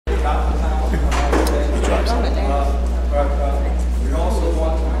We also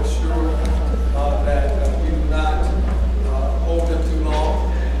want to make sure that we do not hold them too long.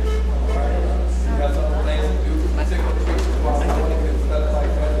 All right? We have other things to do, particularly preachers while working and stuff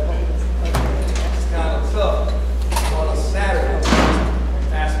like that. It's kind of tough on a Saturday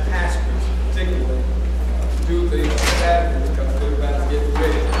as pastors, particularly, to do the Saturday because everybody's getting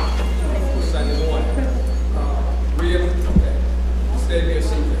ready for Sunday morning. Really? Okay. Stay near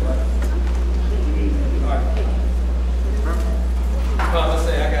seat, right? All right. Let's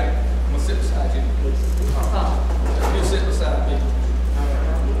say I'm going to sit beside you. You sit beside me.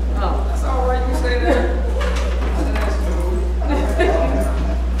 That's all right. You stay there.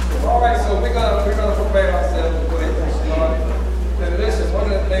 All right, so we're gonna prepare ourselves to go ahead and start. And listen, one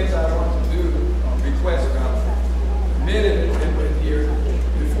of the things I want to do, request about men in here,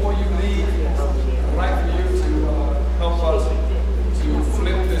 before you leave, I'd like for you to help us to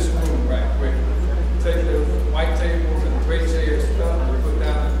flip this room right quick. Take the white tables and the gray chairs stuff and put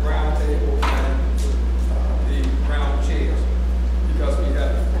down the brown tables and the brown chairs, because we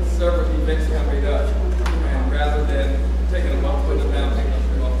have several events coming up, and rather than taking them up, putting them down,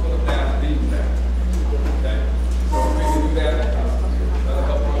 we're going to put them down and leave them down. Okay? So if we can do that, that'll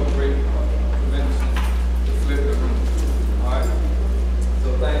help motivate tremendously to flip the room. All right? So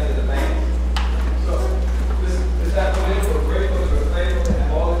thanks in advance. So this afternoon, we're grateful and we're thankful to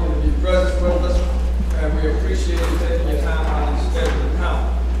have all of you to be present with us, and we appreciate you taking your time out of your schedule to come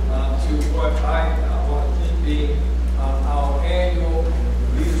to what I want to keep being our annual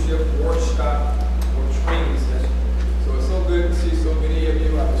leadership workshop or training session. So it's so good to see so many of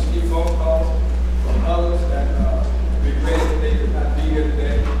you. I received phone calls from others that regret that they could not be here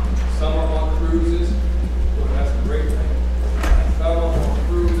today. Some are on cruises. Well, that's a great thing. Some are on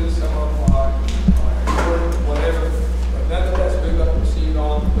cruises, some are on work, whatever. But nonetheless, we're going to proceed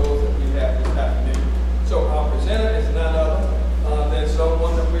on with those that we have this afternoon. So our presenter is none other than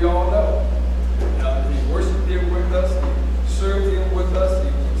someone that we all know. He worshiped here with us, he served here with us, he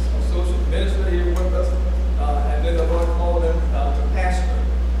was a social minister here with us, and then the Lord called him to pastor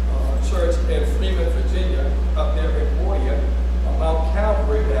a church in Freeman, Virginia, up there in Moya, Mount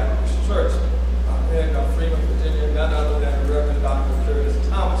Calvary Baptist Church in Freeman, Virginia, none other than the Reverend Dr. Curtis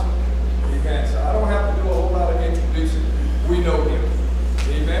Thomas. Amen. So I don't have to do a whole lot of introduction. We know him.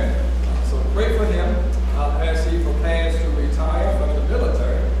 Amen. So pray for him as he prepares to retire from the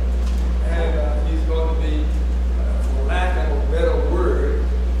military. And he's going to be, for lack of a better word,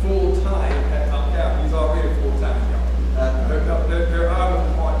 full-time at Mount Calvary. He's already full-time, y'all. There are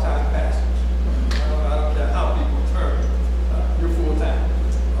no part-time pastors. I don't care how people term it. You're full-time.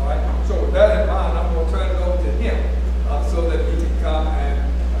 All right? So with that in mind, I'm going to turn it over to him so that he can come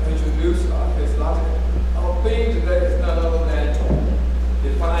and introduce his life. Our theme today is none other than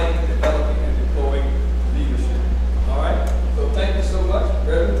defining, developing, and deploying leadership. All right? So thank you so much.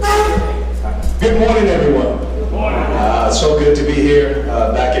 Good morning, everyone. Good morning. So good to be here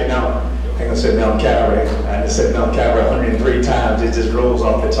back at Mount, I think I said Mount Calvary. I just said Mount Calvary 103 times. It just rolls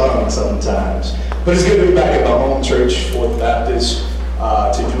off the tongue sometimes. But it's good to be back at my home church, Fourth Baptist,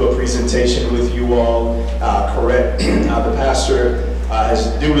 to do a presentation with you all. Correct. The pastor has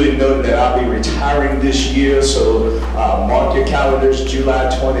duly noted that I'll be retiring this year, so mark your calendars, July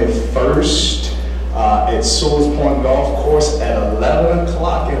 21st. At Sewell's Point Golf Course at 11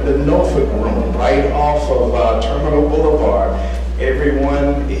 o'clock in the Norfolk Room, right off of Terminal Boulevard.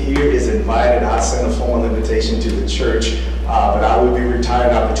 Everyone here is invited. I sent a formal invitation to the church, but I will be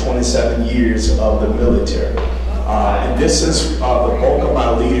retired after 27 years of the military. And this is the bulk of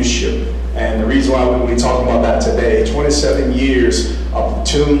my leadership. And the reason why we'll be talking about that today, 27 years of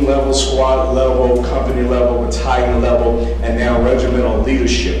platoon level, squad level, company level, battalion level, and now regimental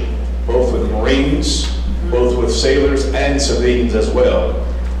leadership, both with Marines, both with sailors and civilians as well.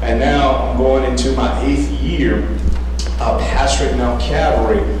 And now I'm going into my 8th year pastoring Mount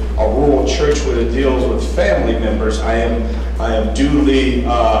Calvary, a rural church where it deals with family members. I am duly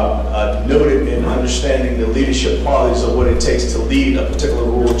noted in understanding the leadership qualities of what it takes to lead a particular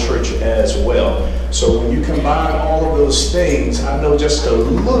rural church as well. So when you combine all of those things, I know just a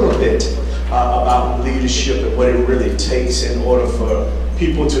little bit about leadership and what it really takes in order for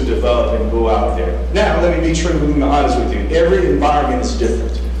people to develop and go out there. Now, let me be true and honest with you. Every environment is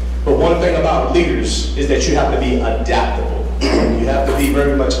different. But one thing about leaders is that you have to be adaptable. You have to be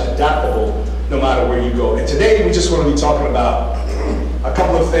very much adaptable no matter where you go. And today we just want to be talking about a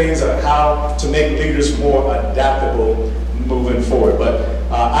couple of things on how to make leaders more adaptable moving forward. But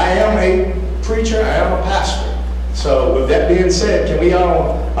I am a preacher, I am a pastor. So with that being said, can we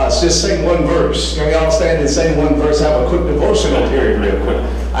all just sing one verse? Can we all stand and sing one verse, have a quick devotional period real quick?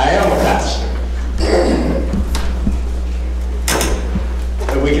 I am a pastor.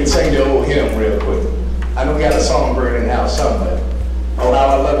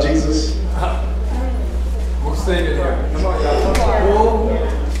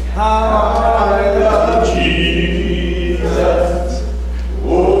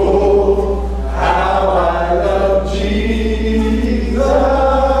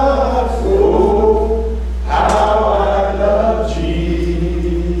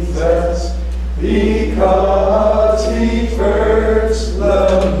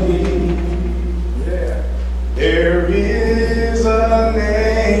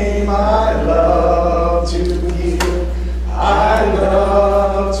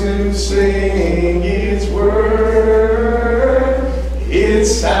 to sing its word. It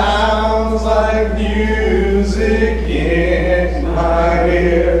sounds like music in my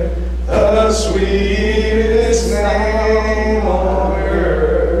ear, the sweetest name on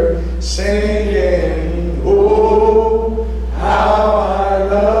earth, singing, oh, how I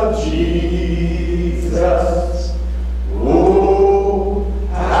love Jesus. Oh,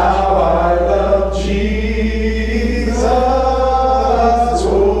 how I love Jesus. Oh,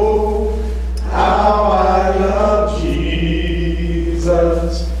 how I love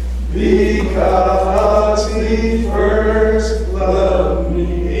Jesus, because he first loved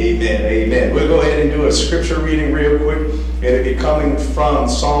me. Amen, amen. We'll go ahead and do a scripture reading real quick. It'll be coming from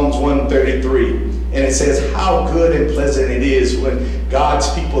Psalms 133. And it says, how good and pleasant it is when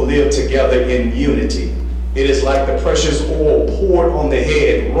God's people live together in unity. It is like the precious oil poured on the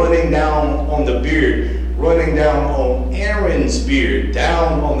head, running down on the beard, running down on Aaron's beard,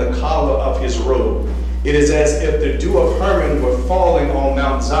 down on the collar of his robe. It is as if the dew of Hermon were falling on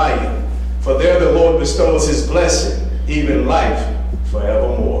Mount Zion. For there the Lord bestows his blessing, even life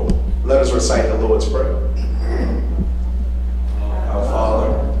forevermore. Let us recite the Lord's Prayer. Our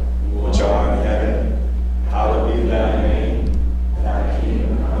Father, which art in heaven, hallowed be thy name. Thy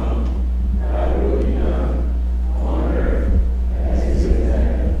kingdom come, thy will be done, on earth as it is in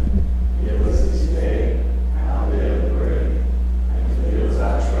heaven. Give us this day our daily bread, and forgive us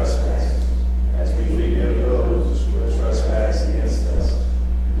our trespasses, as we forgive those who have trespassed against us.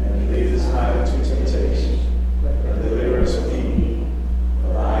 And lead us not into temptation, but deliver us from evil. For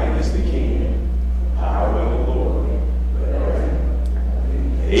thine is the kingdom, the power, and the glory forever.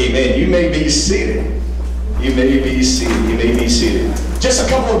 Amen. You may be seated. You may be seated. You may be seated. Just a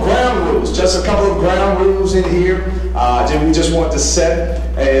couple of ground rules. Just a couple of ground rules in here. We just want to set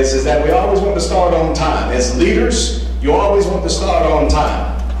is that we always want to start on time. As leaders, you always want to start on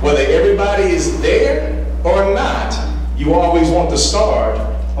time. Whether everybody is there or not, you always want to start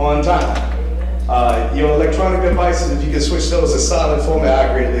on time. Your electronic devices, if you can switch those to silent for me,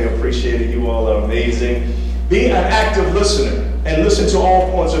 I greatly appreciate it. You all are amazing. Be an active listener and listen to all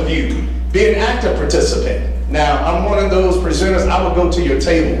points of view. Be an active participant. Now, I'm one of those presenters. I will go to your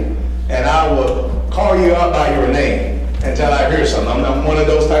table and I will call you out by your name until I hear something. I'm one of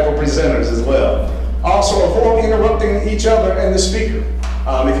those type of presenters as well. Also, avoid interrupting each other and the speaker.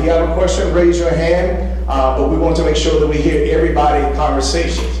 If you have a question, raise your hand, but we want to make sure that we hear everybody's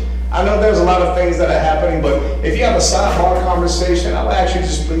conversations. I know there's a lot of things that are happening, but if you have a sidebar conversation, I would actually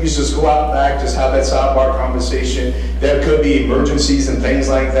please just go out back, just have that sidebar conversation. There could be emergencies and things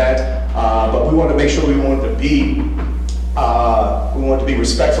like that, but we want to make sure we want to be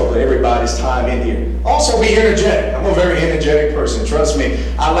respectful of everybody's time in here. Also, be energetic. I'm a very energetic person. Trust me,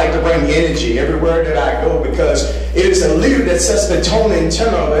 I like to bring energy everywhere that I go because it is the leader that sets the tone and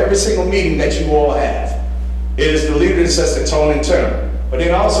tenor of every single meeting that you all have. It is the leader that sets the tone and tenor. But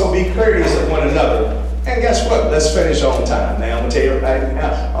then also be courteous of one another. And guess what? Let's finish on time. Now, I'm going to tell you right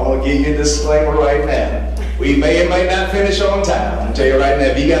now, I'm going to give you a disclaimer right now. We may or may not finish on time. I'm going to tell you right now,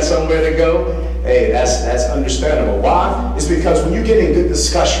 if you got somewhere to go, hey, that's understandable. Why? It's because when you get in good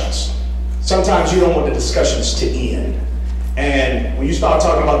discussions, sometimes you don't want the discussions to end. And when you start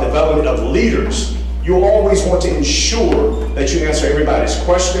talking about development of leaders, you always want to ensure that you answer everybody's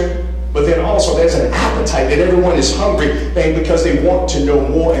question. But then also there's an appetite that everyone is hungry because they want to know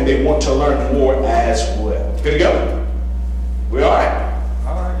more and they want to learn more as well. Good to go? We all right?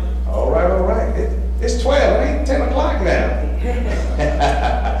 All right. All right, all right. It's 12, it ain't 10 o'clock now.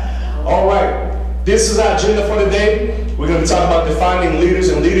 All right. This is our agenda for today. We're going to talk about defining leaders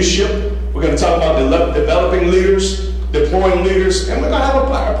and leadership. We're going to talk about developing leaders, deploying leaders, and we're going to have a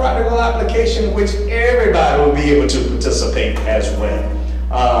practical application which everybody will be able to participate as well.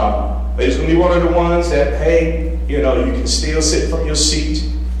 It's going to be one of the ones that, hey, you can still sit from your seat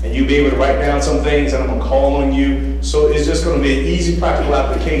and you'll be able to write down some things and I'm going to call on you. So it's just going to be an easy practical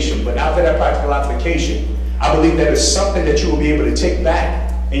application. But after that practical application, I believe that is something that you will be able to take back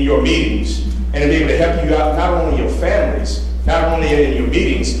in your meetings and it'll be able to help you out, not only in your families, not only in your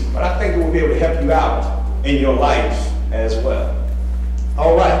meetings, but I think it will be able to help you out in your life as well.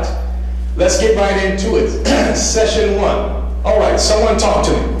 All right, let's get right into it. Session 1. All right, someone talk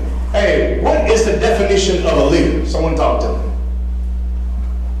to me. Hey, what is the definition of a leader? Someone talk to me.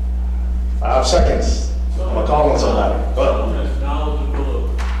 5 seconds. I'm going to call on somebody. Go ahead. Someone that's knowledgeable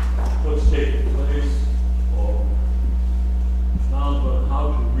of what's taking place or knowledgeable of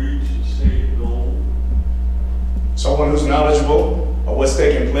how to reach the stated goal. Someone who's knowledgeable of what's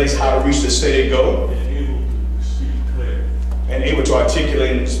taking place, how to reach the stated goal. And able to speak clearly. And able to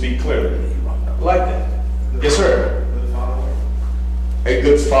articulate and speak clearly. I like that. Yes, sir. A A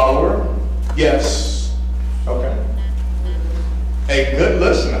good follower? Yes. Okay. A good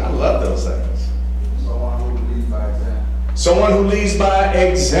listener? I love those things. Someone who leads by example. Someone who leads by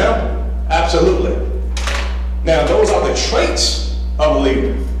example. Absolutely. Now, those are the traits of a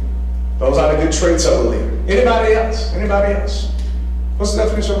leader. Those are the good traits of a leader. Anybody else? Anybody else? What's the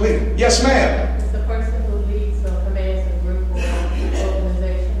definition of a leader? Yes, ma'am. It's the person who leads or commands a group or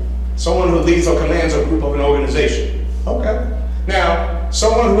organization. Someone who leads or commands a group of an organization. Okay. Now,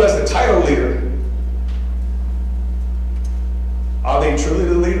 someone who has the title leader, are they truly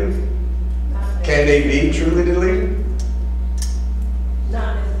the leader? Can they be truly the leader?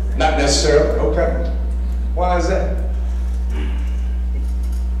 Not necessarily. Not necessarily. Okay. Why is that?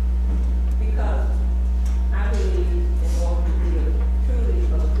 Because I believe in order to be truly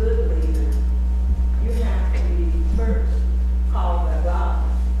a good leader, you have to be first called by God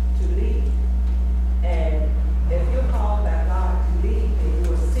to lead. And if you're called by God to lead and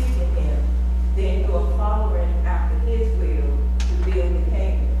you are seeking Him, then you are following after His will to build the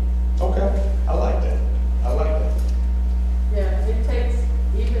kingdom. Okay. I like that. I like that. Yeah, it takes,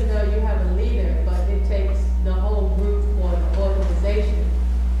 even though you have a leader, but it takes the whole group or the organization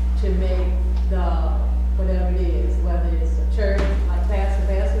to make the, whatever it is, whether it's a church, like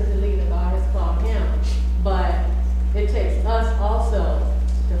Pastor's the leader, God has called him. But it takes us also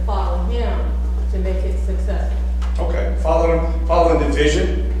to follow him to make it successful. Okay. Following the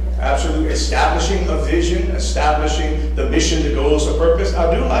vision. Absolutely. Establishing a vision, establishing the mission, the goals, the purpose.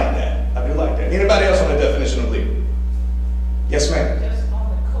 I do like that. I do like that. Anybody else on the definition of leader? Yes, ma'am. Just on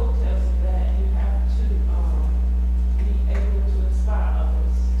the coattails of that, you have to be able to inspire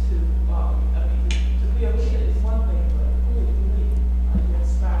others to, to be a leader is one thing, but who you lead? Are you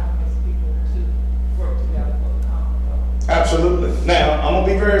inspiring those people to work together for the common goal? Absolutely. Now, I'm going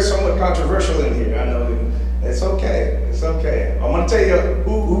to be very somewhat controversial in here. I know it's okay. It's okay. I'm going to tell you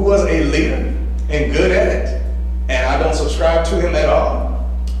who was a leader and good at it. And I don't subscribe to him at all.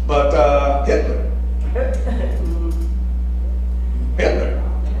 But Hitler. Hitler.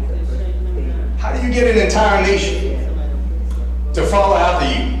 How do you get an entire nation to follow after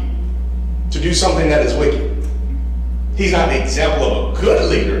you to do something that is wicked? He's not an example of a good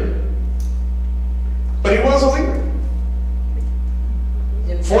leader, but he was a leader.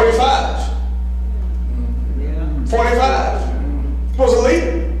 45. 45. Was a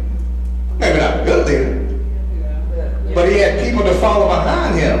leader. Maybe not a good leader, but he had people to follow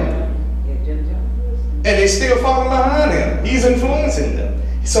behind him. And they still follow behind him. He's influencing them.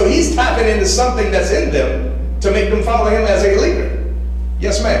 So he's tapping into something that's in them to make them follow him as a leader.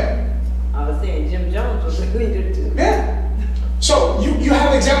 Yes, ma'am. I was saying Jim Jones was a leader too. Yeah. So you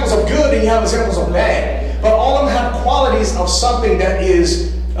have examples of good and you have examples of bad. But all of them have qualities of something that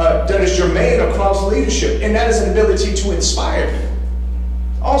is germane across leadership. And that is an ability to inspire people.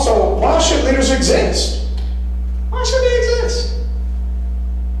 Also, why should leaders exist? Why should they exist?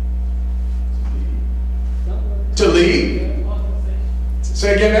 To lead.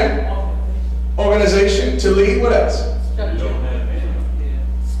 Say again, man. Organization. To lead. What else? You don't have any.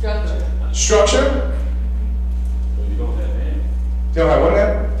 Structure. Structure. So you don't have any. You don't have what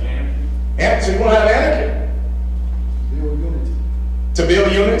now? So you want to have anarchy. Build unity. To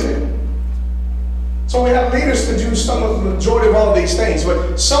build unity. So we have leaders to do some of the majority of all of these things,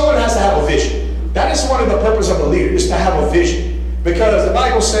 but someone has to have a vision. That is one of the purpose of a leader, is to have a vision. Because the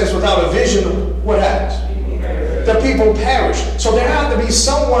Bible says without a vision, what happens? The people perish. So there has to be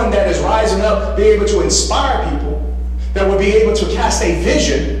someone that is rising up, be able to inspire people, that will be able to cast a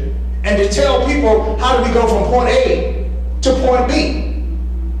vision and to tell people how do we go from point A to point B.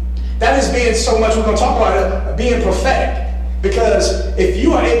 That is being so much, we're going to talk about it, being prophetic. Because if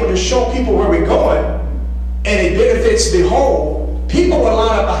you are able to show people where we're going, and it benefits the whole, people will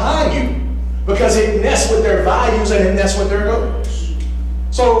line up behind you because it nests with their values and it nests with their goals.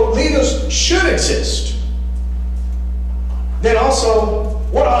 So leaders should exist. Then also,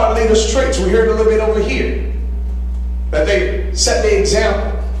 what are leaders' traits? We heard a little bit over here. That they set the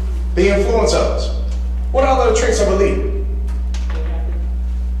example, they influence others. What are the traits of a leader?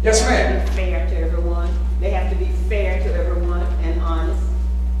 Yes, ma'am. Fair to everyone. They have to be fair to everyone and honest.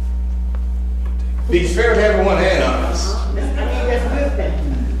 Be fair to everyone and honest. I mean, that's a good thing.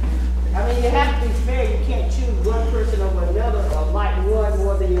 I mean, you have to be fair. You can't choose one person over another or like one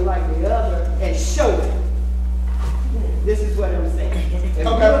more than you like the other and show it. This is what I'm saying. If you're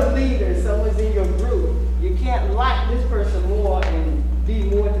a leader, someone's in your group, you can't like this person more and be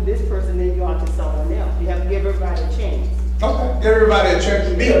more to this person than you are to someone else. You have to give everybody a chance. Okay. Give everybody a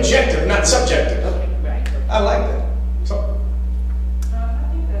chance. Be objective, not subjective. Okay, right. I like that. So, I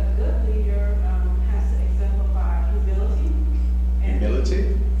think a good leader has to exemplify humility and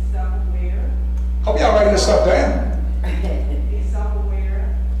Hope y'all writing this stuff down. It's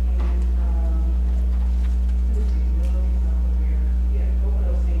self-aware and, yeah, both of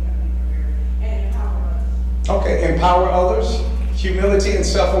those things I think are very, and empower us. Okay, empower others, humility and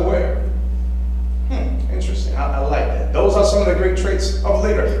self-aware. Interesting. I like that. Those are some of the great traits of a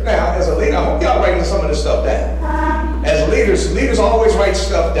leader. Now, as a leader, I hope y'all writing some of this stuff down. As leaders always write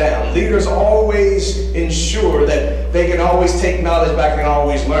stuff down. Leaders always ensure that they can always take knowledge back and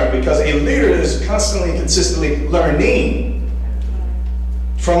always learn, because a leader is constantly and consistently learning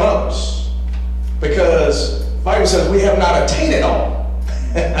from others. Because the Bible says we have not attained it all.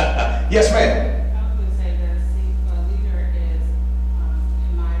 Yes, ma'am. I would say that a leader is,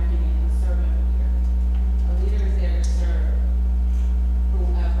 in my opinion, a servant leader. A leader is there to serve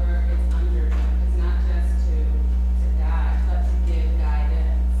whoever is under them. It's not just to guide, but to give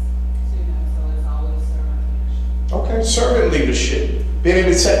guidance to them. So it's always servant leadership. Okay, servant leadership. Being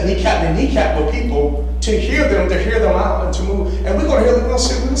able to set kneecap to kneecap with people, to hear them out, and to move. And we're gonna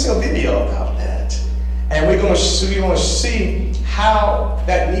see a video about that. And we're gonna see how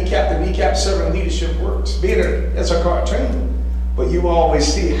that kneecap to kneecap servant leadership works. Being as a car trainer, but you will always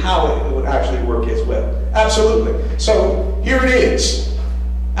see how it would actually work as well. Absolutely. So here it is.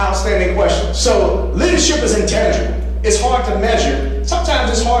 Outstanding question. So leadership is intangible. It's hard to measure. Sometimes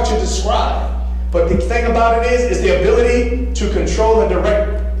it's hard to describe. But the thing about it is the ability to control and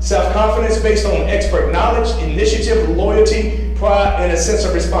direct self-confidence based on expert knowledge, initiative, loyalty, pride, and a sense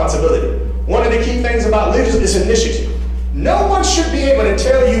of responsibility. One of the key things about leaders is initiative. No one should be able to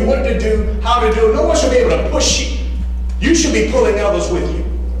tell you what to do, how to do it. No one should be able to push you. You should be pulling others with you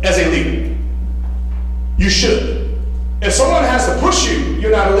as a leader. You should. If someone has to push you,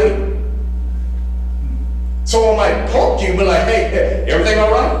 you're not a leader. Someone might poke you, but like, hey, everything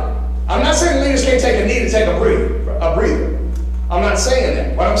all right? I'm not saying leaders can't take a knee to take a breather. I'm not saying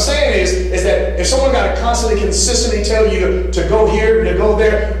that. What I'm saying is that if someone got to constantly, consistently tell you to go here, to go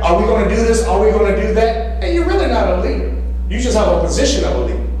there, are we going to do this? Are we going to do that? And you're really not a leader. You just have a position of a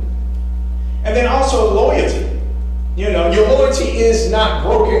leader. And then also loyalty. You know, your loyalty is not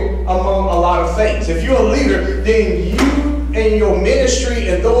broken among a lot of things. If you're a leader, then you and your ministry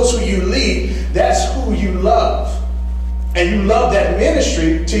and those who you lead, that's who you love. And you love that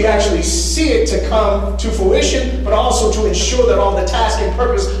ministry to actually see it to come to fruition, but also to ensure that all the tasks and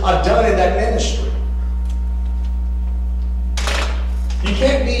purpose are done in that ministry. You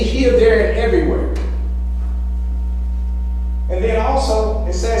can't be here, there, and everywhere. And then also,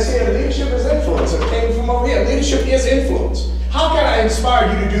 it says here, leadership is influence. It came from over here. Leadership is influence. How can I inspire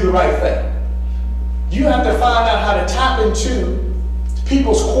you to do the right thing? You have to find out how to tap into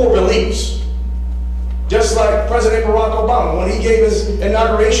people's core beliefs. Just like President Barack Obama, when he gave his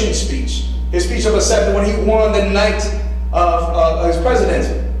inauguration speech, his speech of acceptance when he won the night of his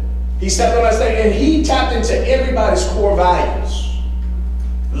presidency. He stepped on that stage and he tapped into everybody's core values.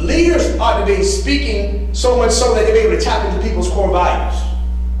 Leaders ought to be speaking so much so that they're able to tap into people's core values.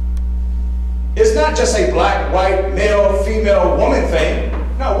 It's not just a black, white, male, female, woman thing.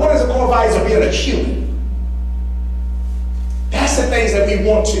 No, what is the core values of being a human? That's the things that we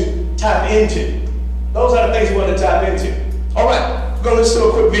want to tap into. Those are the things we want to tap into. All right, we're going to listen to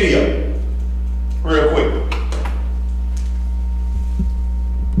a quick video. Real quick.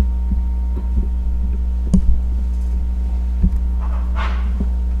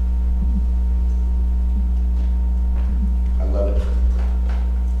 I love it.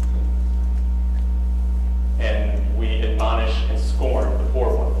 And we admonish and scorn the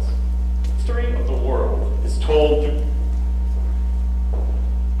poor ones. The history of the world is told through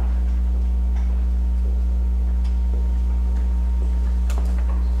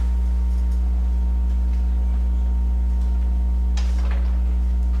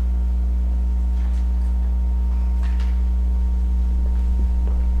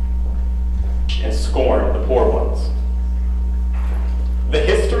and scorn the poor ones. The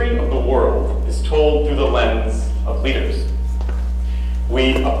history of the world is told through the lens of leaders.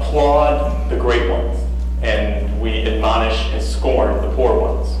 We applaud the great ones, and we admonish and scorn the poor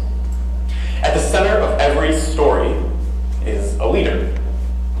ones. At the center of every story is a leader.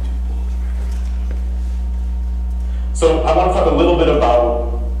 So I want to talk a little bit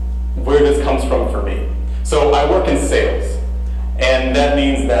about where this comes from for me. So I work in sales, and that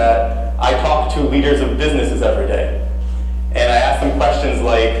means that I talk to leaders of businesses every day. And I ask them questions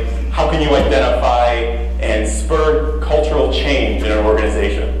like, how can you identify and spur cultural change in an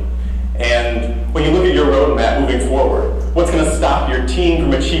organization? And when you look at your roadmap moving forward, what's going to stop your team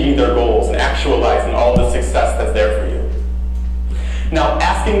from achieving their goals and actualizing all the success that's there for you? Now,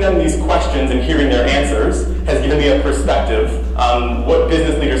 asking them these questions and hearing their answers has given me a perspective on what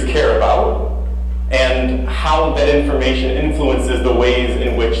business leaders care about and how that information influences the ways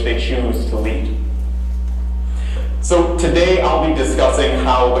in which they choose to lead. So today I'll be discussing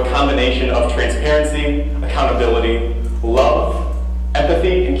how the combination of transparency, accountability, love,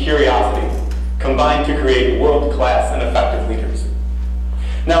 empathy, and curiosity combine to create world-class and effective leaders.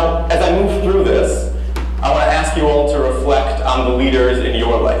 Now, as I move through this, I want to ask you all to reflect on the leaders in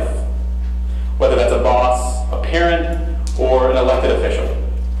your life, whether that's a boss, a parent, or an elected official.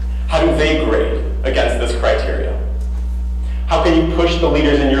 How do they grade against this criteria? How can you push the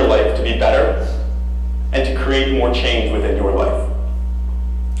leaders in your life to be better and to create more change within your life?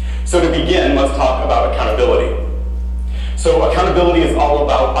 So to begin, let's talk about accountability. So accountability is all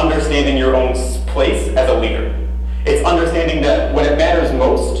about understanding your own place as a leader. It's understanding that when it matters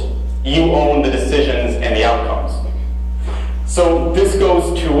most, you own the decisions and the outcomes. So this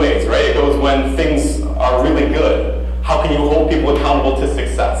goes two ways, right? It goes when things are really good. How can you hold people accountable to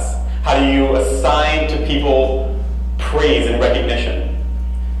success? How do you assign to people praise and recognition?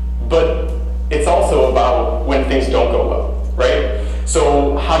 But it's also about when things don't go well, right?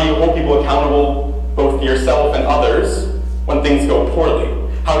 So how do you hold people accountable, both yourself and others, when things go poorly?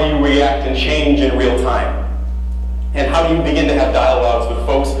 How do you react and change in real time? And how do you begin to have dialogues with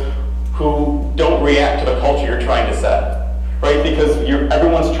folks who don't react to the culture you're trying to set, right? Because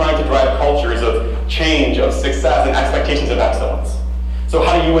everyone's trying to drive cultures of change, of success, and expectations of excellence. So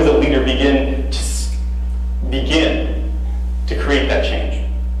how do you as a leader begin to create that change?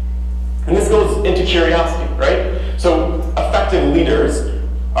 And this goes into curiosity, right? So effective leaders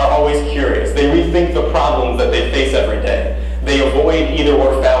are always curious. They rethink the problems that they face every day. They avoid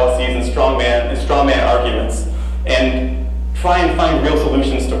either-or fallacies and strongman arguments, and try and find real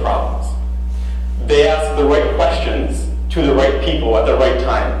solutions to problems. They ask the right questions to the right people at the right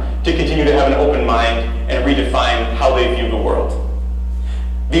time to continue to have an open mind and redefine how they view the world.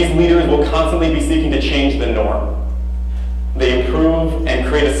 These leaders will constantly be seeking to change the norm. They improve and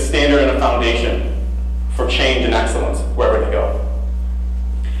create a standard and a foundation for change and excellence wherever they go.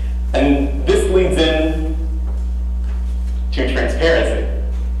 And this leads in to transparency,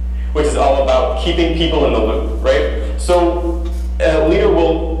 which is all about keeping people in the loop, right? So a leader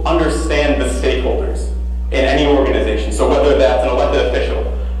will understand the stakeholders in any organization. So whether that's an elected official,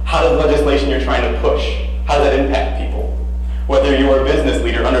 how does legislation you're trying to push, how does that impact people? Whether you're a business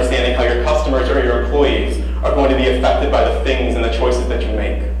leader, understanding how your customers or your employees are going to be affected by the things and the choices that you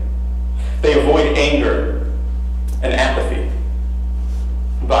make. They avoid anger and apathy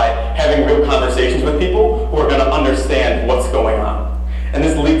by having real conversations with people who are going to understand what's going on. And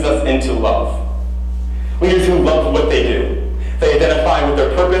this leads us into love. Leaders who love what they do. They identify with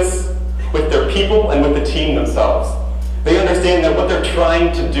their purpose, with their people, and with the team themselves. They understand that what they're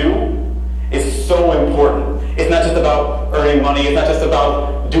trying to do is so important. It's not just about earning money. It's not just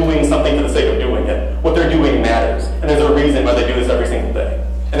about doing something for the sake of doing it. What they're doing matters. And there's a reason why they do this every single day.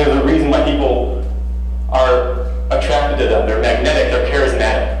 And there's a reason why people are attracted to them. They're magnetic. They're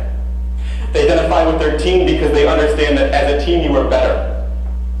charismatic. They identify with their team because they understand that as a team you are better.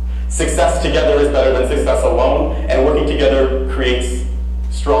 Success together is better than success alone, and working together creates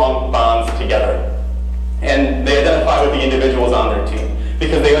strong bonds together. And they identify with the individuals on their team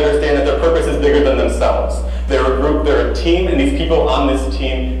because they understand that their purpose is bigger than themselves. They're a group, they're a team, and these people on this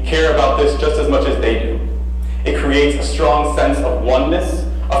team care about this just as much as they do. It creates a strong sense of oneness,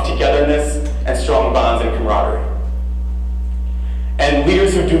 of togetherness, and strong bonds and camaraderie. And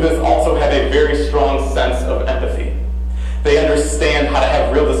leaders who do this also have a very strong sense of empathy. They understand how to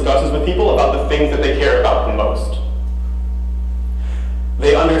have real discussions with people about the things that they care about the most.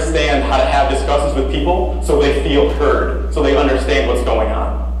 They understand how to have discussions with people so they feel heard, so they understand what's going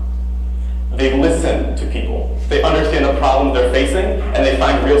on. They listen to people. They understand the problems they're facing, and they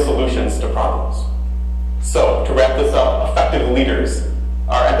find real solutions to problems. So, to wrap this up, effective leaders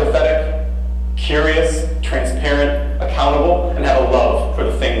are empathetic, curious, transparent, accountable, and have a love for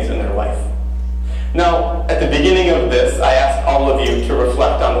the things in their life. Now, at the beginning of this, I asked all of you to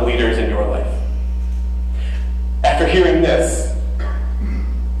reflect on the leaders in your life. After hearing this,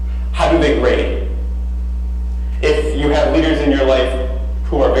 how do they grade? If you have leaders in your life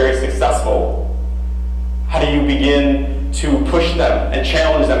who are very successful, how do you begin to push them and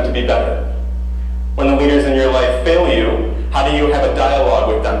challenge them to be better? When the leaders in your life fail you, how do you have a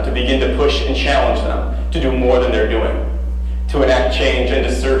dialogue with them to begin to push and challenge them to do more than they're doing, to enact change and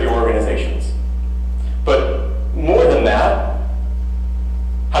to serve your organizations? But more than that,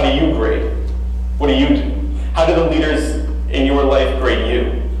 how do you grade? What do you do? How do the leaders in your life grade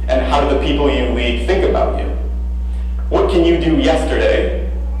you? And how do the people you lead think about you? What can you do yesterday,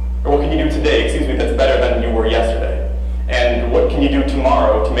 or what can you do today, that's better than you were yesterday? And what can you do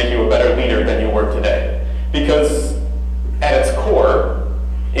tomorrow to make you a better leader than you were today? Because at its core,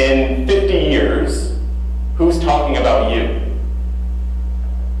 in 50 years, who's talking about you?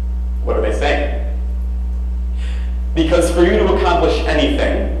 What are they saying? Because for you to accomplish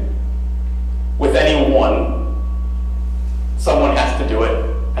anything with anyone, someone has to do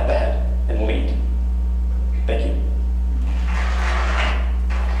it at the head and lead. Thank you.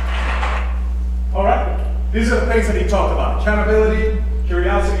 All right. These are the things that he talked about: accountability,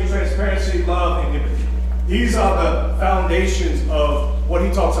 curiosity, transparency, love, and empathy. These are the foundations of what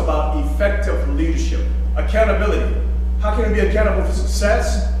he talks about effective leadership. Accountability. How can we be accountable for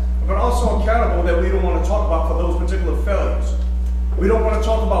success, but also accountable that we don't want to talk about for those particular failures? We don't want to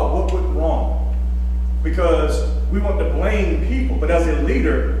talk about what went wrong because we want to blame people. But as a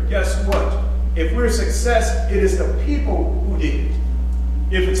leader, guess what? If we're a success, it is the people who did it.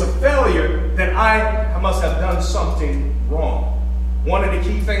 If it's a failure, then I must have done something wrong. One of the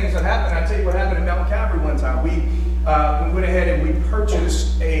key things that happened, I'll tell you what happened in Mount Calvary one time. We went ahead and we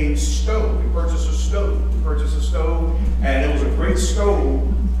purchased a stove. We purchased a stove, and it was a great stove.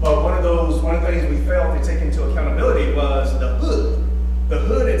 But one of the things we failed to take into accountability was the hood. The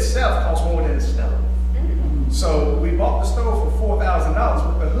hood itself cost more than the stove. So we bought the stove for $4,000,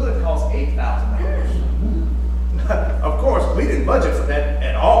 but the hood cost $8,000. Of course, we didn't budget for that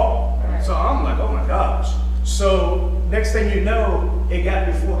at all. So I'm like, oh my gosh. So next thing you know, it got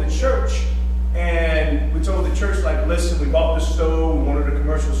before the church, and we told the church, like, listen, we bought the stove, we wanted a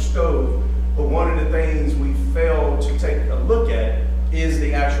commercial stove, but one of the things we failed to take a look at is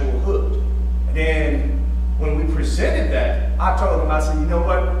the actual hood. And then when we presented that, I told them, I said, you know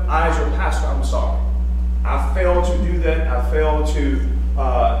what, I as your pastor, I'm sorry. I failed to do that. I failed to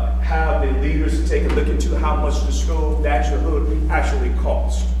have the leaders to take a look into how much the stove, the actual hood, actually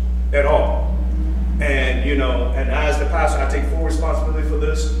cost at all. And, you know, and as the pastor, I take full responsibility for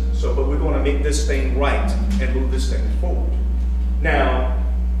this. So, but we're going to make this thing right and move this thing forward. Now,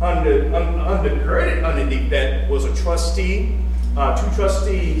 undergirded underneath that was a trustee, 2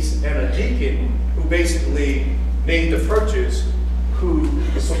 trustees, and a deacon who basically made the purchase, who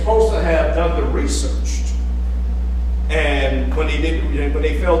was supposed to have done the research. And when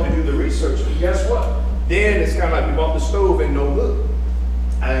they failed to do the research, guess what? Then it's kind of like we bought the stove and no hood.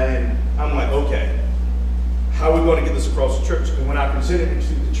 And I'm like, okay, how are we going to get this across the church? And when I presented it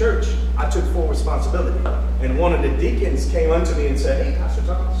to the church, I took full responsibility. And one of the deacons came unto me and said, hey, Pastor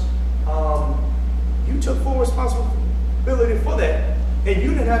Thomas, you took full responsibility for that, and you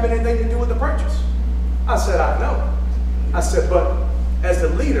didn't have anything to do with the purchase. I said, I know. I said, but as the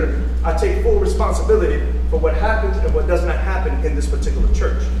leader, I take full responsibility for what happens and what does not happen in this particular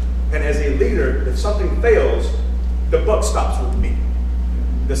church. And as a leader, if something fails, the buck stops with me.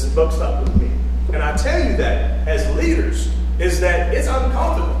 This buck stops with me. And I tell you that as leaders, is that it's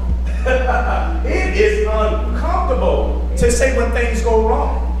uncomfortable. It is uncomfortable to say when things go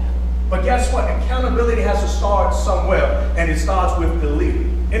wrong. But guess what? Accountability has to start somewhere, and it starts with the leader.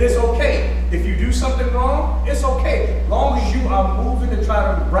 And it's okay. If you do something wrong, it's okay. As long as you are moving to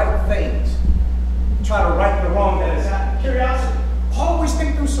try to right things. Try to right the wrong that has happened. Curiosity. Always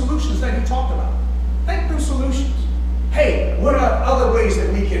think through solutions that he talked about. Think through solutions. Hey, what are other ways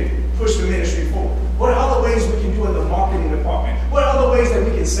that we can push the ministry forward? What are other ways we can do in the marketing department? What are other ways that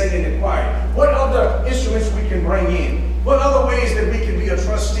we can sing in the choir? What other instruments we can bring in? What other ways that we can be a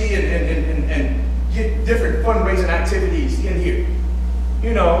trustee and get different fundraising activities in here?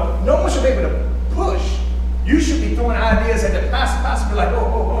 You know, no one should be able to push. You should be throwing ideas at the pastor be like,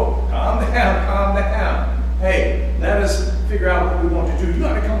 oh, calm down. Hey, let us figure out what we want to do. You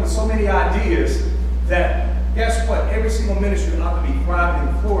got to come with so many ideas that, guess what? Every single ministry ought to be thriving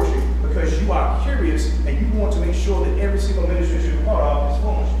and flourishing because you are curious and you want to make sure that every single ministry that you're part of is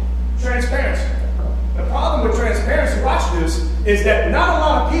flourishing. Transparency. The problem with transparency, watch this, is that not a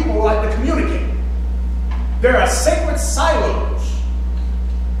lot of people like to communicate. There are sacred silos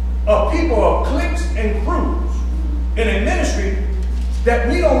of people, of cliques and crews in a ministry that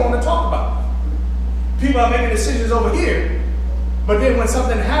we don't want to talk about. People are making decisions over here, but then when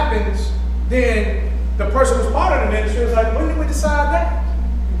something happens, then the person who's part of the ministry is like, when did we decide that?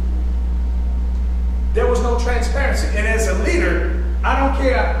 There was no transparency. And as a leader, I don't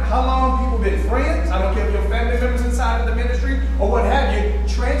care how long people have been friends, I don't care if your family members inside of the ministry or what have you,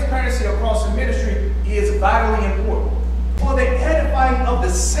 transparency across the ministry is vitally important. For the edifying of the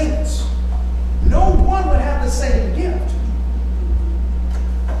saints, no one would have the same gift.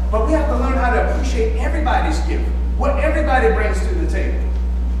 But we have to learn how to appreciate everybody's gift, what everybody brings to the table.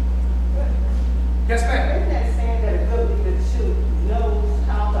 Yes, ma'am? Isn't that saying that a good leader knows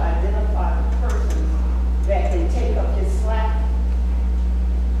how to identify the person that can take up his slack?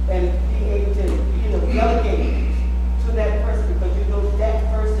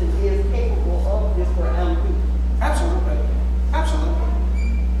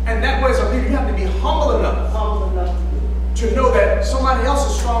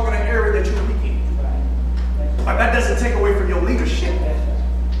 area that you're weak in. But that doesn't take away from your leadership,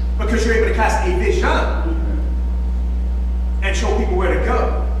 because you're able to cast a vision and show people where to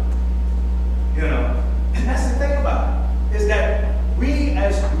go. You know, and that's the thing about it, is that we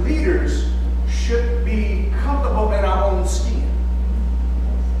as leaders should be comfortable in our own skin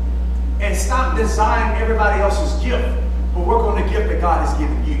and stop desiring everybody else's gift, but work on the gift that God has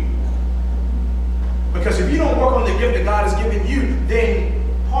given you. Because if you don't work on the gift that God has given you, then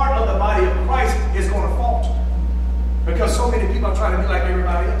part of the body of Christ is going to falter. Because so many people are trying to be like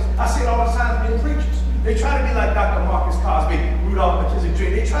everybody else. I see it all the time in preachers. They try to be like Dr. Marcus Cosby, Rudolph McKenzie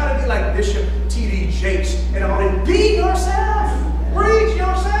Jr. They try to be like Bishop T.D. Jakes and all that. Be yourself. Preach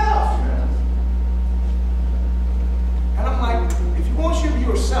yourself. And I'm like, if you want you to be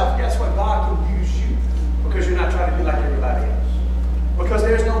yourself, guess what? God can use you, because you're not trying to be like everybody else. Because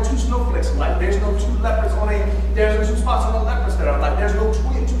there's no two snowflakes alike. There's no two leopards on there's no two spots on the leopards that are alike. There's no two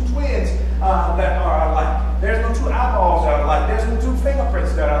twins that are alike. There's no two eyeballs that are alike. There's no two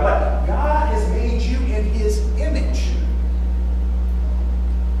fingerprints that are alike. God has made you in his image.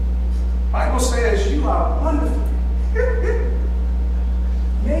 The Bible says you are wonderfully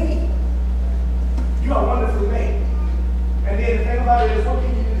made. You are wonderfully made. And then the thing about it is, what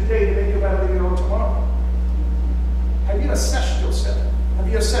can you do today to make you better than you know tomorrow? Have you assessed yourself? Have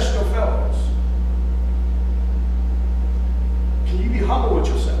you assessed your fellows? Can you be humble with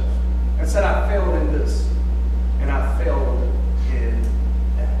yourself and say, I failed in this and I failed in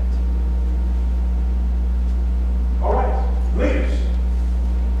that? All right, leaders.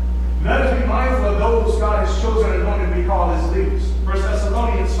 Let us be mindful of those God has chosen and anointed to be called as leaders. 1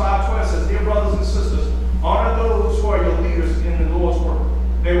 Thessalonians 5:12 says, Dear brothers and sisters, honor those who are your leaders in the Lord's work.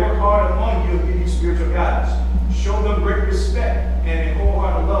 They work hard among you and give you spiritual guidance. Show them great respect and a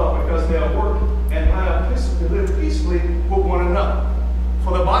wholehearted love, because they are working and live peacefully with one another.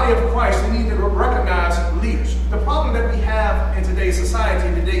 For the body of Christ, we need to recognize leaders. The problem that we have in today's society,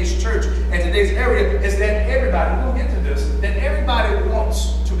 in today's church, and today's area is that everybody, we'll get to this, that everybody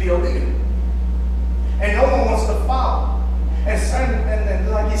wants to be a leader. And no one wants to follow. And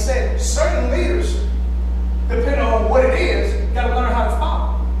like he said, certain leaders, depending on what it is, got to learn how to follow.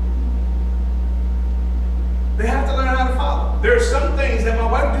 They have to learn how to follow. There are some things that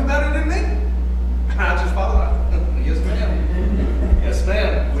my wife do better than me. I just follow her. Yes, ma'am. Yes,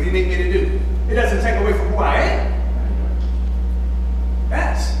 ma'am. What do you need me to do? It doesn't take away from who I am.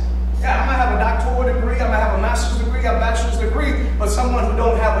 Yes. Yeah, I might have a doctoral degree, I might have a master's degree, a bachelor's degree, but someone who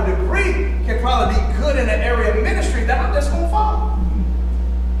don't have a degree can probably be good in an area of ministry that I'm just going to follow.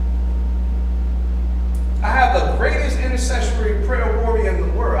 I have the greatest intercessory prayer warrior in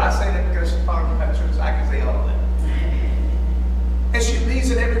the world. I say that because she's part of my church. I can say all of that. And she leads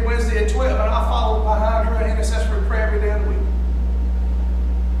it every Wednesday at 12, and I follow behind her in intercessory prayer every day of the week.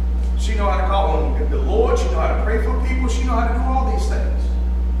 She knows how to call on the Lord. She knows how to pray for people. She knows how to do all these things.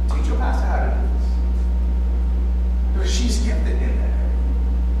 Teach your pastor how to do this. Because she's gifted in that area.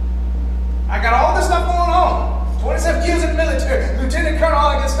 I got all this stuff going on. 27 years in the military, lieutenant colonel,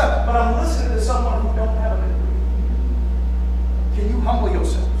 all that good stuff. But I'm listening to someone who don't have a degree. Can you humble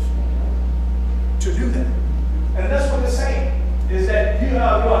yourself to do that? And that's what it's saying, is that you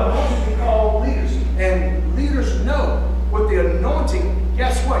are anointed to be called leaders. And leaders know with the anointing,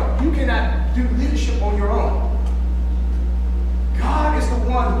 guess what? You cannot do leadership on your own. God is the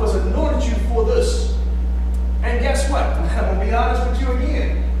one who has anointed you for this. And guess what? I'm going to be honest with you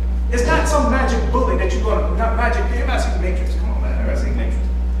again. It's not some magic bullet that you're going to, not magic pill. Everybody seen the Matrix. Come on, man. Everybody seen the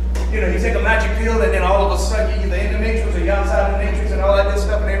Matrix. You know, you take a magic pill and then all of a sudden you're either in the Matrix or you're outside the Matrix and all that good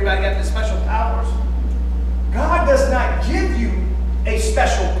stuff, and everybody got these special powers. God does not give you a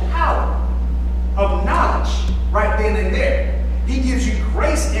special power of knowledge right then and there. He gives you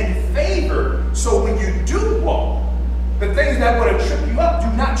grace and favor, so when you do walk, the things that would have tripped you up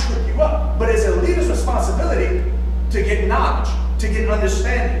do not trip you up. But it's a leader's responsibility to get knowledge, to get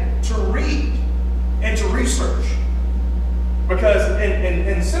understanding, to read, and to research. Because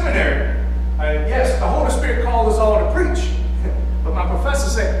in seminary, yes, the Holy Spirit calls us all to preach. But my professor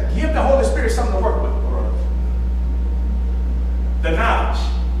said, give the Holy Spirit something to work with. The knowledge,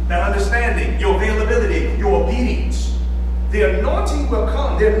 the understanding, your availability, your obedience. The anointing will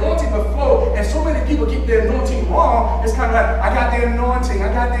come, the anointing will flow, and so many people get the anointing wrong. It's kind of like, I got the anointing,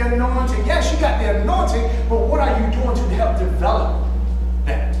 I got the anointing. Yes, you got the anointing, but what are you doing to help develop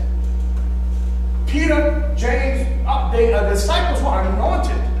that? Peter, James, the disciples were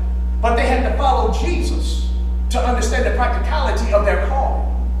anointed, but they had to follow Jesus to understand the practicality of their calling.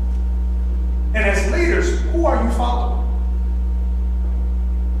 And as leaders, who are you following?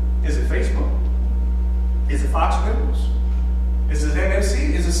 Is it Facebook? Is it Fox News? Is it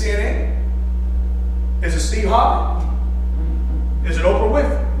MSC? Is it CNN? Is it Steve Harvey? Is it Oprah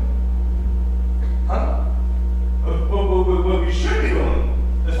Winfrey? Huh? What you should be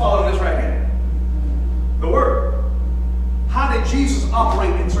doing is following this right here. The Word. How did Jesus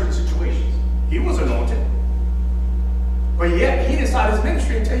operate in certain situations? He was anointed. But yet, he didn't start his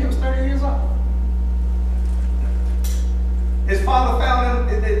ministry until he was 30 years old. His father found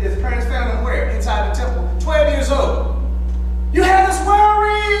him, his parents found him where? Inside the temple. 12 years old. You had us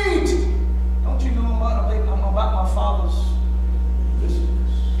worried. Don't you know I'm about my father's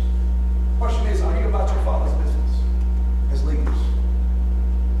business? Question is, are you about your father's business? As leaders.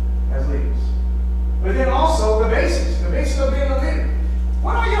 As leaders. But then also the basics. The basics of being a leader.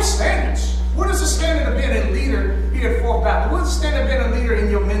 What are your standards? What is the standard of being a leader here at Fourth Baptist? What is the standard of being a leader in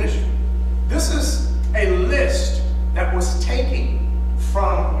your ministry? This is a list that was taken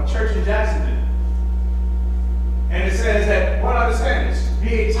from a church in Jacksonville. And it says that, what are the standards?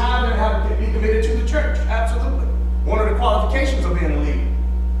 Be a tither and have to be committed to the church. Absolutely. One of the qualifications of being a leader.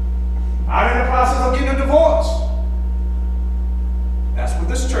 I'm in the process of getting a divorce. That's what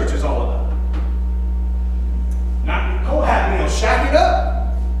this church is all about. Not cohabiting or shacking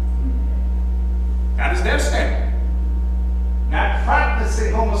up. That is their standard. Not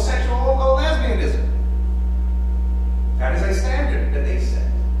practicing homosexual or lesbianism. That is a standard that they set.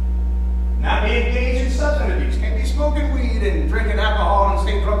 Not being engaged in substance abuse. Can't be smoking weed and drinking alcohol and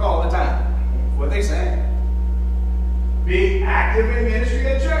staying drunk all the time. That's what they say. Being active in ministry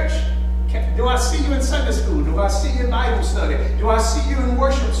at church. Do I see you in Sunday school? Do I see you in Bible study? Do I see you in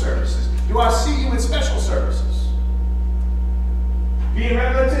worship services? Do I see you in special services? Being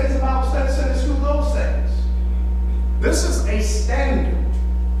regular attendance in Bible study, Sunday school, those things. This is a standard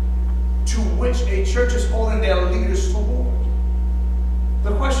to which a church is holding their leaders toward.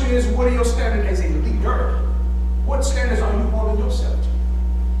 The question is, what are your standards as a leader? What standards are you holding yourself to?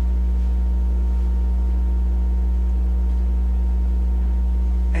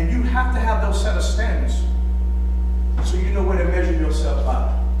 And you have to have those set of standards so you know where to measure yourself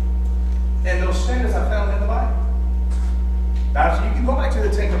by. And those standards are found in the Bible. You can go back to the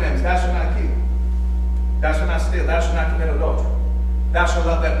Ten Commandments. Thou shalt not kill. Thou shalt not steal. Thou shalt not commit adultery. Thou shalt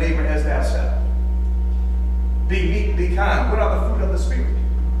love thy neighbor as thyself. Be meek, be kind. What are the fruit of the Spirit?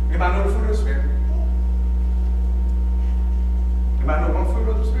 Anybody know the fruit of the Spirit? Anybody know one fruit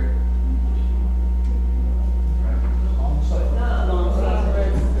of the Spirit?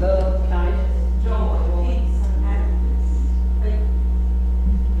 Love, kindness, joy, peace, and happiness.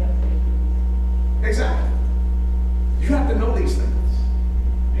 Exactly. You have to know these things.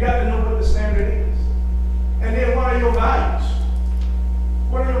 You have to know what the standard is. And then what are your values?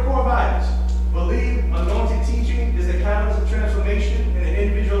 What are your core values? Believe anointed teaching is a catalyst of transformation in the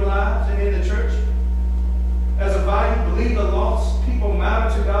individual lives and in the church. As a value, believe the lost people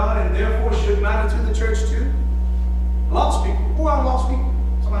matter to God and therefore should matter to the church too. Lost people. Who are lost people?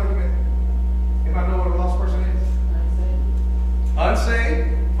 Somebody come in. Anybody know what a lost person is?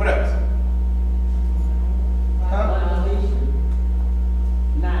 Unsaved. What else? Huh?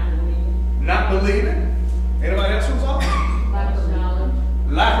 Not believing. Anybody else who's lost? Lack of knowledge.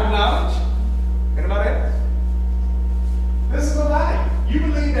 Lack of knowledge. Anybody else? This is a lie. You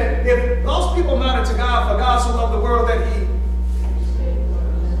believe that if lost people matter to God, for God so loved the world that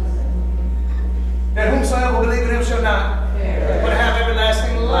whomsoever believe in him shall not, but have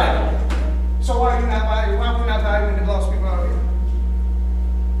everlasting life. So why are we not valuing the lost people out here?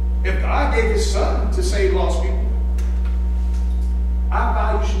 If God gave his son to save lost people, our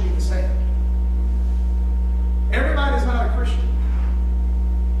value should be the same. Everybody's not a Christian.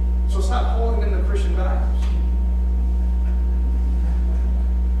 So stop holding them to Christian values.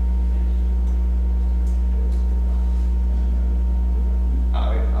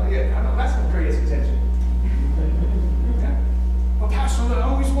 Oh yeah, I know that's what creates attention. Yeah. Well, Pastor,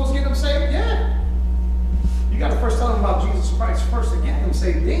 are we supposed to get them saved? Yeah. You got to first tell them about Jesus Christ first to get them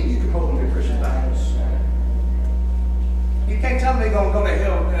saved. Then you can hold them to Christian values. You can't tell them they're going to go to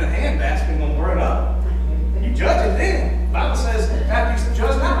hell in a handbasket and going to burn up. You judge it then. The Bible says, Matthew said,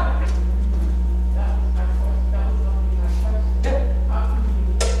 judge not. That was going to be my question. Yeah. How can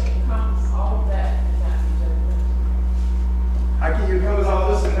you encompass all of that and not be judgmental? How can you encompass all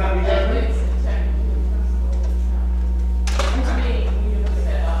this and not be That judgmental? makes it technically a principle of the time. I mean, when you look at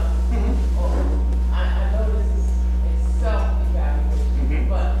that, I know this is a self-evaluation,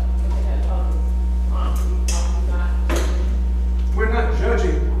 but looking at others, are we not? We're not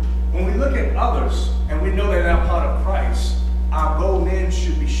judging. When we look at others and we know they're not part of Christ, our goal then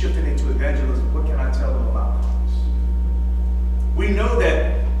should be shifted into evangelism. What can I tell them about Christ? We know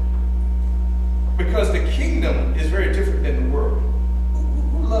that because the kingdom is very different than the world.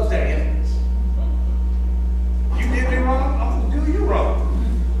 Who loves their enemies? You did me wrong, I'm going to do you wrong.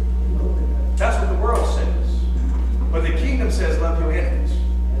 That's what the world says. But the kingdom says, love your enemies.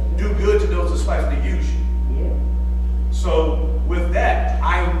 Do good to those who spitefully use you. So with that,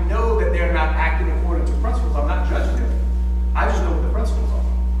 I know that they're not acting according to principles. I'm not judging them. I just know what the principles are.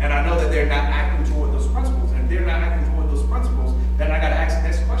 And I know that they're not acting toward those principles. And if they're not acting toward those principles, then I got to ask the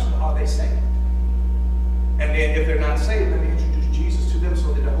next question, are they saved? And then if they're not saved, let me introduce Jesus to them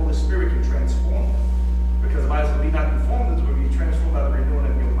so that the Holy Spirit can transform them. Because the Bible says, be not conformed to, but be transformed by the renewing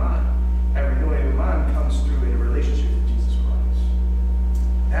of your mind. That renewing of your mind comes through in a relationship with Jesus Christ.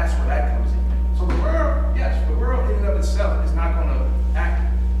 That's where that comes in. So the world, yes, the world in and of itself is not going to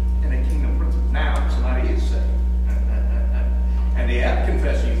act in a kingdom principle. Now, somebody is saved. And they have to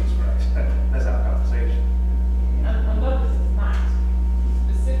confess Jesus Christ. That's our conversation. I know this is not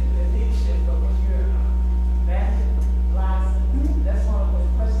specifically leadership, but when you're evangelizing, that's one of the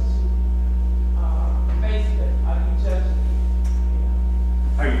questions you face with. Are you judging?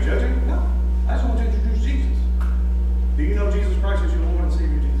 Are you judging? No. I just want to introduce Jesus. Do you know Jesus Christ as your Lord and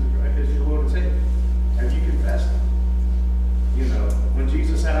Savior? Jesus Christ as your Lord and Savior? Have you confessed Him? You know, when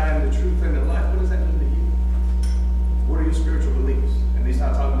Jesus said, I am the truth and the life, what does that mean to you? What are your spiritual beliefs? And they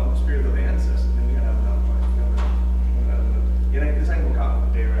start talking about the spirit of the ancestors. Then we gotta have another fight. This ain't gonna come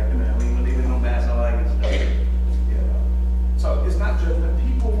up there, right? I mean, we're leaving no mass, all that good stuff. You know. So it's not judgment.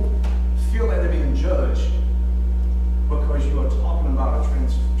 People feel that they're being judged because you are talking about a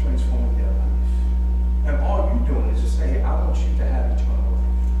transforming their life. And all you're doing is just say, hey, I want you to have eternal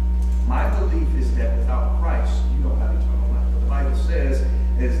life. My belief is that without Christ, you don't have eternal life. What the Bible says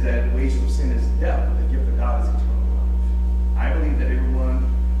is that the wages of sin is death, but the gift of God is eternal life. I believe that everyone,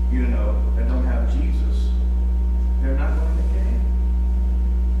 you know, that don't have Jesus, they're not going to get in.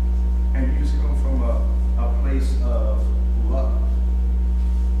 And you just come from a place of love.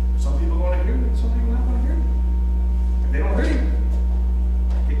 Some people are going to hear it, some people are not going to hear it. If they don't hear you,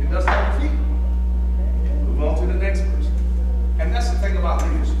 kick the dust off your feet. Move on to the next person. And that's the thing about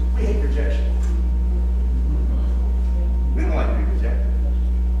leaders. We hate rejection. We don't like to be rejected.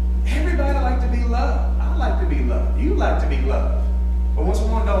 Everybody like to be loved. I like to be loved. You like to be loved. But when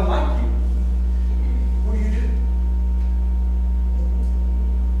someone don't like you, what do you do?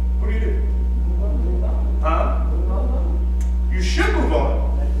 What do you do? Huh? You should move on.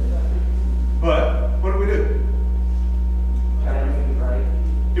 But what do? Try to make it right.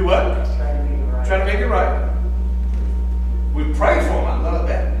 Do what? Try to make it right. Try to make it right. We pray for them. I love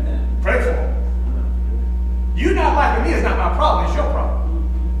that. Pray for them. You not liking me is not my problem. It's your problem.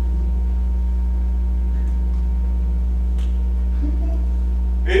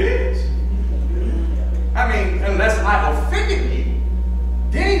 It is. I mean, unless I offended you,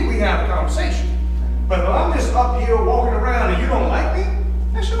 then we have a conversation. But if I'm just up here walking around and you don't like me,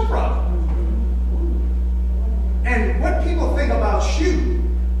 that's your problem. And what people think about you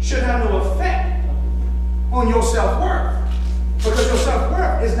should have no effect on your self-worth. Because your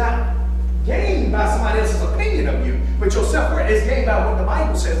self-worth is not gained by somebody else's opinion of you, but your self-worth is gained by what the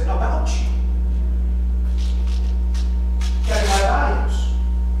Bible says about you. Got my values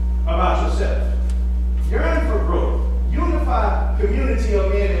about yourself. Yearn for growth. Unify community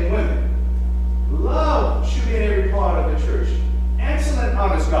of men and women. Love should be in every part of the church. Excellence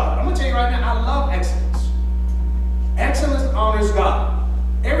honors God. I'm going to tell you right now, I love excellence. Excellence honors God.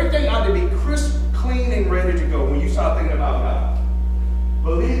 Everything ought to be crisp, clean, and ready to go when you start thinking about God.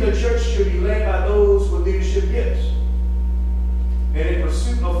 Believe the church should be led by those with leadership gifts and in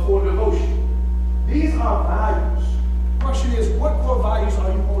pursuit of full devotion. These are values. The question is, what core values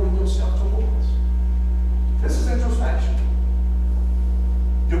are you holding yourself towards? This is introspection.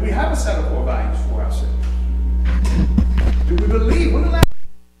 Do we have a set of core values for ourselves? Do we believe? When the last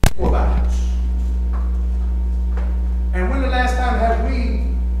time core values? And when the last time have we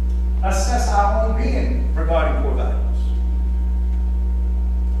assessed our own being regarding core values?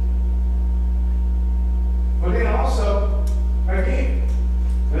 But then also, again,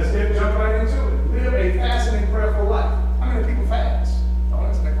 let's jump right into it. Live a fasting and prayerful life. How many people fast? Don't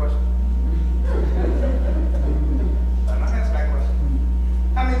answer that question. I'm not answering that question.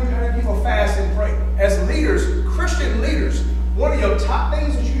 How many people fast and pray? As leaders, Christian leaders, one of your top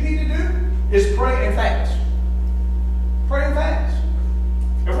things that you need to do is pray and fast. Pray and fast.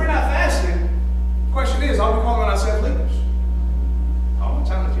 If we're not fasting, the question is, are we calling ourselves leaders? I'm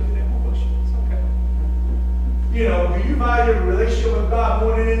telling you that. It's okay. You know, do you value a relationship with God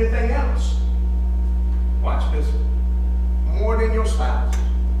more than anything else? Watch this. More than your spouse.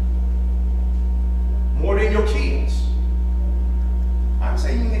 More than your kids. I'm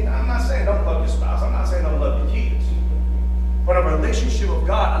not saying don't love your spouse. I'm not saying don't a relationship with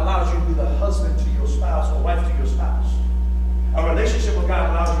God allows you to be the husband to your spouse or wife to your spouse. A relationship with God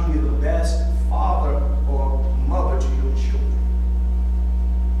allows you to be the best father or mother to your children.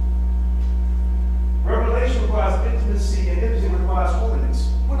 Revelation requires intimacy, and intimacy requires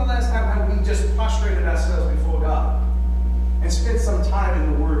holiness. When the last time have we just prostrated ourselves before God and spent some time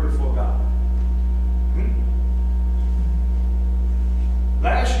in the Word before God?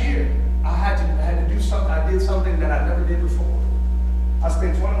 Last year, I had to do something. I did something that I never did before. I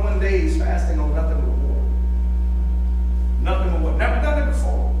spent 21 days fasting on nothing but water. Nothing but water. Never done it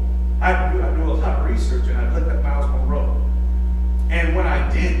before. I do a lot of research, and I looked at Miles Monroe. And when I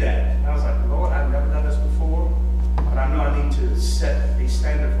did that, I was like, Lord, I've never done this before, but I know I need to set a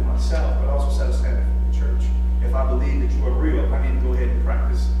standard for myself, but also set a standard for the church. If I believe that you are real, I need to go ahead and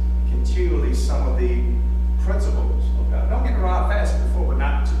practice continually some of the principles of God. Don't get me wrong, I fasted before, but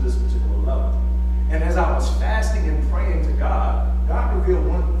not to this particular level. And as I was fasting and praying to God, God revealed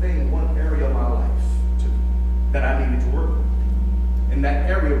one thing, one area of my life to me that I needed to work with. And that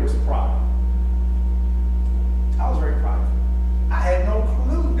area was pride. I was very prideful. I had no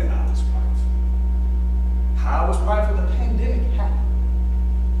clue that I was prideful. How I was prideful, the pandemic happened.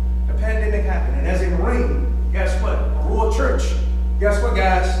 The pandemic happened. And as a Marine, guess what? A rural church. Guess what,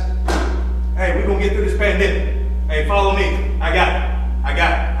 guys? Hey, we're going to get through this pandemic. Hey, follow me. I got it. I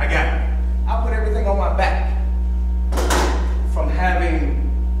got it. I got it. I put everything on my back. From having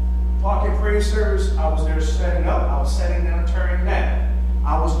parking prayer service, I was there setting up. I was setting down, turning down.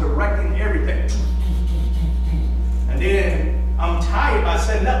 I was directing everything. And then I'm tired by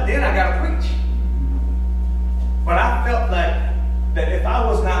setting up. Then I got to preach. But I felt like that if I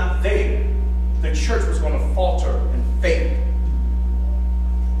was not there, the church was going to falter and fail.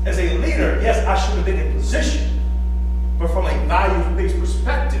 As a leader, yes, I should have been in position. But from a values-based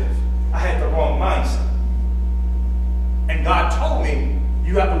perspective, I had the wrong mindset. And God told me,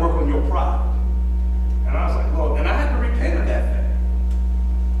 you have to work on your pride. And I was like, Lord, and I had to repent of that thing.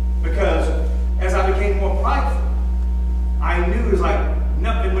 Because as I became more prideful, I knew it was like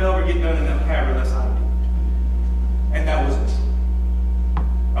nothing will ever get done in that Calvary unless I do. And that wasn't true.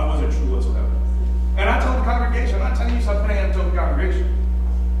 That wasn't true whatsoever. And I told the congregation, I'm not telling you something, I told the congregation.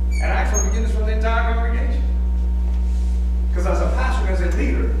 And I asked for forgiveness from the entire congregation. Because as a pastor, as a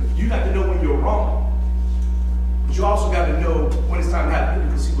leader, you got to know when you're wrong. But you also got to know when it's time to have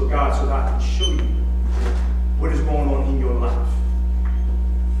intimacy with God so God can show you what is going on in your life.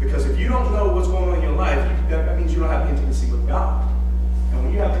 Because if you don't know what's going on in your life, that means you don't have intimacy with God. And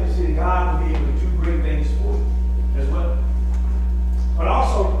when you have intimacy with God, will be able to do great things for you as well. But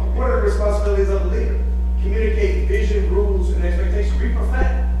also, what are the responsibilities of a leader? Communicate vision, rules, and expectations. Be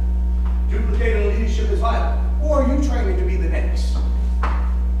prophetic. Duplicating leadership is vital. Or are you training to be the next?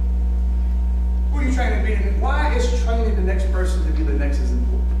 Who are you training to be the next? Why is training the next person to be the next is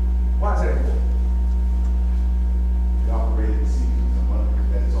important? Why is that important? You operate in seasons of money.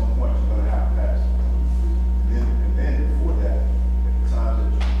 At some point, you're going to have to pass. And then before that, at the times that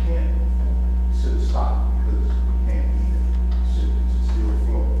you can't, you should stop because you can't be there. You should still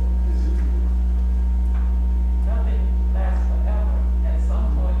flow. Nothing lasts forever. At some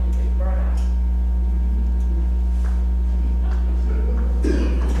point, you get burned out.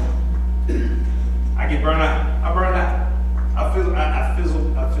 I get burned out. I burn out. I fizzle out. I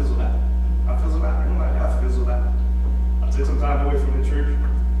fizzled out. You know, like I fizzled out. I took some time away from the church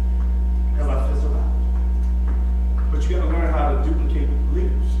because I fizzled out. But you got to learn how to duplicate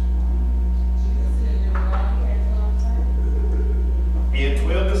leaders. He had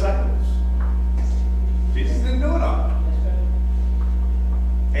 12 disciples. Jesus didn't do it all.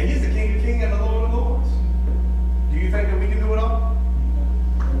 And he's the King of Kings and the Lord of Lords. Do you think that we can do it all?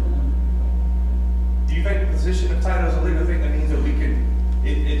 Do you think the position of title as a leader think that means that we can,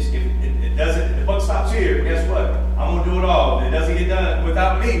 it doesn't, the buck stops here, guess what? I'm going to do it all. If it doesn't get done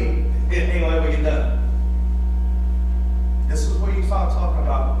without me, it ain't going to ever get done. This is where you start talking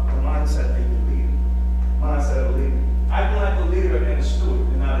about the mindset of a leader. Mindset of a leader. Acting like a leader and a steward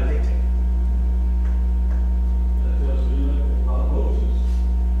and not a dictator. That tells me about Moses.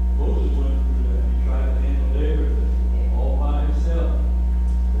 Moses went through that. He tried to handle everything all by himself.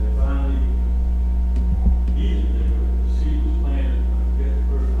 And finally, he delivered. The seed was planted. I forget the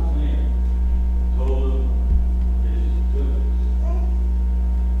person's name. Told him, this is good.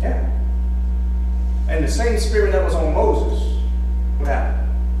 Yeah. And the same spirit that was on Moses, what happened?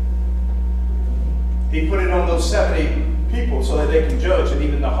 He put it on those 70 people so that they can judge, and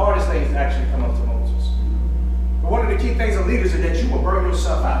even the hardest things actually come up to Moses. But one of the key things of leaders is that you will burn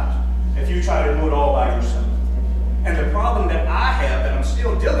yourself out if you try to do it all by yourself. And the problem that I have that I'm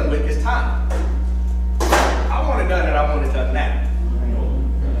still dealing with is time. I I want it done and I want it done now.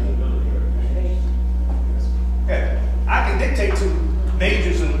 Yeah. I can dictate to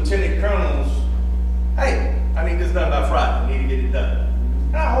majors and lieutenant colonels, hey, I need this done by Friday. I need to get it done.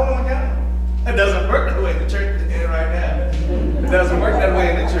 And I hold them accountable. It doesn't work that way in the church right now. It doesn't work that way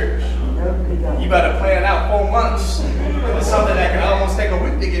in the church. You better plan out 4 months for something that can almost take a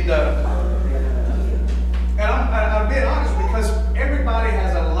week to get done. And I'm being honest because everybody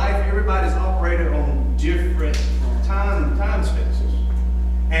has a life. Everybody's operating on different time spaces.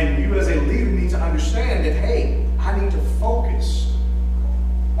 And you as a leader need to understand that, hey, I need to focus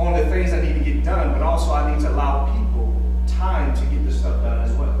on the things that need to get done, but also I need to allow people time to get this stuff done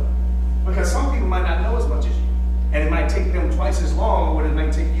as well. Because some people might not know as much as you. And it might take them twice as long, or what it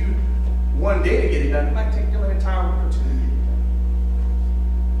might take you 1 day to get it done. It might take them an entire week or 2 to get it done.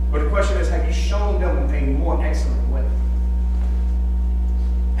 But the question is, have you shown them a more excellent way?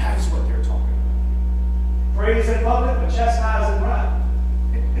 That is what they're talking about. Praise in public, but chastise in private.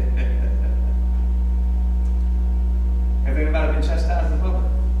 Have anybody been chastised in public?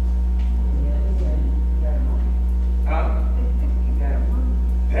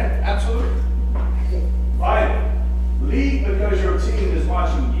 Yeah, absolutely. Right. Lead because your team is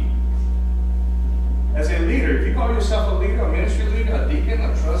watching you. As a leader, if you call yourself a leader, a ministry leader, a deacon,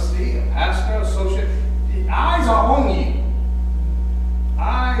 a trustee, a pastor, associate, the eyes are on you.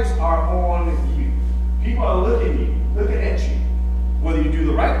 Eyes are on you. People are looking at you, whether you do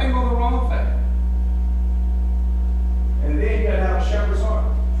the right thing or the wrong thing. And then you got to have a shepherd's heart.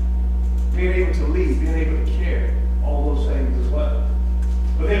 Being able to lead, being able to care, all those things as well.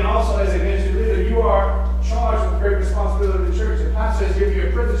 But then also as a ministry leader, you are charged with great responsibility of the church. The pastor has given you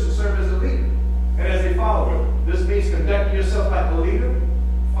a privilege to serve as a leader and as a follower. This means conducting yourself like a leader,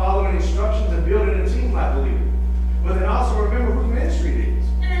 following instructions, and building a team like a leader. But then also remember whose ministry it is.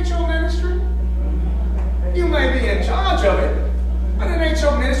 It ain't your ministry. You may be in charge of it, but it ain't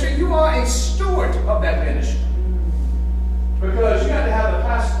your ministry. You are a steward of that ministry. Because you got to have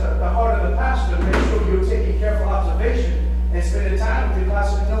the heart of the pastor to make sure you're taking careful observation and spending time with your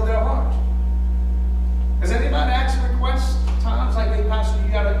pastor to know their heart. Has anybody asked requests times like, hey, pastor,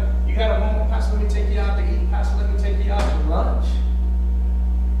 you got a moment, pastor, let me take you out to eat, pastor, let me take you out to lunch,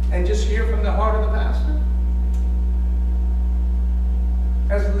 and just hear from the heart of the pastor?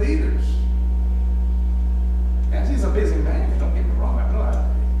 As leaders, yes, he's a busy man, don't get me wrong, I know how it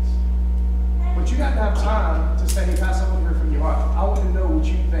is. But you got to have time to say, hey, pastor, I want to hear from your heart. I want to know what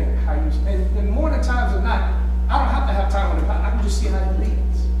you think, how you, and more than times than not, I don't have to have time with him. I can just see how he leads.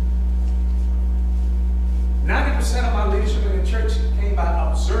 90% of my leadership in the church came by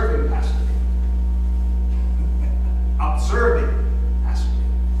observing Pastor Lee. Observing Pastor Lee.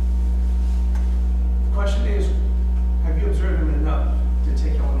 The question is, have you observed him enough to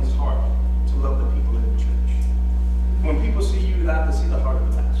take on his heart, to love the people in the church? When people see you, they have to see the heart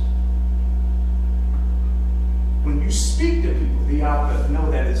of the pastor. When you speak to people, they have to know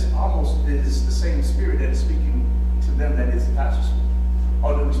that it is the same spirit that is speaking to them that is the pastor's spirit.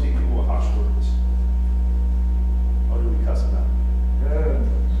 Or do we speak people with harsh words? Or do we cuss about it?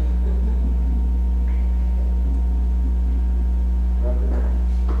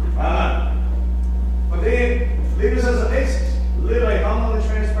 But then, leaders as a basis, live a humble and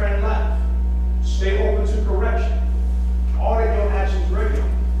transparent life. Stay open to correction. Audit your actions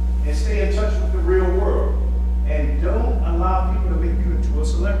regularly. And stay in touch with the real world. And don't allow people to make you into a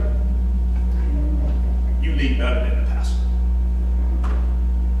celebrity. You lead better than the pastor.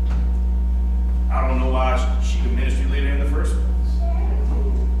 I don't know why she's the ministry leader in the first place.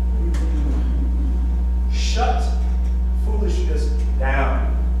 Shut foolishness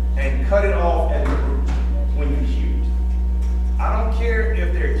down and cut it off at the root when you hear it. I don't care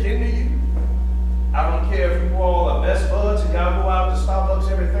if they're kin to you. I don't care if you all are best buds and y'all go out to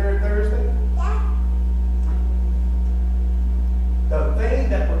Starbucks every third Thursday. The thing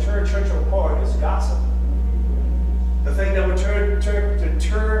that will tear church apart is gossip. The thing that will turn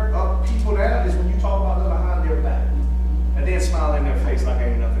up people down is when you talk about them behind their back and then smile in their face like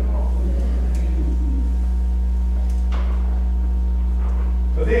ain't nothing wrong.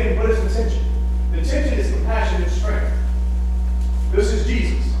 But then, what is the tension? The tension is compassion and strength. This is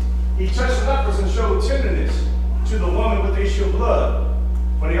Jesus. He touched lepers and showed tenderness to the woman with the issue of blood,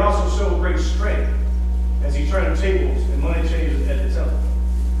 but he also showed great strength as he turned tables and money changers at the temple.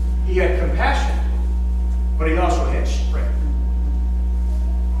 He had compassion, but he also had strength.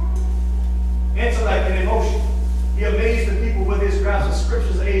 Intellect and emotion. He amazed the people with his grasp of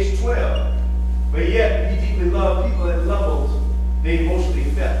scriptures at age 12, but yet he deeply loved people at levels they emotionally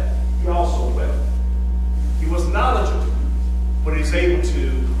felt. He also wept. He was knowledgeable, but he was able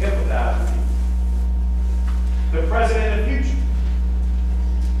to empathize with people. the present and the future.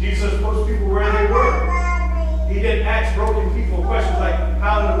 Jesus approached people where they were. He didn't ask broken people questions like,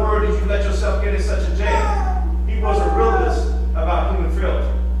 how in the world did you let yourself get in such a jam? He was a realist about human frailty.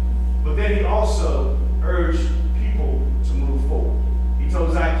 But then he also urged people to move forward. He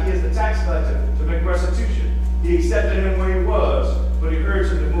told Zacchaeus, the tax collector, to make restitution. He accepted him where he was, but he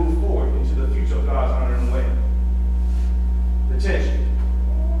urged him to move forward into the future of God's honor and way. The tension.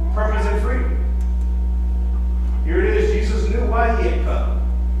 Purpose and freedom. Here it is. Jesus knew why he had come,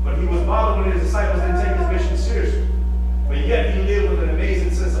 but he was bothered when his disciples didn't take his mission seriously. But yet he lived with an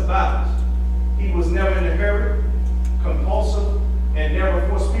amazing sense of balance. He was never in a hurry, compulsive, and never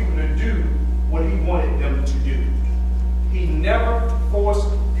forced people to do what he wanted them to do. He never forced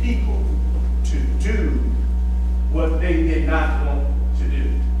people to do what they did not want to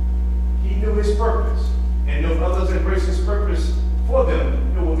do. He knew his purpose, and if others embrace his purpose for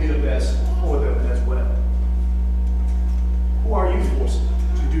them, it will be the best for them as well. Who are you forcing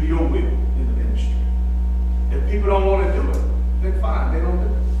to do your will in the ministry? If people don't want to do it, then fine, they don't do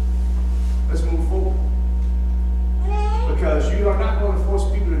it. Let's move forward. Because you are not going to force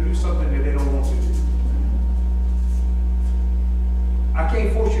people to do something that they don't want to do. I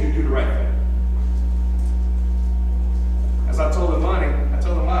can't force you to do the right thing. As I told Imani, I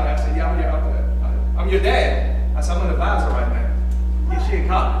said, yeah, I'm your dad. I said, I'm an advisor right now. Yeah, she in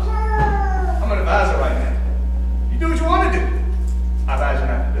college. I'm an advisor right now. You do what you want to do. I advise you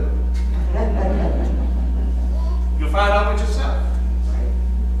not to do it. You'll find out for yourself.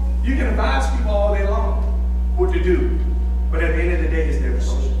 You can advise people all day long what to do, but at the end of the day, it's their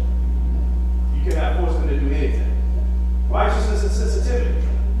decision. You cannot force them to do anything. Righteousness and sensitivity.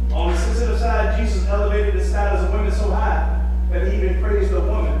 On the sensitive side, Jesus elevated the status of women so high that he even praised a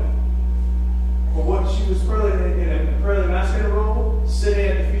woman for what she was in a fairly masculine role, sitting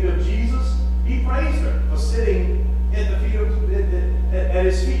at the feet of Jesus. He praised her for sitting at the feet at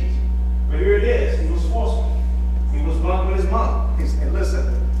his feet. But here it is. He was forceful. He was blunt with his mom. He said,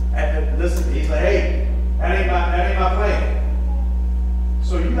 listen. He's like, hey, that ain't my plan.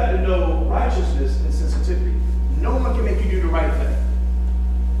 So you got to know righteousness and sensitivity. No one can make you do the right thing.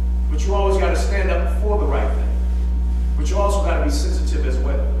 But you always got to stand up for the right thing. But you also got to be sensitive as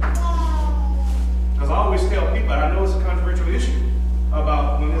well. Because I always tell people, and I know it's a controversial issue,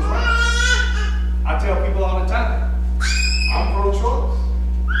 about women's rights. I tell people all the time, I'm pro-choice.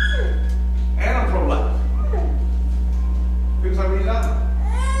 And I'm pro-life. People say, what are you talking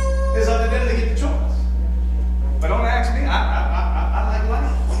about? It's up to them to get the choice. But don't ask me, I like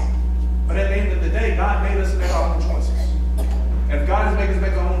life. But at the end of the day, God made us to make our own choices. And if God is making us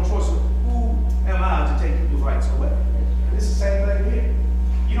make our own choices, who am I to take people's rights away? It's the same thing here.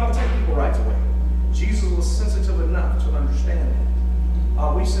 You don't take people's rights away. Jesus was sensitive enough to understand that.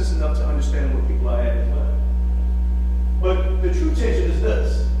 Are we sensitive enough to understand what people are at as well? But the true tension is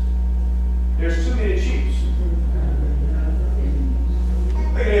this. There's too many chiefs.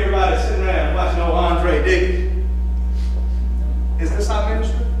 Look at everybody sitting around watching old Andre Diggins. Is this our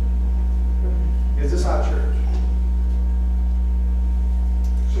ministry? Is this our church?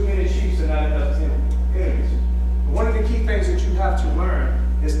 Too many chiefs and not enough enemies. One of the key things that you have to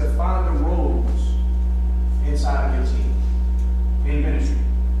learn is to find the roles inside of your team in ministry.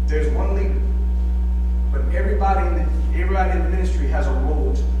 There's one leader, but everybody in the ministry has a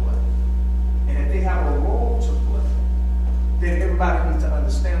role to play. And if they have a role to play, then everybody needs to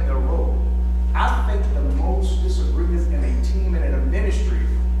understand their role. I think the most disagreements in a team and in a ministry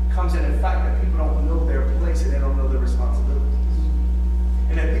comes in the fact that people don't know their place and they don't know their responsibilities.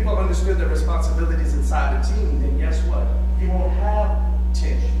 And if people understood their responsibilities inside the team, then guess what? You won't have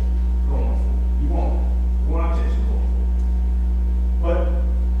tension going on. You won't have tension going on.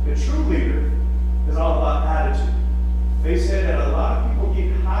 But the true leader is all about attitude. They said that a lot of people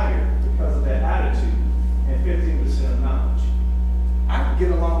get hired because of their attitude and 15% of knowledge. I can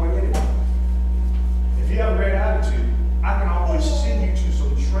get along with anyone. If you have a great attitude, I can always send you to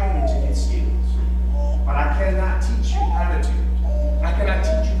some training to get skills. But I cannot teach you attitude. I cannot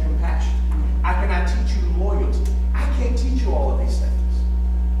teach you compassion. I cannot teach you loyalty. I can't teach you all of these things.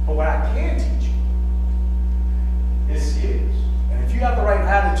 But what I can teach you is skills. And if you have the right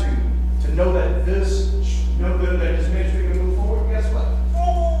attitude to know that this ministry can move forward, guess what?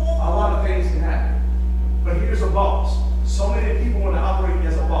 A lot of things can happen. But here's a boss. So many people want to operate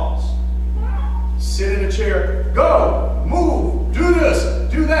as a boss. Sit in a chair, go, move, do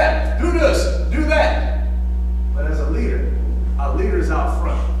this, do that, do this, do that. But as a leader is out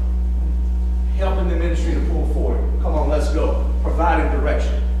front, helping the ministry to pull forward. Come on, let's go. Providing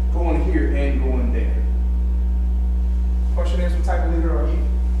direction, going here and going there. Question is, what type of leader are you?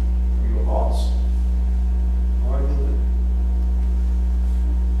 Are you a boss? Right with it.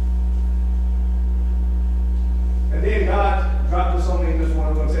 And then God dropped this on me this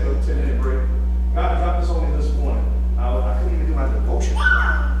morning. I'm going to take a 10-minute break. God dropped this on me this morning. I couldn't even do my devotion.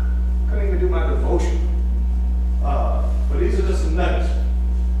 Couldn't even do my devotion. But these are just some nuggets.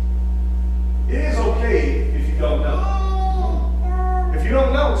 It is okay if you don't know. If you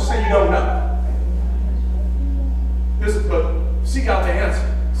don't know, just say you don't know. But seek out the answer.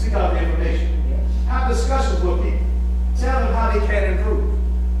 Seek out the information. Have discussions with people. Tell them how they can improve.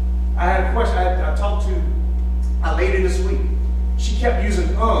 I had a question. I talked to a lady this week. She kept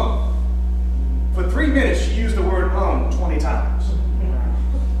using For 3 minutes, she used the word 20 times.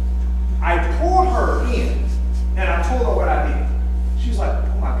 I pulled her in, and I told her what I did. She was like,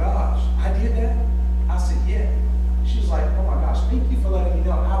 oh my gosh, I did that? I said, yeah. She was like, oh my gosh, thank you for letting me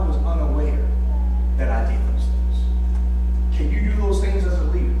know. I was unaware that I did those things. Can you do those things as a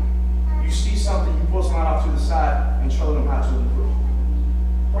leader? You see something, you pull someone off to the side and show them how to improve.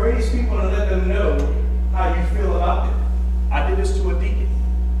 Praise people and let them know how you feel about them. I did this to a deacon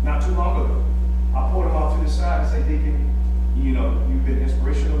not too long ago. I pulled him off to the side and said, Deacon, you know, you've been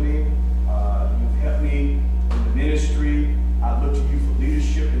inspirational to me. You've helped me in the ministry. I look to you for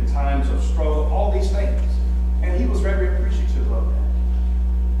leadership in times of struggle, all these things. And he was very appreciative of that.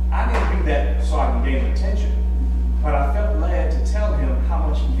 I didn't do that so I can gain attention, but I felt led to tell him how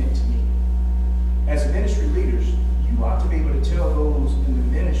much he meant to me. As ministry leaders, you ought to be able to tell those in the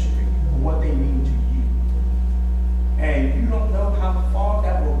ministry what they mean to you. And you don't know how far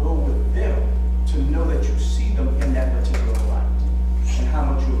that will go with them to know that you see them in that particular light and how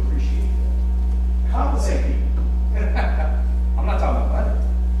much you appreciate them. Compensate people. I'm not talking about money.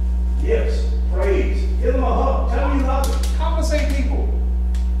 Yes, praise. Give them a hug. Tell them you love them. Compensate people.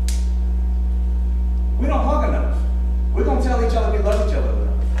 We don't hug enough. We're going to tell each other we love each other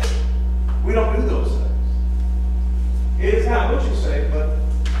enough. We don't do those things. It is not what you say, but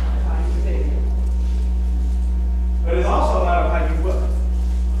how you say it. But it's also a matter of how you will.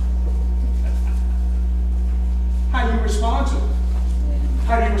 How you respond to it.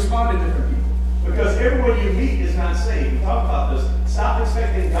 How do you respond to different people? Because everyone you meet is not saved. We talk about this. Stop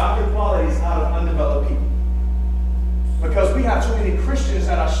expecting godly qualities out of undeveloped people. Because we have too many Christians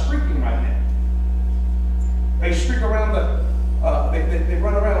that are streaking right now. They streak around they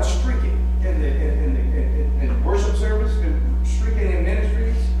run around streaking in worship service, streaking in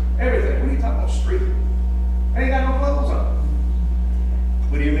ministries, everything. What are you talking about streaking? They ain't got no clothes on.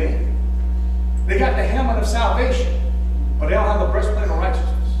 What do you mean? They got the helmet of salvation, but they don't have the breastplate of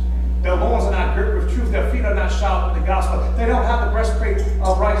righteousness. Their loins are not girt with truth. Their feet are not shod with the gospel. They don't have the breastplate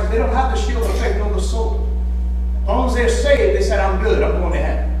of righteousness. They don't have the shield of faith nor the sword. As long as they're saved, they said, I'm good. I'm going to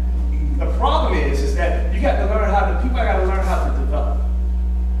heaven. The problem is that you got to learn people got to learn how to develop.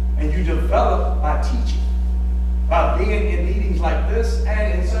 And you develop by teaching, by being in meetings like this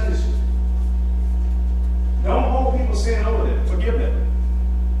and in Sunday school. Don't hold people sin over them. Forgive them.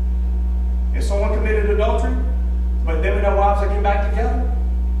 If someone committed adultery, but them and their wives are getting back together,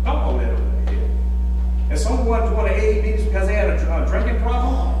 don't hold that over their head. If someone's going to AA meetings because they had a drinking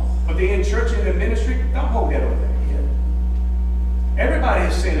problem, but they're in church and in ministry, don't hold that over their head. Everybody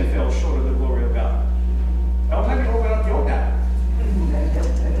has sinned and fell short of the glory of God. Don't let me open up your guy.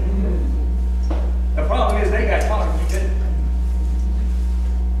 The problem is they got caught and you didn't.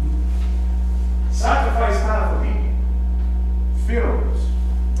 Sacrifice time for people. Funerals,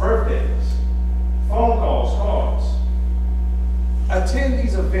 birthdays, phone calls, cards. Attend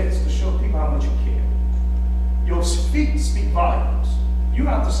these events to show people how much you care. Your feet speak volumes. You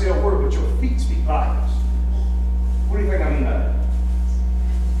don't have to say a word, but your feet speak volumes. What do you think I mean by that?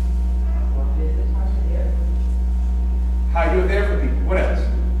 How you're there for people. What else?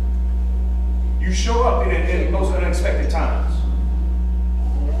 You show up in those unexpected times.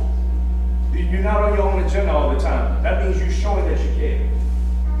 You're not on your own agenda all the time. That means you're showing that you care.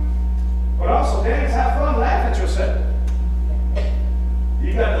 But also, dance, have fun, laugh at yourself.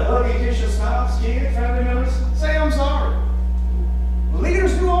 You got to hug and kiss your spouse, kids, family members. Say, I'm sorry.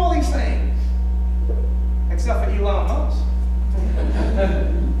 Leaders do all these things. Except for Elon Musk.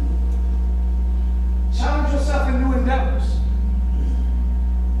 Challenge yourself in new endeavors.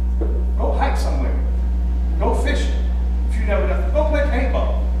 Go hike somewhere. Go fishing. If you never done. Go play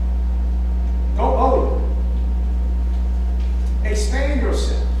paintball. Go bowling. Expand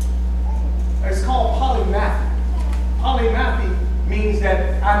yourself. It's called polymathy. Polymathy means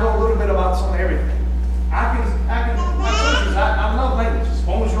that I know a little bit about some of everything. I love languages.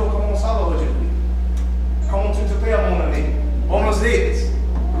 Bonjour, comment ça va aujourd'hui? Comment tu te fais, mon ami? Buenos dias.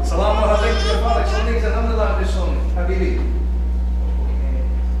 Salam alaikum. Habibi.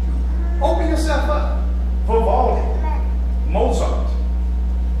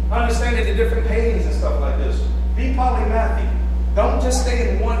 understanding the different paintings and stuff like this. Be polymathic. Don't just stay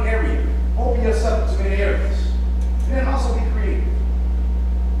in one area. Open yourself to many areas. And then also be creative.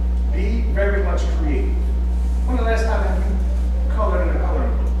 Be very much creative. When the last time have you colored in a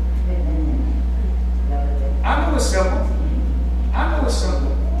coloring book? I know it's simple. I know it's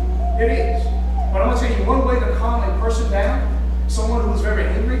simple. It is. But I'm going to tell you one way to calm a person down, someone who's very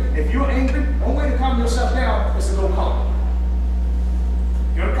angry. If you're angry, one way to calm yourself down is to go color.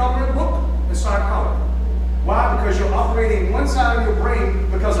 You're going to color a book and start coloring. Why? Because you're operating one side of your brain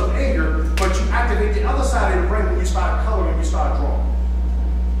because of anger, but you activate the other side of your brain when you start coloring, you start drawing.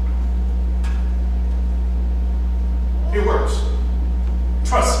 It works.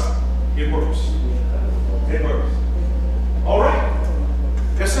 Trust me, it works. It works. All right.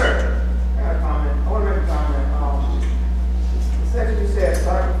 Yes, sir. I got a comment. I want to make a comment. The section you said,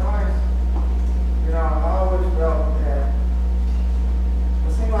 sacrifice, you know, I always felt that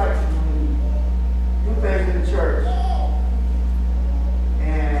it seemed like when you do things in the church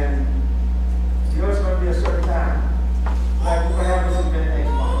and you know it's going to be a certain time, like we're going to have this event next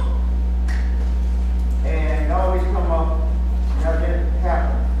month, and it always come up, and that event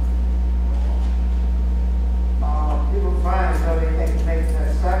happen. People find as though they have to make that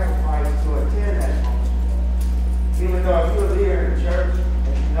sacrifice to attend that moment. Even though if you're a leader in the church,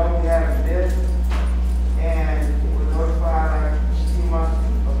 and you know we have this, and it was notified like a few months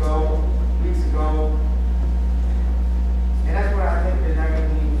ago, weeks ago, and that's what I think that they're going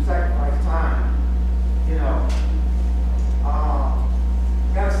to need, sacrifice time. You know,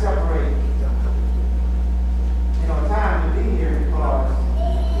 got to separate, you know, time to be here because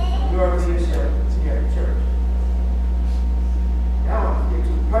your leadership here at the church. I don't want to get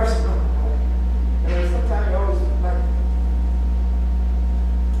too personal. And sometimes you always like,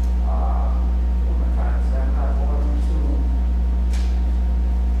 what am I trying to say? I'm not going to,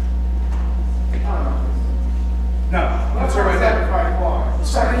 I don't know. No, let's say right now.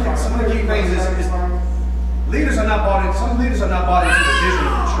 Some of the key things is leaders are not bought in. Some leaders are not bought into the vision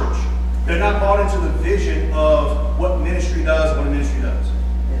of the church. They're not bought into the vision of what ministry does and what a ministry does.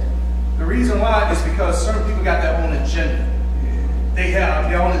 The reason why is because certain people got their own agenda. They have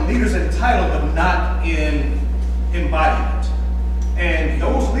their own leaders in title, but not in embodiment. And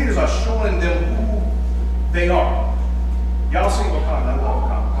those leaders are showing them who they are. Y'all see Wakanda? I love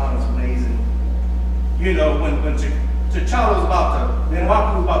Wakanda. Wakanda's amazing. You know, when T'Challa was about to,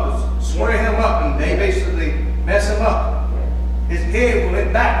 M'Baku was about to swear him up, and they basically mess him up. His head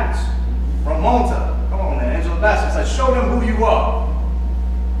went backwards. Ramonta, come on, man, Angela Bassett said, "Show them who you are."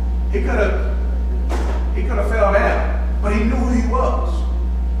 He could have fell down, but he knew who he was.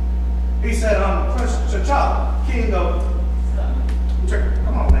 He said, "I'm Prince T'Challa, King of."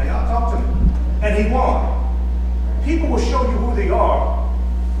 Come on, man, y'all talk to me. And he won. People will show you who they are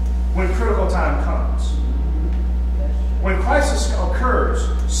when critical time comes. When crisis occurs,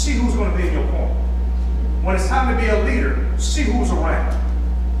 see who's going to be in your corner. When it's time to be a leader, see who's around.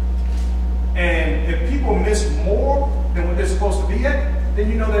 And if people miss more than what they're supposed to be at, then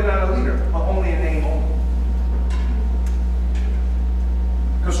you know they're not a leader, but only a name only.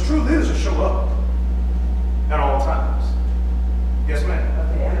 Because true leaders will show up at all times. Yes, ma'am.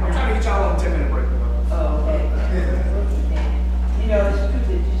 Okay, I'm trying to get y'all on a 10-minute break. Oh, okay. You know, it's true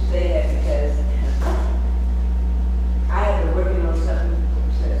that you say that because I have been working on something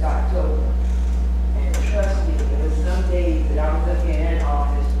since October. And trust me, there was some days that I was looking in an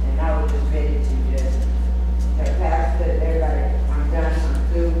office and I was just ready to just tell Pastor, everybody, I'm done, I'm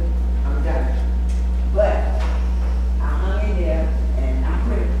through, I'm done. But I hung in there and I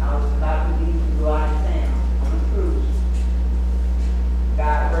was about to leave to go out of town on a cruise.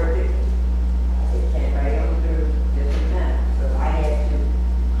 God worked it. It came right on through just in time. So I had to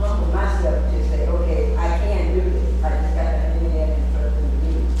humble myself to say, okay, I can do this. I just got to hang in there and trust in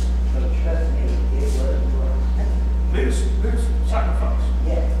me. So trust me, it was work. Leaders sacrifice.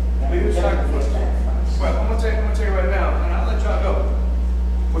 Yes. Leaders sacrifice. Well, I'm gonna tell you right now, and I'll let y'all go.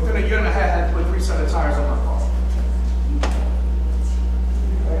 Within a year and a half, I had to put 3 sets of tires on my car.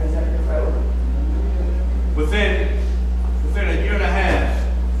 Within a year and a half,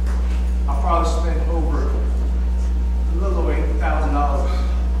 I probably spent over a little over $8,000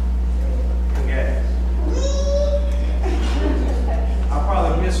 in gas. I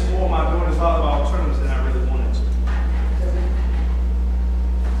probably missed more of my daughter's volleyball tournaments than I really wanted to.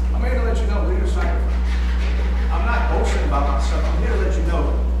 I'm here to let you know, leaders sacrifice. I'm not boasting about myself. I'm here to let you know,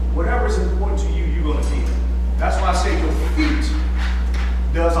 whatever is important to you, you're going to be. That's why I say your feet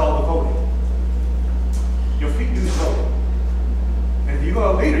does all the voting. Your feet do the voting. And if you're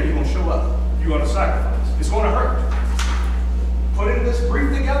a leader, you're going to show up. You're going to sacrifice. It's going to hurt. Putting this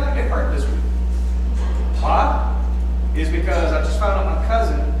brief together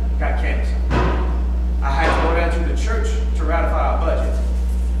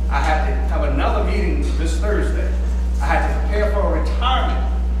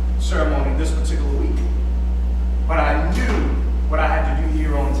ceremony this particular week. But I knew what I had to do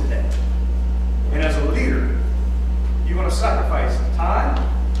here on today. And as a leader, you're going to sacrifice time,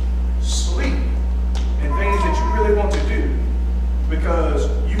 sleep, and things that you really want to do because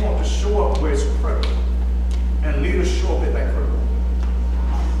you want to show up where it's critical. And leaders show up at that critical.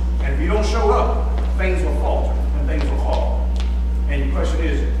 And if you don't show up, things will falter and things will fall. And the question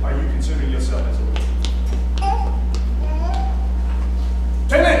is, are you considering yourself as a leader?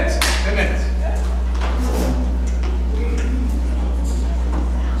 10 minutes. 10 minutes.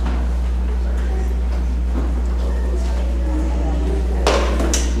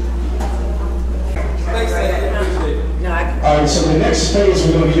 Thanks, Sandy. Appreciate it. All right, so the next phase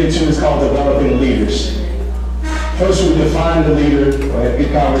we're going to get into is called developing leaders. First, we define the leader, we'll have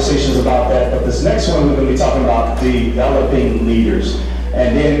good conversations about that, but this next one we're going to be talking about developing leaders.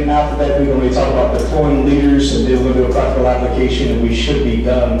 And then after that, we're going to be talking about deploying leaders, and then we're going to do a practical application, and we should be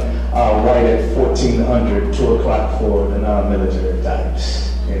done right at 1400, 2 o'clock for the non-military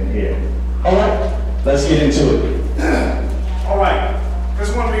types in here. All right, let's get into it. All right.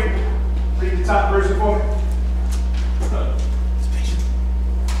 Just want to read the top version for me.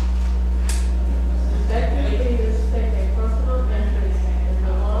 Effective leaders take a personal interest in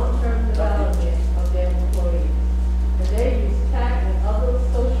the long-term development of their employees, and they use tact and other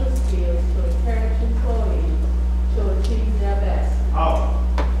social skills to encourage employees to achieve their best. Oh,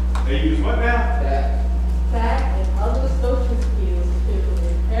 they use what now? Tact and other social skills to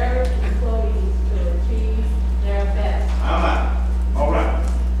encourage employees to achieve their best. I'm out. All right.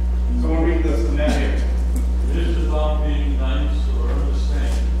 So we'll read this from down here. It is about being nice or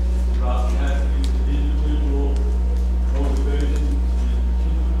understanding, about having individual motivation and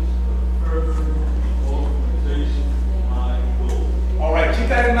achievements of further organization my goal. All right, keep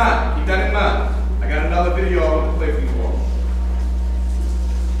that in mind. Keep that in mind. I got another video I want to play for you all.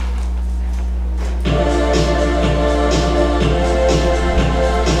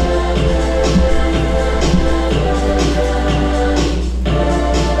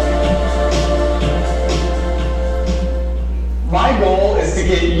 My goal is to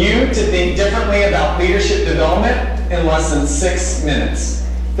get you to think differently about leadership development in less than 6 minutes.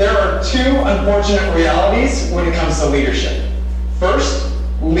 There are 2 unfortunate realities when it comes to leadership. First,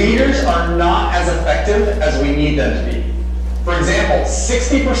 leaders are not as effective as we need them to be. For example,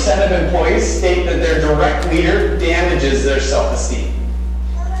 60% of employees state that their direct leader damages their self-esteem.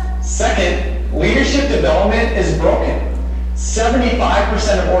 Second, leadership development is broken.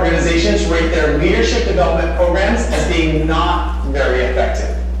 75% of organizations rate their leadership development programs as being not very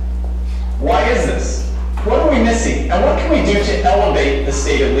effective. Why is this? What are we missing? And what can we do to elevate the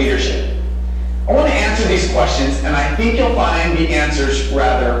state of leadership? I want to answer these questions, and I think you'll find the answers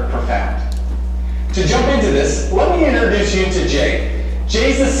rather profound. To jump into this, let me introduce you to Jay.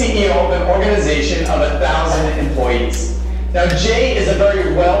 Jay's the CEO of an organization of 1,000 employees. Now, Jay is a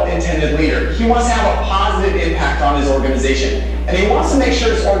very well-intended leader. He wants to have a positive impact on his organization, and he wants to make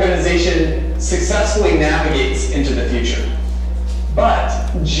sure his organization successfully navigates into the future. But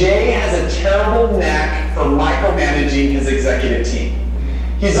Jay has a terrible knack for micromanaging his executive team.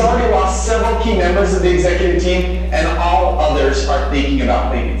 He's already lost several key members of the executive team, and all others are thinking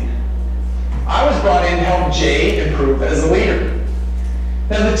about leaving. I was brought in to help Jay improve as a leader.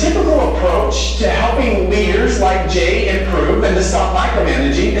 Now, the typical approach to helping leaders like Jay improve and to stop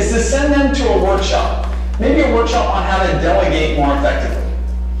micromanaging is to send them to a workshop, maybe a workshop on how to delegate more effectively.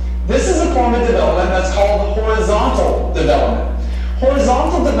 This is a form of development that's called horizontal development.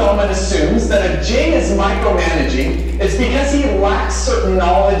 Horizontal development assumes that if Jay is micromanaging, it's because he lacks certain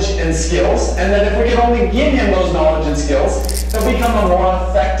knowledge and skills, and that if we can only give him those knowledge and skills, he'll become a more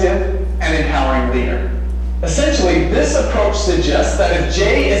effective and empowering leader. Essentially, this approach suggests that if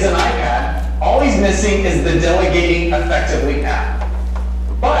Jay is an iPad, all he's missing is the delegating effectively app.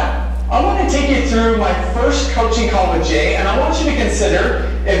 But I want to take you through my first coaching call with Jay, and I want you to consider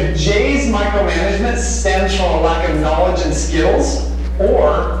if Jay's micromanagement stems from a lack of knowledge and skills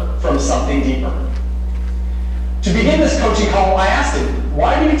or from something deeper. To begin this coaching call, I asked him,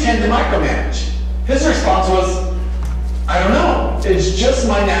 why do you tend to micromanage? His response was, I don't know, it's just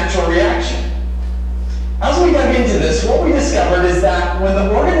my natural reaction. As we dug into this, what we discovered is that when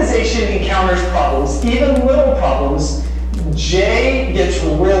the organization encounters problems, even little problems, Jay gets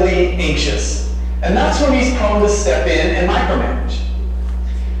really anxious. And that's when he's prone to step in and micromanage.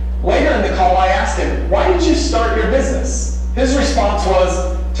 Later in the call, I asked him, why did you start your business? His response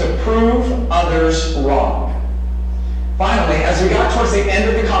was, to prove others wrong. Finally, as we got towards the end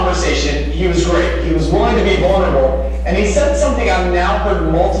of the conversation, he was great. He was willing to be vulnerable, and he said something I've now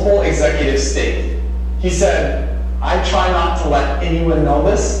heard multiple executives state. He said, I try not to let anyone know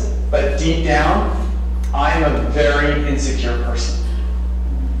this, but deep down, I am a very insecure person.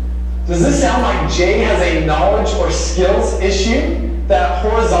 Does this sound like Jay has a knowledge or skills issue that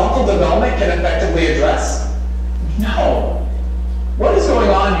horizontal development can effectively address? No. What is going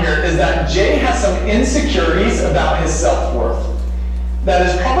on here is that Jay has some insecurities about his self-worth that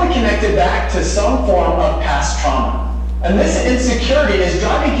is probably connected back to some form of past trauma. And this insecurity is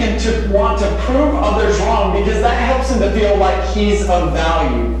driving him to want to prove others wrong because that helps him to feel like he's of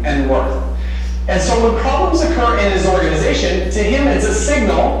value and worth. And so when problems occur in his organization, to him it's a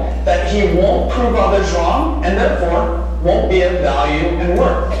signal that he won't prove others wrong and therefore won't be of value and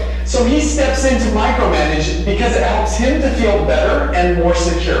worth. So he steps in to micromanage because it helps him to feel better and more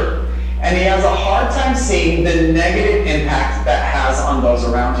secure. And he has a hard time seeing the negative impact that has on those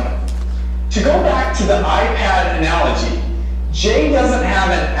around him. To go back to the iPad analogy, Jay doesn't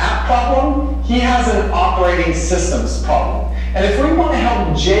have an app problem, he has an operating systems problem. And if we want to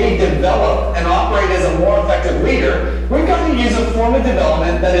help Jay develop and operate as a more effective leader, we've got to use a form of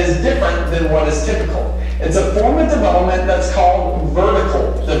development that is different than what is typical. It's a form of development that's called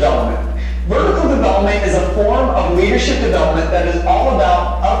vertical development. Vertical development is a form of leadership development that is all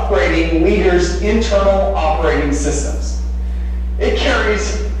about upgrading leaders' internal operating systems. It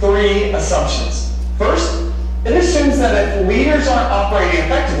carries 3 assumptions. First, it assumes that if leaders aren't operating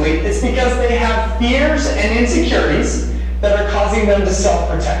effectively, it's because they have fears and insecurities that are causing them to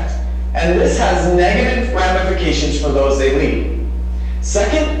self-protect. And this has negative ramifications for those they lead.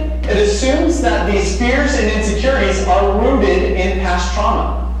 Second, it assumes that these fears and insecurities are rooted in past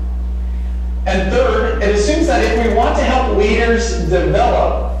trauma. And third, it assumes that if we want to help leaders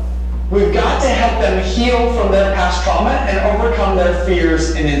develop, we've got to help them heal from their past trauma and overcome their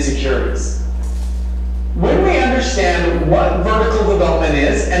fears and insecurities. When we understand what vertical development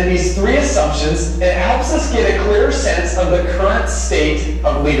is and these 3 assumptions, it helps us get a clear sense of the current state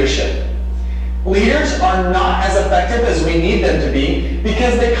of leadership. Leaders are not as effective as we need them to be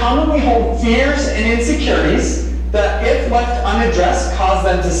because they commonly hold fears and insecurities that, if left unaddressed, cause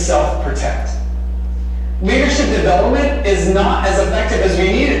them to self-protect. Leadership development is not as effective as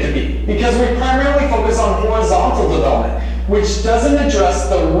we need it to be because we primarily focus on horizontal development, which doesn't address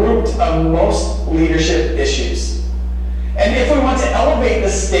the root of most leadership issues. And if we want to elevate the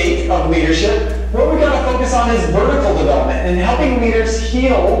state of leadership, what we've got to focus on is vertical development and helping leaders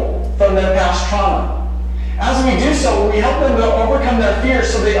heal from their past trauma. As we do so, we help them to overcome their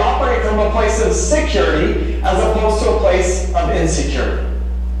fears so they operate from a place of security as opposed to a place of insecurity.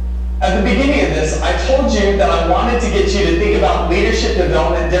 At the beginning of this, I told you that I wanted to get you to think about leadership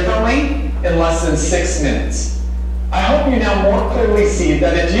development differently in less than 6 minutes. I hope you now more clearly see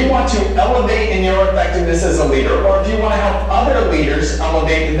that if you want to elevate in your effectiveness as a leader, or if you want to help other leaders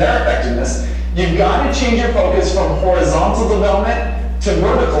elevate in their effectiveness, you've got to change your focus from horizontal development to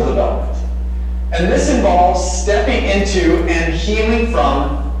vertical development. And this involves stepping into and healing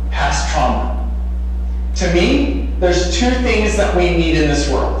from past trauma. To me, there's 2 things that we need in this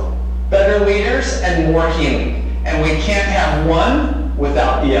world: better leaders and more healing. And we can't have one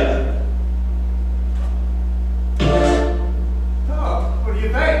without the other. What do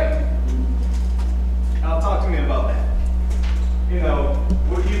you think? Now talk to me about that. You know,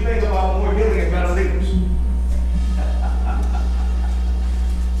 what do you think about more healing and better leaders?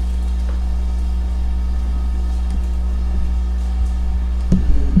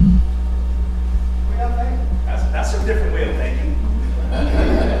 What do y'all think? That's a different way of thinking.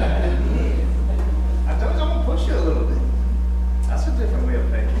 I told you I'm gonna push you a little bit. That's a different way of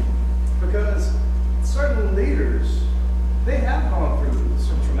thinking. Because certain leaders, they have gone through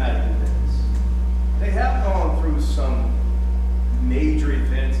some traumatic events. They have gone through some major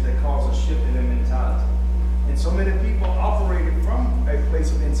events that cause a shift in their mentality. And so many people operated from a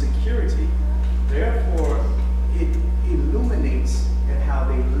place of insecurity. Therefore, it illuminates in how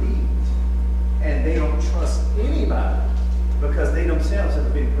they lead. And they don't trust anybody because they themselves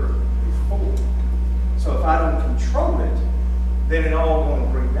have been hurt before. So if I don't control it, then it all going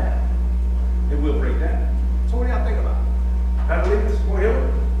to break down. It will break down. So what do y'all think about it? I believe this for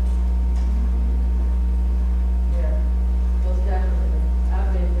healing. Yeah, most definitely.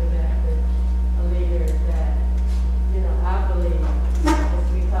 I've been through that with a leader that, I believe it's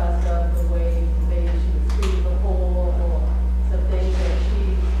because of the way maybe she was treated before or some things that she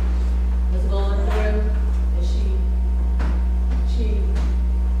was going through, and she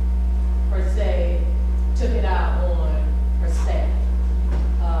per se took it out on her staff.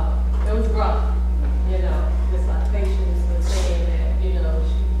 It was rough, just like patience was saying that,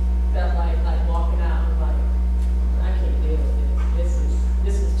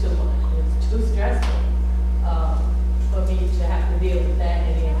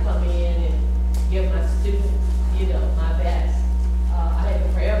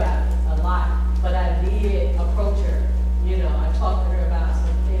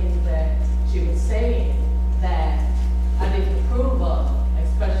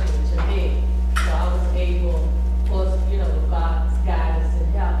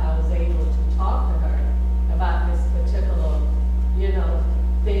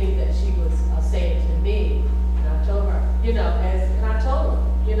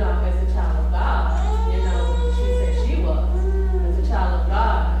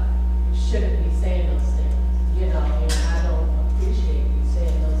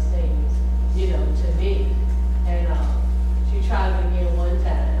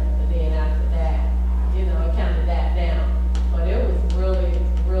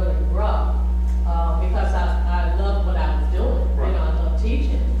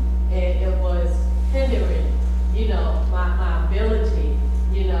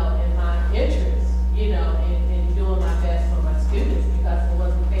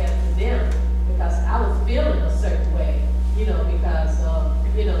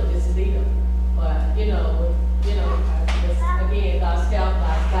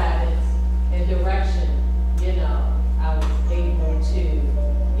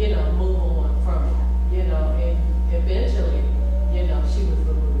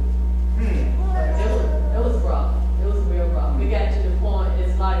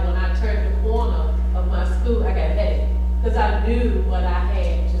 because I knew what I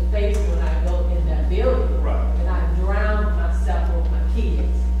had to face when I go in that building. Right. And I drowned myself with my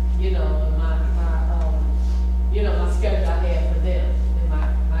kids, you know, and my schedule I had for them, and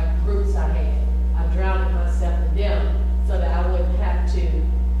my groups I had. I drowned myself in them so that I wouldn't have to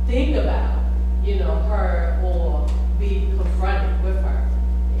think about, you know, her or be confronted with her.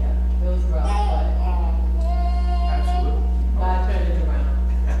 Yeah, it was rough, but Absolutely. God turned it around.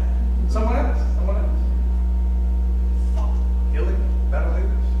 Someone else? Someone else? Healing? Battle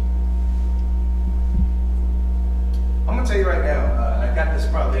leaders? I'm going to tell you right now, I got this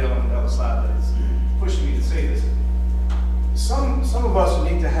probably on the other side, but it's pushing me to say this. Some of us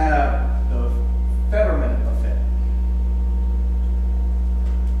need to have the Fetterman effect.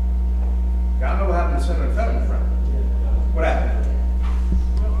 Y'all know what happened to Senator Fetterman, friend? What happened?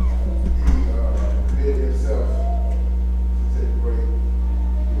 He did himself to take a break.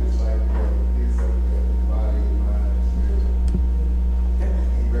 He was like, he's something that his body, his mind, his spirit.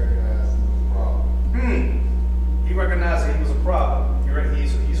 He recognized he was a problem. He recognized that he was a problem. You're right.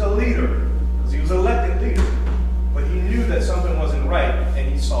 He's a leader, because he was an elected leader. But he knew that something wasn't right,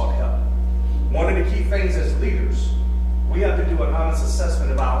 and he sought help. One of the key things as leaders, we have to do an honest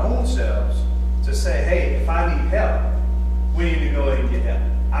assessment of our own selves to say, hey, if I need help, we need to go ahead and get help.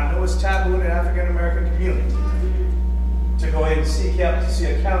 I know it's taboo in the African American community to go ahead and seek help, to see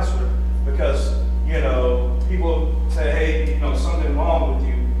a counselor, because, you know, people say, hey, you know, something wrong with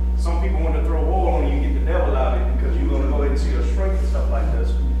you. Some people want to throw oil on you and get the devil out of it because you're going to go ahead and see a shrink and stuff like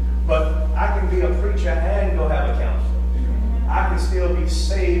this. But I can be a preacher and go have a counselor. I can still be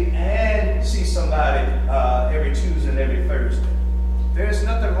saved and see somebody every Tuesday and every Thursday. There's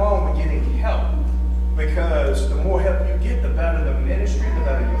nothing wrong with getting help, because the more help you get, the better the ministry, the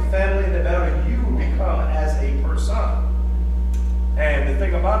better your family, the better you become as a person. And the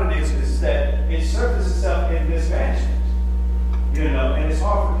thing about it is that it surfaces itself in mismanagement. You know, and it's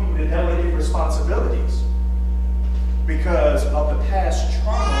hard for people to delegate responsibilities because of the past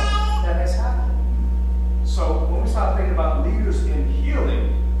trauma that has happened. So when we start thinking about leaders in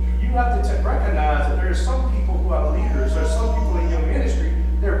healing, you have to recognize that there are some people who are leaders, or some people in your ministry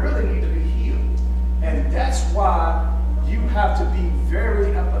that really need to be healed. And that's why you have to be very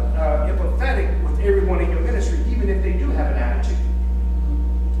empathetic with everyone in your ministry, even if they do have an attitude.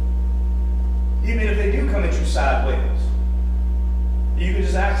 Even if they do come at you sideways. You can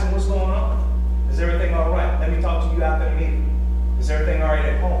just ask them what's going on. Is everything all right? Let me talk to you after the meeting. Is everything all right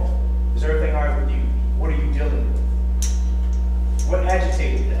at home? Is everything all right with you? What are you dealing with? What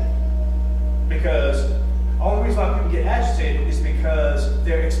agitated them? Because the only reason why people get agitated is because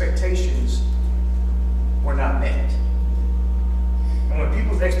their expectations were not met. And when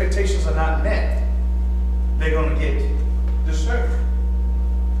people's expectations are not met, they're going to get disturbed.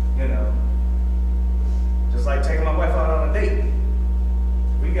 You know, just like taking my wife out on a date.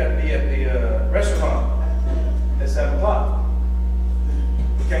 We got to be at the restaurant at 7 o'clock.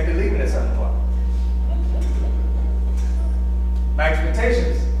 We can't be leaving at 7 o'clock. My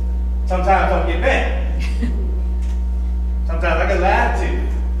expectations sometimes don't get met. Sometimes I get lied to.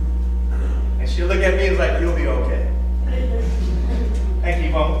 And she'll look at me and is like, you'll be okay. And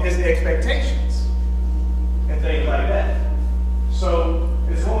keep on, it's the expectations and things like that. So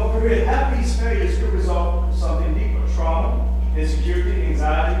it's one period. Happy failures could result in something deeper. Trauma, insecurity,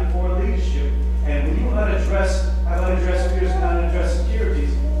 anxiety, poor leadership. And when you have unaddressed fears and unaddressed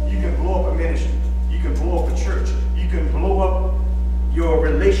insecurities, you can blow up a ministry. You can blow up a church. You can blow up your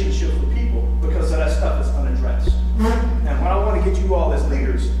relationships with people because of that stuff is unaddressed. And what I want to get you all as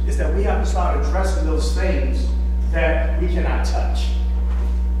leaders is that we have to start addressing those things that we cannot touch.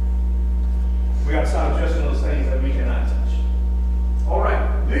 We got to start addressing those things that we cannot touch. All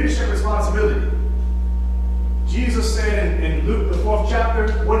right, leadership responsibility. Jesus said in Luke, the 4th chapter,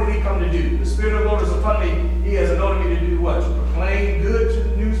 what did he come to do? The Spirit of the Lord is upon me. He has anointed me to do what? To proclaim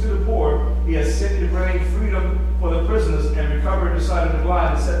good news to the poor. He has sent me to bring freedom for the prisoners and recovery the sight of the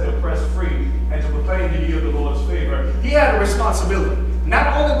blind and set the oppressed free, and to proclaim the year of the Lord's favor. He had a responsibility. Not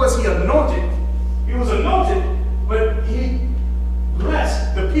only was he anointed, but he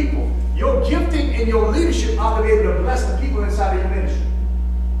blessed the people. Your gifting and your leadership ought to be able to bless the people inside of your ministry.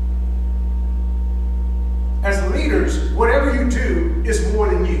 As leaders, whatever you do is more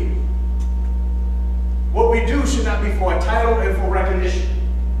than you. What we do should not be for a title and for recognition.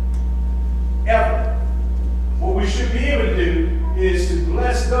 Ever. What we should be able to do is to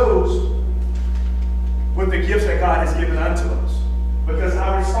bless those with the gifts that God has given unto us. Because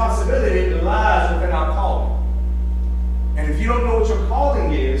our responsibility lies within our calling. And if you don't know what your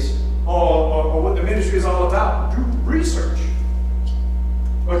calling is, or what the ministry is all about, do research.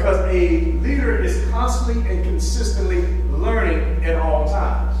 Because a leader is constantly and consistently learning at all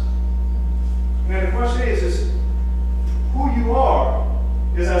times. Now the question is who you are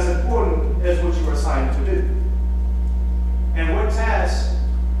is as important as what you are assigned to do. And what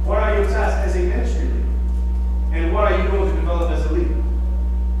are your tasks as a ministry leader? And what are you doing to develop as a leader?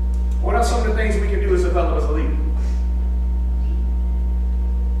 What are some of the things we can do as develop as a leader?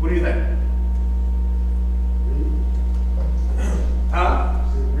 What do you think? Huh?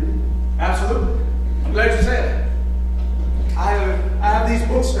 Absolutely. I'm glad you said it. I have these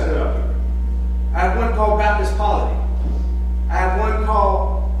books that are up here. I have one called Baptist Polity. I have one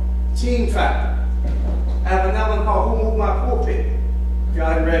called Team Factor. I have another one called Who Moved My Pulpit. If y'all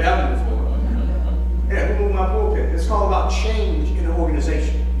haven't read that one before. Yeah, Who Moved My Pulpit. It's all about change in the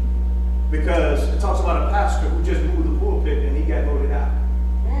organization. Because it talks about a pastor who just moved the pulpit and he got voted out.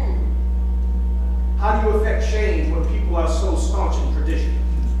 How do you affect change when people are so staunch in tradition?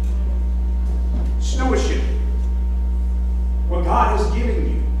 Stewardship. What God has given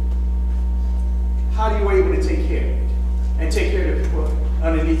you. How are you able to take care of it? And take care of the people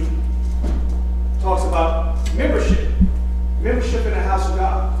underneath you. Talks about membership. Membership in the house of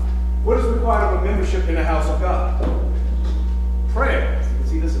God. What is required of a membership in the house of God? Prayer.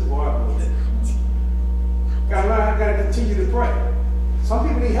 See, this is hard a little bit. Gotta continue to pray. Some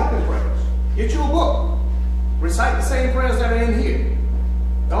people need help in prayers. Get you a book. Recite the same prayers that are in here.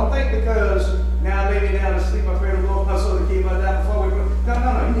 Don't think because now I lay me down to sleep, I pray to the Lord, my soul to keep my that before we pray.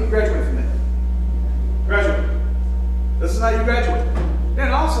 No. You need to graduate from that. Graduate. This is how you graduate.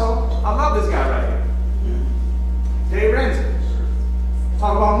 Then also, I love this guy right here. Dave Ramsey.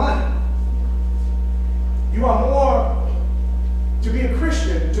 Talk about money. You are more to be a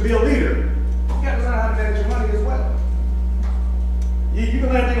Christian, to be a leader. You got to learn how to manage your money as well. You can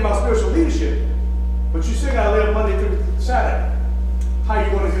learn anything about spiritual leadership, but you still got to live Monday through Saturday. How are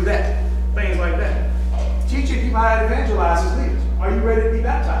you going to do that? Things like that. Teaching people how to evangelize as leaders. Are you ready to be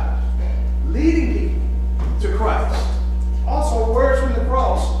baptized? Leading people to Christ. Also, words from the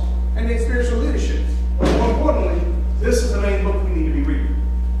cross and then spiritual leadership. But more importantly, this is the main book we need to be reading.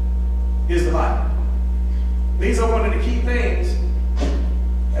 Is the Bible. These are one of the key things,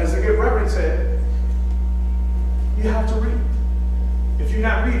 as the good Reverend said, you have to read. If you're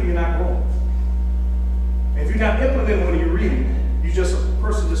not reading, you're not growing. If you're not implementing what you're reading, you're just a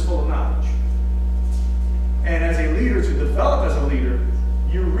person just full of knowledge. And as a leader, to develop as a leader,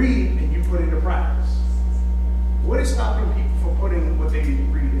 you read and you put into practice. What is stopping people from putting what they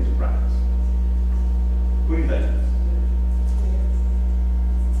read into practice? What do you think?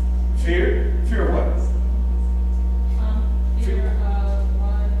 Fear? Fear of what? Fear of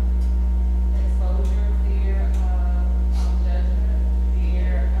one, exposure, fear of judgment,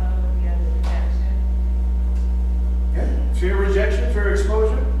 fear of the other rejection. Yeah. Fear of rejection, fear of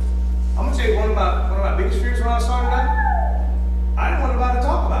exposure. I'm gonna tell you one of my biggest fears when I started out. I didn't want anybody to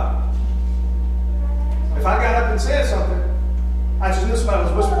talk about it. If I got up and said something, I just knew somebody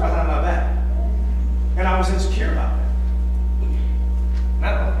was whispering behind my back. And I was insecure about that. And I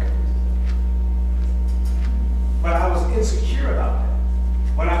don't care. But I was insecure about that.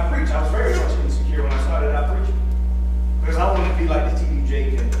 When I preached, I was very much insecure when I started out preaching. Because I wanted to be like the T.D.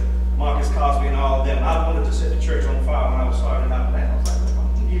 Jakes and Marcus Cosby and all of them. I wanted to set the church on fire when I was starting out. Man, I was like, I'm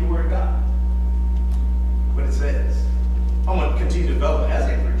going to need the word of God. But it says, I'm going to continue to develop as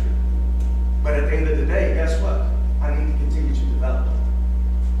a preacher. But at the end of the day, guess what? I need to continue to develop.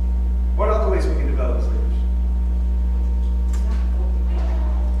 What other ways we can develop as leaders?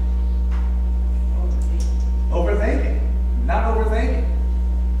 Overthinking. Not overthinking.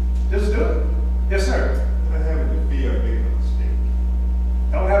 Just do it. Yes, sir. Not having the fear of making a mistake.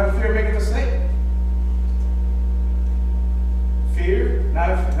 Don't have a fear of making a mistake. Fear, not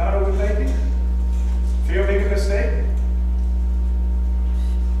overthinking. Fear of making a mistake.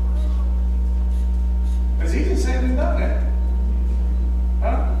 It's easy to say than done that.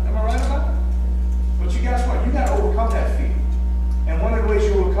 Huh? Am I right about it? But you guys what? You got to overcome that fear. And one of the ways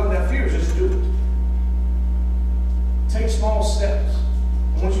you overcome that fear is just do it. Take small steps.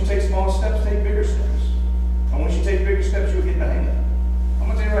 And once you take small steps, take bigger steps. And once you take bigger steps, you'll get the hang of it. I'm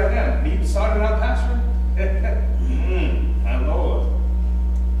going to tell you right now, me starting out pastoring, my Lord.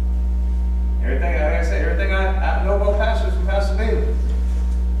 Everything, like I said, everything I know about pastors from Pastor David.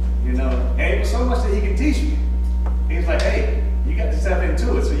 You know, and it was so much that he could teach me. He was like, hey, you got to step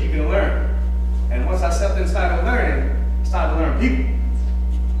into it so you can learn. And once I stepped inside of learning, I started to learn people.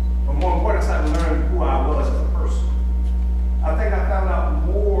 But more important, I started to learn who I was as a person. I think I found out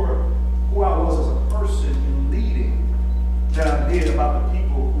more who I was as a person in leading than I did about the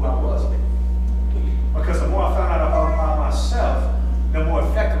people who I was leading. Because the more I found out about myself, the more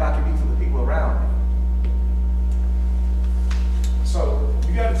effective I could be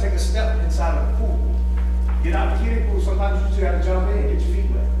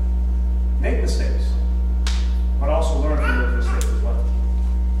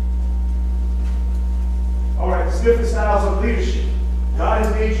It's different styles of leadership. God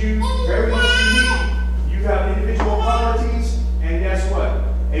has made you very much unique. You have individual qualities, and guess what?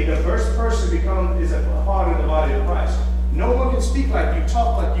 A diverse person is a part of the body of Christ. No one can speak like you,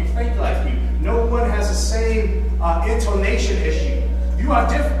 talk like you, think like you. No one has the same intonation as you. You are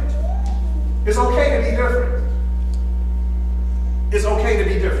different. It's okay to be different. It's okay to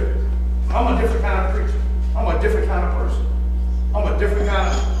be different. I'm a different kind of preacher. I'm a different kind of person. I'm different.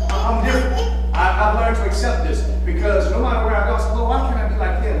 I've learned to accept this because no matter where I go, I say, well, why can't I be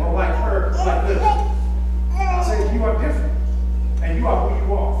like him or like her, like this? I say, you are different. And you are who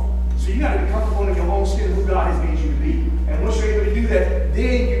you are. So you got to be comfortable in your own skin, who God has made you to be. And once you're able to do that,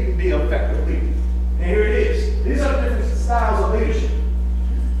 then you can be an effective leader. And here it is. These are the different styles of leadership.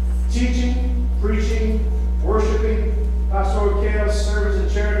 Teaching, preaching, worshiping, pastoral care, service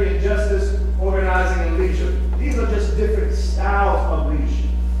and charity and justice, organizing and leadership. These are just different styles of leadership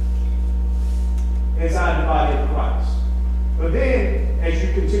inside the body of Christ. But then, as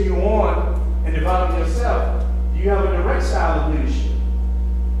you continue on and develop yourself, you have a direct style of leadership.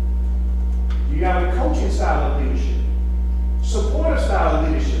 You have a coaching style of leadership, supportive style of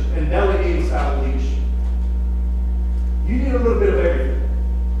leadership, and delegating style of leadership. You need a little bit of everything.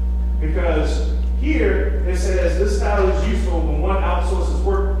 Because here it says this style is useful when one outsources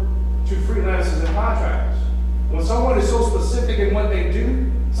work to freelancers and contractors. When someone is so specific in what they do,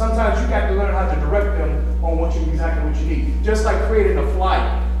 sometimes you got to learn how to direct them on exactly what you need. Just like creating a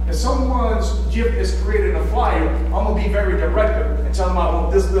flyer. If someone's gift is creating a flyer, I'm going to be very directive and tell them, oh,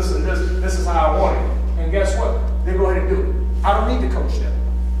 this, and this is how I want it. And guess what? They go ahead and do it. I don't need to coach them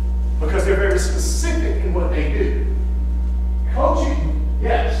because they're very specific in what they do. Coaching,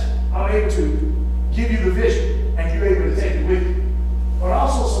 yes, I'm able to give you the vision and you're able to take it with you. But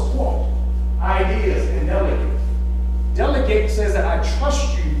also support ideas and delegate. Delegate says that I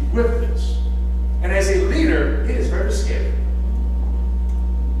trust you with this. And as a leader, it is very scary.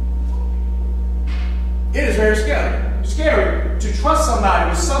 It is very scary to trust somebody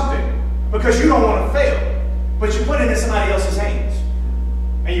with something because you don't want to fail, but you put it in somebody else's hands.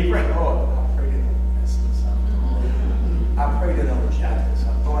 And you pray, Lord, I pray they don't mess this up. I pray they don't jack this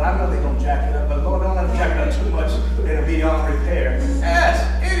up. Lord, I know they don't jack it up, but Lord, don't let them jack it up too much. It'll be on repair. Yes,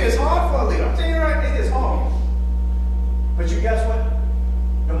 it is hard for a leader. I'm telling you right, it is hard. But you guess what?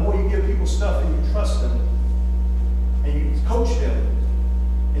 The more you give people stuff and you trust them, and you coach them,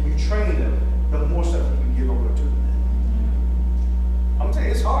 and you train them, the more stuff you can give over to them. I'm telling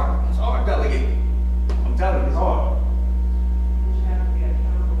you, it's hard. It's hard delegating. I'm telling you, it's hard. You have to be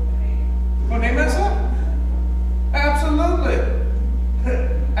accountable to When they mess up? Absolutely.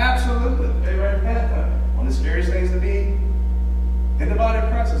 Absolutely. One of the scariest things to be in the body of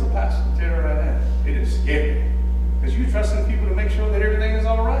Christ as a pastor, I'll tell you right now, it is scary. Because you're trusting people to make sure that everything is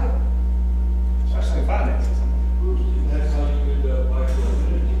all right. Especially in finances. That's how you end up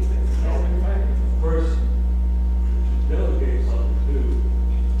micromanaging. First, to delegate something to,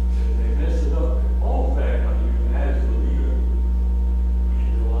 if they mess it up, all back on you as the leader.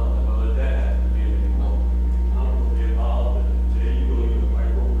 You know, I'm going to let that happen to me anymore. I'm going to be involved and say, you go, you're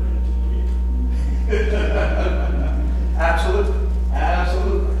micromanaging me. Absolutely.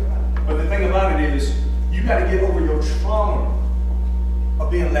 Absolutely. But the thing about it is, you got to get over your trauma of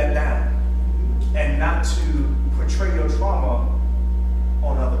being let down and not to portray your trauma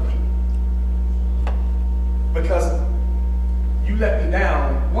on other people. Because you let me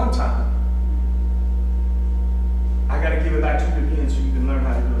down one time, I got to give it back to you again so you can learn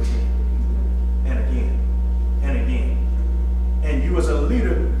how to do it again and again and again. And you as a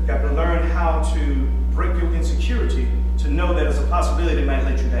leader got to learn how to break your insecurity to know that it's a possibility they might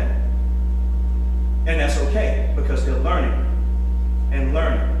let you down. And that's okay, because they're learning and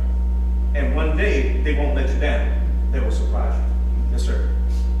learning. And one day, they won't let you down. They will surprise you. Yes, sir.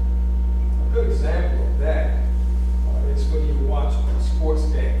 A good example of that is when you watch a sports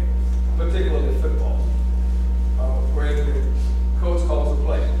game, particularly football, where the coach calls a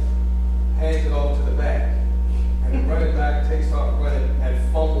play, hands it off to the back, and the running back takes off running and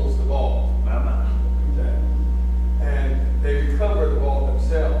fumbles the ball. And they recover the ball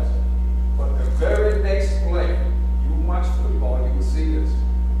themselves. But the very next play, you watch football, you will see this.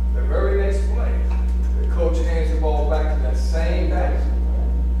 The very next play, the coach hands the ball back to that same back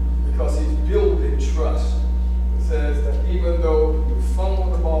because he's building trust. It says that even though you fumble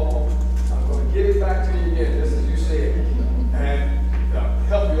the ball, I'm going to give it back to you again, just as you said.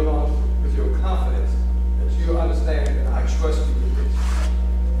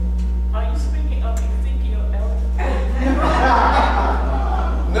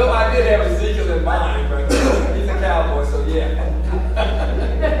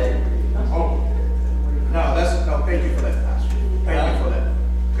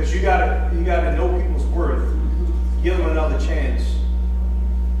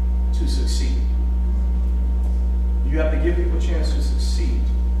 succeed. You have to give people a chance to succeed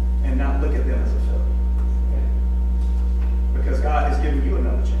and not look at them as a failure. Because God has given you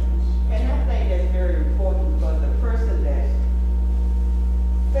another chance. And I think that's very important because the person that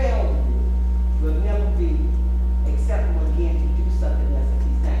failed you will never be acceptable again to do something else if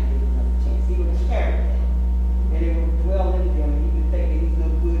he's not given another chance. He will carry that. And it will dwell in them, and you can think that he's no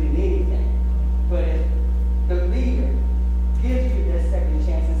good in anything. But if the leader gives you that second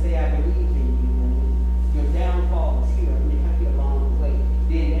chance and say, I believe in you, and your downfall is here, and you have to along the way,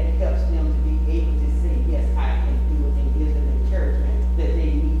 then that helps them to be able to say, yes, I can do it, and gives them encouragement that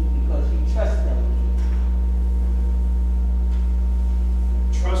they need because you trust them.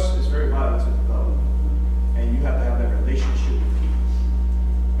 Trust is very vital to develop, and you have to have that relationship with people.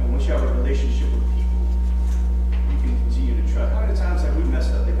 And once you have a relationship with people, you can continue to trust. How many times have we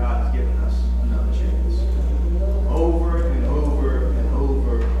messed up that God has given us another chance? Over and over and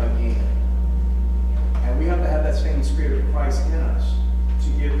over again. And we have to have that same spirit of Christ in us to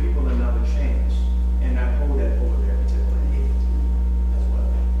give people another chance and not hold that over their particular head as well.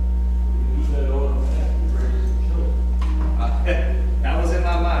 You said, oh, I'm happy, raise the children. That was in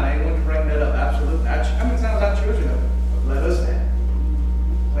my mind. I ain't want to bring that up. Absolutely. How many times our children have let us down?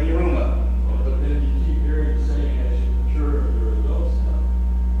 Clean your room up. But then you keep hearing the saying as you mature, your adults now,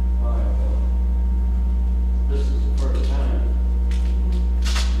 this is the first time you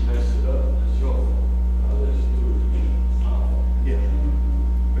messed it up. It's your fault. I'll let you do it again. It's my fault. Yeah.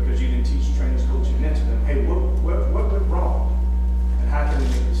 Because you didn't teach trainers, coaching, and mentor them. Hey, what went wrong? And how can we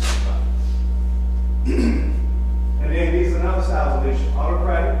make this right? And then here's another style of leadership.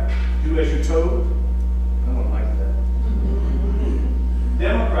 Autocratic, do as you're told. No one likes that.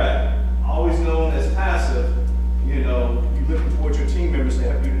 Democratic, always known as passive. You know, you're looking towards your team members to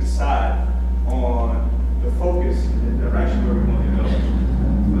help you decide on the focus and the direction where we want to go.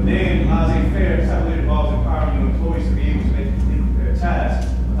 But then, laissez-faire, type of leader involves empowering your employees to be able to make their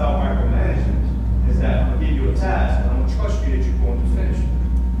tasks without micromanagement. Is that I'm going to give you a task, and I'm going to trust you that you're going to finish it.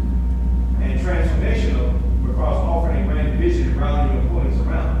 And transformational requires offering a grand vision and rallying your employees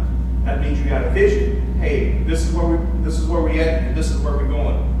around it. That means you got a vision. Hey, this is where we at, and this is where we're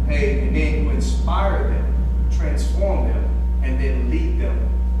going. Hey, and then you inspire them, transform them, and then lead them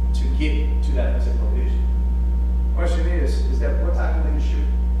to get to that particular vision. Question is that what type of leadership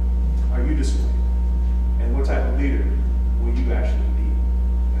are you displaying? And what type of leader will you actually be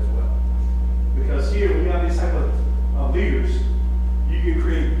as well? Because here, when you have these type of leaders, you can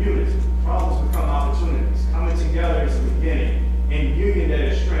create unity. Problems become opportunities. Coming together is the beginning. In union that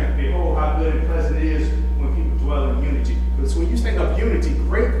is strength. Behold how good and pleasant it is when people dwell in unity. Because when you think of unity,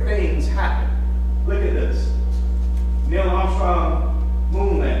 great things happen. Look at this. Neil Armstrong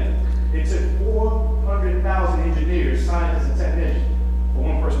moon landing. It took 400,000 engineers, scientists, and technicians for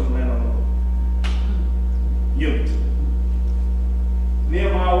one person to land on the moon. Unity.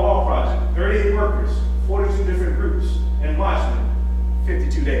 Nehemiah Wall Project, 38 workers, 42 different groups, and watchmen,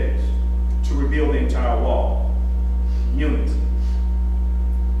 52 days to rebuild the entire wall. Unity.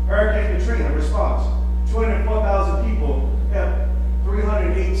 Hurricane Katrina response. 204,000 people helped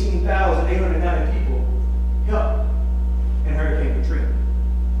 318,890 people helped in Hurricane Katrina.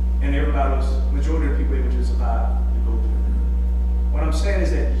 And majority of people able to survive and go through it. What I'm saying is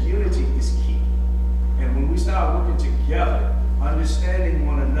that unity is key. And when we start working together, understanding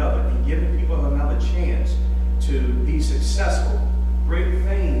one another, and giving people another chance to be successful, great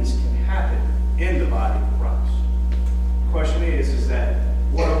things can happen in the body of Christ. The question is that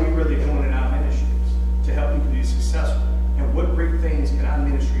what are we really doing in our ministries to help people be successful? And what great things can our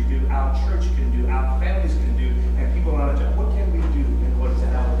ministry do, our church can do, our families can do, and people on our job? What can we do in order to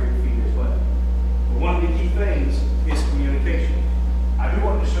have a great feed as well? But one of the key things is communication. I do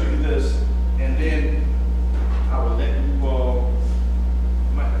want to show you this, and then I will let you all.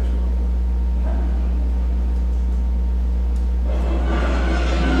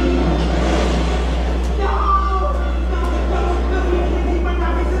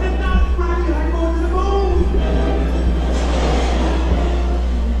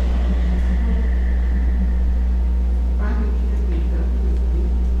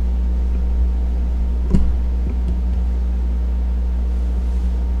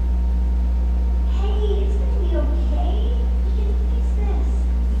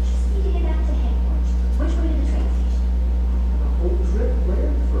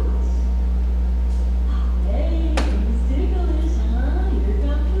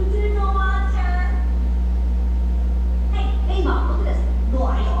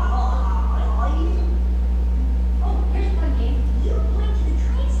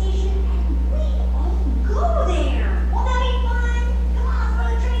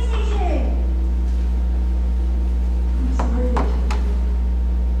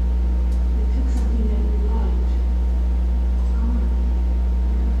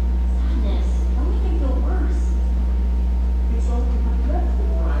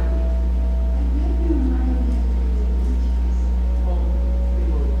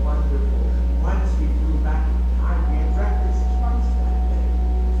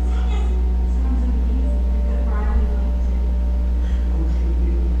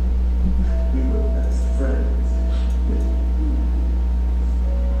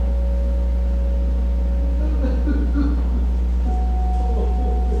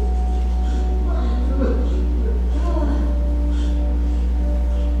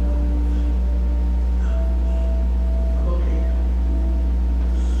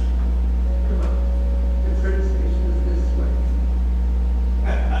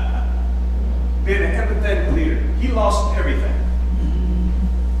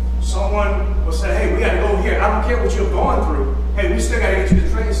 got to get to the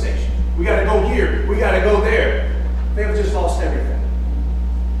train station. We got to go here. We got to go there. They have just lost everything.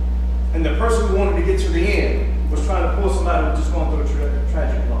 And the person who wanted to get to the end was trying to pull somebody who was just going through a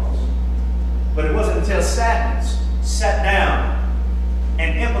tragic loss. But it wasn't until Satins sat down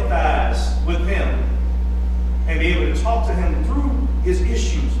and empathized with him and be able to talk to him through his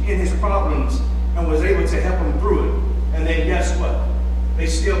issues and his problems and was able to help him through it. And then guess what? They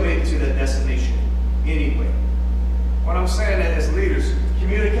still made it to that destination anyway. What I'm saying that as leaders,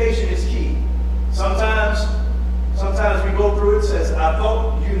 communication is key. Sometimes we go through it and says, I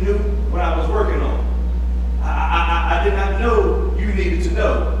thought you knew what I was working on. I did not know you needed to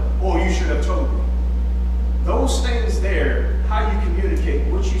know, or you should have told me. Those things there, how you communicate,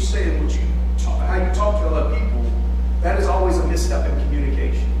 what you say, and how you talk to other people, that is always a misstep in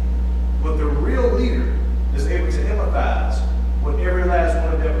communication. But the real leader is able to empathize with every last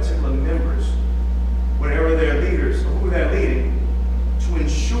one of their particular members, whatever their leaders, or who they're leading, to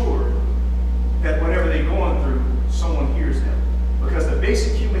ensure that whatever they're going through, someone hears them. Because the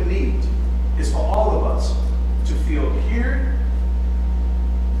basic human need is for all of us to feel heard,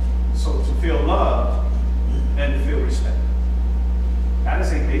 so to feel loved, and to feel respect. That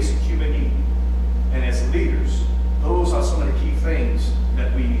is a basic human need. And as leaders, those are some of the key things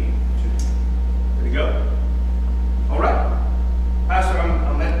that we need to do. There we go. All right. Pastor,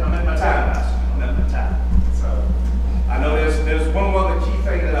 I'm at my time, Pastor. I'm at my time. So I know there's one other key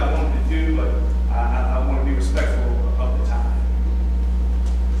thing that I wanted to do, but I want to be respectful of the time.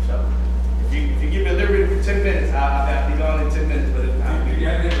 So if you give me a liberty for 10 minutes, I'll be gone in 10 minutes. But You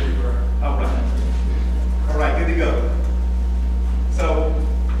got liberty, bro. All right, good to go. So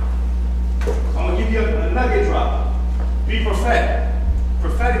I'm going to give you a nugget drop. Be prophetic.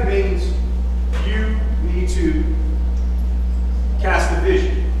 Prophetic means you need to cast a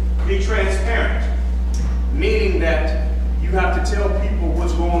vision. Be transparent, meaning that you have to tell people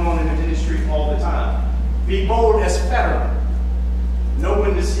what's going on in the ministry all the time. Be bold as Pharaoh. Know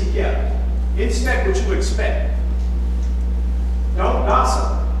when to seek out. Inspect what you expect. Don't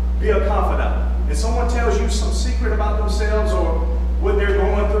gossip. Be a confidant. If someone tells you some secret about themselves or what they're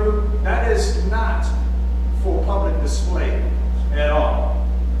going through, that is not for public display at all.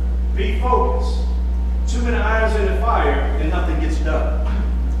 Be focused. Too many irons in the fire and nothing gets done.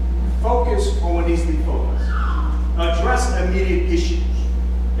 Focus on what needs to be focused. Address immediate issues.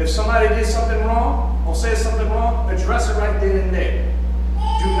 If somebody did something wrong or says something wrong, address it right then and there.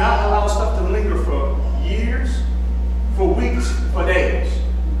 Do not allow stuff to linger for years, for weeks, for days.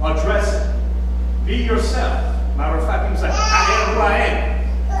 Address it. Be yourself. Matter of fact, people say, I am who I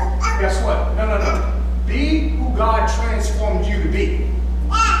am. Guess what? No. Be who God transformed you to be.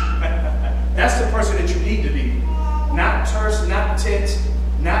 That's the person that you need to be. Not terse, not tense,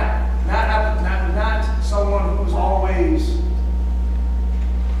 not someone who's always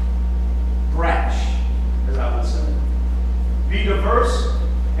brash, as I would say. Be diverse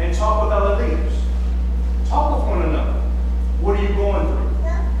and talk with other leaders. Talk with one another. What are you going through?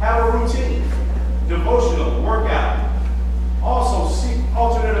 Have a routine. Devotional, workout. Also, seek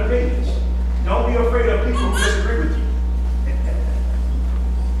alternate opinions. Don't be afraid of people who disagree with you.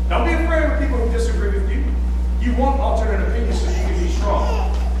 Don't be afraid of people who disagree with you. You want alternate opinions so you can be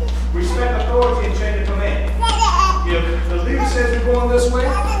strong. Respect authority and chain of command. If the leader says we're going this way,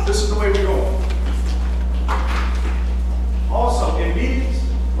 this is the way we're going. Also, in meetings,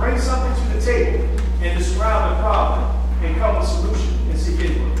 bring something to the table and describe the problem and come with a solution and seek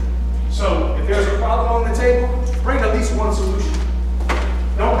input. So, if there's a problem on the table, bring at least one solution.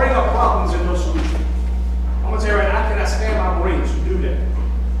 Don't bring up problems and no solution. I'm going to tell you right now, I cannot stand my Marines who do that.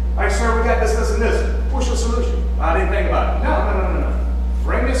 Like, sir, we got this, and this. What's your solution? I didn't think about it. No.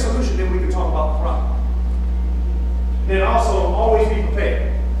 Bring me a solution, then we can talk about the problem. Then also, always be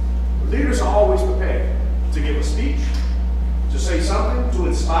prepared. Leaders are always prepared to give a speech, to say something, to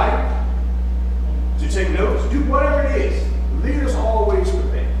inspire, to take notes, do whatever it is. Leaders are always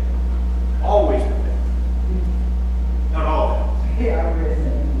prepared. Always prepared. Not all.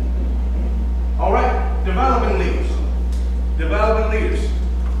 All right, developing leaders. Developing leaders.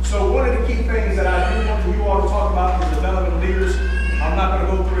 So one of the key things that I do want you all to talk about is developing leaders. I'm not going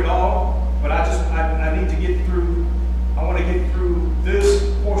to go through it all, but I need to get through, I want to get through this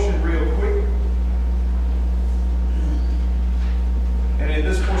portion real quick. And in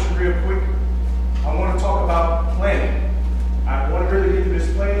this portion real quick, I want to talk about planning. I want to really get to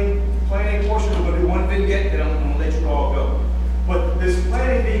this planning portion. We're going to do one vignette, then I'm going to let you all go. But this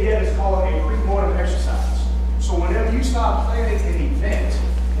planning vignette is called a pre-mortem exercise. So whenever you start planning an event,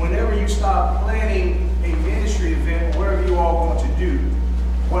 whenever you start planning a ministry event, whatever you all want to do,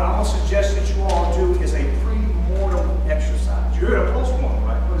 what I'm going to suggest that you all do is a pre-mortem exercise. You're at a postmortem,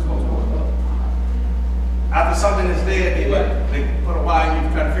 right? What is postmortem? After something is dead, they put a wire in you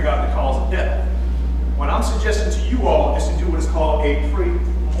trying to figure out the cause of death. What I'm suggesting to you all is to do what is called a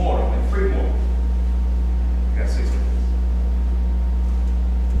pre-mortem. A pre-mortem. You got 6 minutes.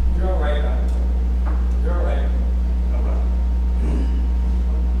 You're all right. You're all right. No problem.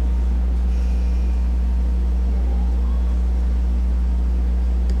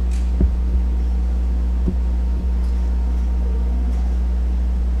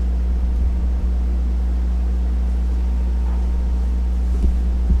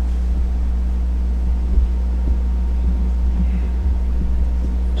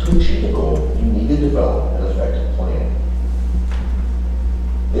 To achieve a goal, you need to develop an effective plan.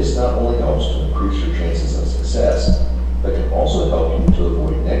 This not only helps to increase your chances of success, but can also help you to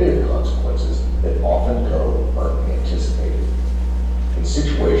avoid negative consequences that often go unanticipated. In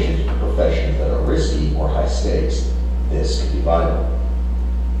situations or professions that are risky or high stakes, this can be vital.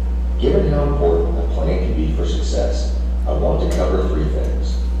 Given how important a plan can be for success, I want to cover 3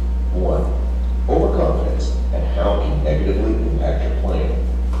 things. 1, overconfidence and how it can negatively impact your plan.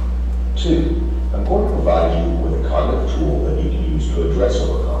 2, I'm going to provide you with a cognitive tool that you can use to address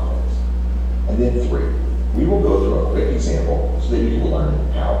overconfidence. And then 3, we will go through a quick example so that you can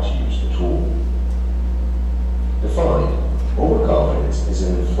learn how to use the tool. Defined, overconfidence is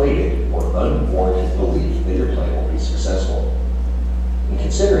an inflated or unwarranted belief that your plan will be successful. In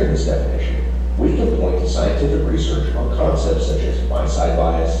considering this definition, we can point to scientific research on concepts such as blind-side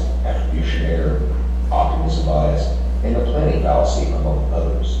bias, attribution error, optimism bias, and the planning fallacy, among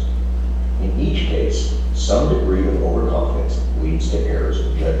others. In each case, some degree of overconfidence leads to errors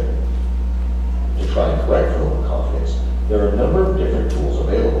in judgment. To try and correct for overconfidence, there are a number of different tools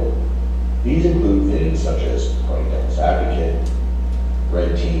available. These include things such as playing devil's advocate,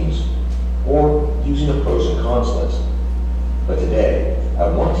 red teams, or using a pros and cons list. But today, I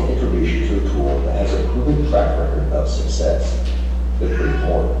want to introduce you to a tool that has a proven track record of success, the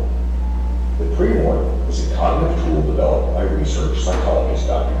pre-mortem. The pre-mortem is a cognitive tool developed by research psychologist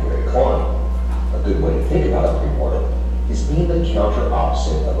Dr. Gary Klein. A good way to think about a pre-mortem is being the counter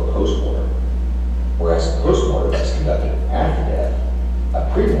opposite of a post-mortem. Whereas a post-mortem is conducted after death,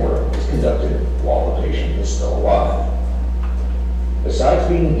 a pre-mortem is conducted while the patient is still alive. Besides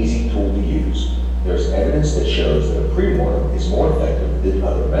being an easy tool to use, there's evidence that shows that a pre-mortem is more effective than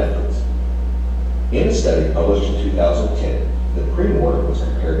other methods. In a study published in 2010, the pre-mortem was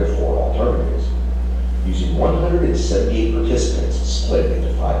compared to 4 alternatives. Using 178 participants split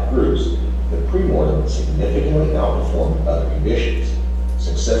into 5 groups, the pre-mortem significantly outperformed other conditions,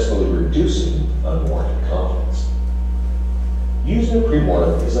 successfully reducing unwarranted confidence. Using a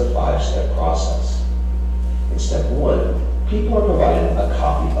pre-mortem is a 5-step process. In step 1, people are provided a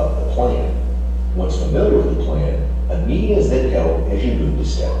copy of the plan. Once familiar with the plan, a meeting is then held as you move to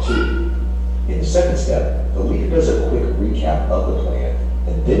step 2. In the second step, the leader does a quick recap of the plan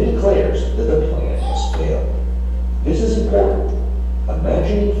and then declares that the plan has failed. This is important.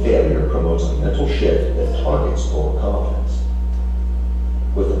 Imagining failure promotes a mental shift that targets overconfidence.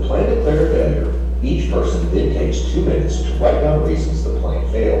 With the plan declared a failure, each person then takes 2 minutes to write down reasons the plan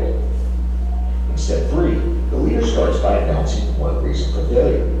failed. In step 3, the leader starts by announcing 1 reason for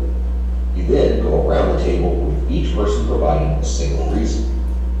failure. You then go around the table with each person providing a single reason.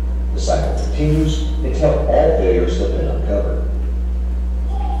 The cycle continues until all failures have been uncovered.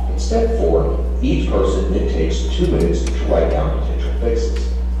 In step 4, each person then takes 2 minutes to write down potential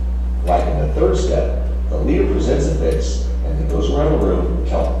fixes. Like in the 3rd step, the leader presents a fix and then goes around the room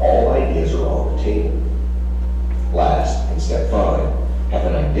until all ideas are on the table. Last, in step 5,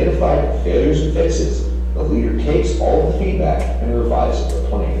 having identified failures and fixes, the leader takes all of the feedback and revises the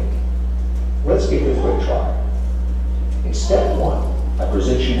plan. Let's give it a quick try. In step 1, I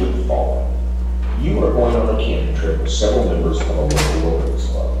present you with the following. You are going on a camping trip with several members of a local wilderness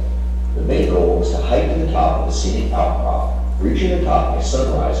club. The main goal is to hike to the top of the scenic outcrop, reaching the top by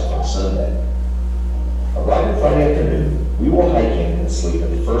sunrise on Sunday. Arriving Friday afternoon, we will hike in and sleep at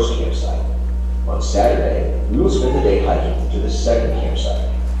the first campsite. On Saturday, we will spend the day hiking to the second campsite.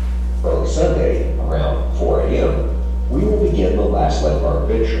 Early Sunday, around 4 a.m., we will begin the last leg of our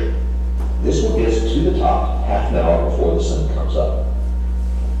adventure. This will get us to the top half an hour before the sun comes up.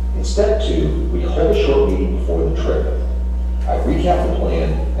 In step 2, we hold a short meeting before the trip. I recap the plan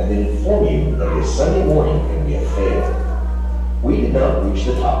and then inform you that it is Sunday morning and we have failed. We did not reach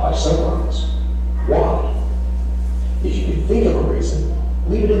the top by sunrise. Why? If you can think of a reason,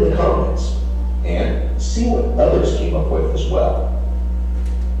 leave it in the comments and see what others came up with as well.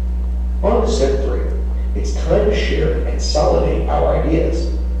 On to step 3. It's time to share and consolidate our ideas.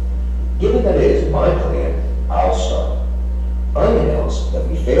 Given that it is my plan, I'll start. I announce that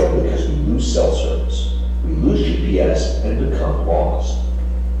we fail because we lose cell service, we lose GPS, and become lost.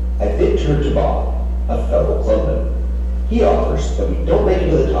 I then turn to Bob, a fellow club member. He offers that we don't make it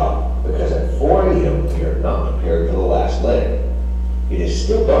to the top because at 4 a.m. we are not prepared for the last leg. It is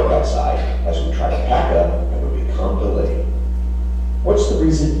still dark outside as we try to pack up and we become delayed. What's the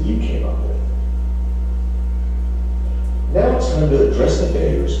reason you came up with? Now it's time to address the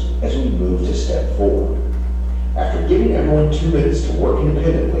failures as we move to step 4. After giving everyone 2 minutes to work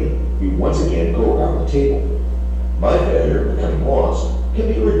independently, we once again go around the table. My failure, becoming lost,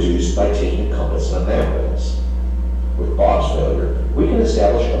 can be reduced by taking a compass and a map with us. With Bob's failure, we can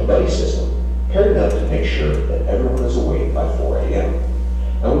establish a buddy system paired up to make sure that everyone is awake by 4 a.m.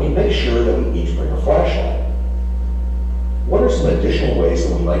 And we can make sure that we each bring a flashlight. What are some additional ways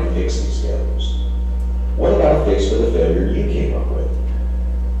that we might fix these failures? What about a fix for the failure you came up with?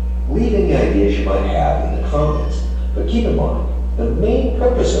 Leave any ideas you might have in the comments, but keep in mind, the main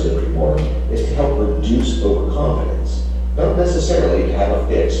purpose of the pre-mortem is to help reduce overconfidence, not necessarily to have a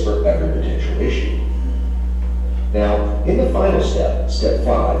fix for every potential issue. Now, in the final step, step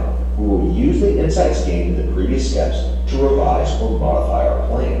 5, we will use the insights gained in the previous steps to revise or modify our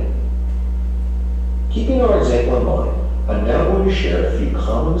plan. Keeping our example in mind, I'm now going to share a few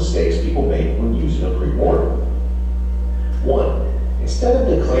common mistakes people make when using a pre-mortem. 1. Instead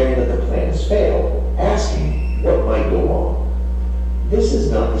of declaring that the plan has failed, asking what might go wrong. This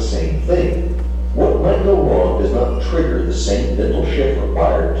is not the same thing. What might go wrong does not trigger the same mental shift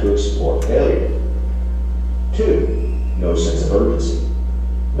required to explore failure. 2. No sense of urgency.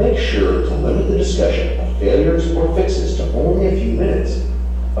 Make sure to limit the discussion of failures or fixes to only a few minutes.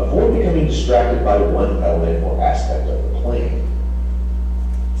 Avoid becoming distracted by one element or aspect of the plan.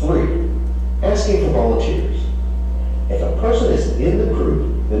 3. Asking for volunteers. If a person is in the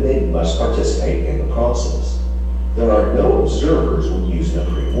group, then they must participate in the process. There are no observers when using a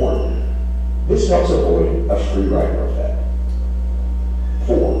pre-mortem. This helps avoid a free rider effect.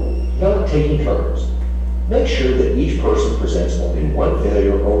 4. Not taking turns. Make sure that each person presents only one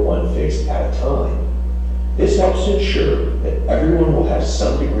failure or one fix at a time. This helps to ensure that everyone will have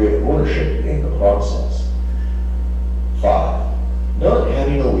some degree of ownership in the process. 5. Not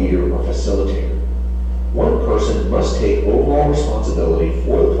having a leader or facilitator. One person must take overall responsibility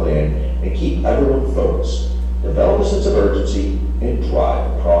for the plan and keep everyone focused, develop a sense of urgency, and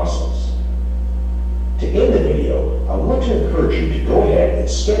drive the process. To end the video, I want to encourage you to go ahead and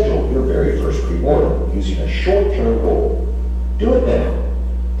schedule your very first pre-mortem using a short-term goal. Do it now.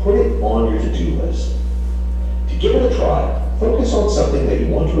 Put it on your to-do list. To give it a try, focus on something that you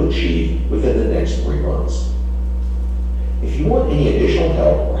want to achieve within the next 3 months. If you want any additional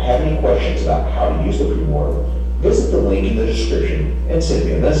help or have any questions about how to use the pre-mortem, visit the link in the description and send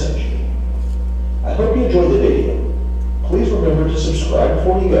me a message. I hope you enjoyed the video. Please remember to subscribe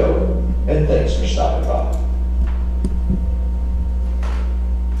before you go, and thanks for stopping by.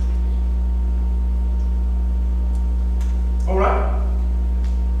 All right.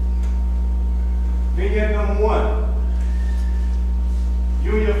 Vignette number 1.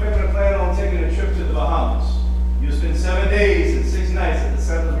 You and your family plan on taking a trip to the Bahamas. You'll spend 7 days and 6 nights at the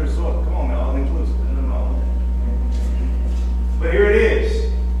Settlers Resort. Come on, man, all inclusive. No. But here it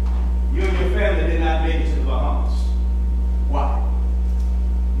is. You and your family did not make it to the Bahamas. Why?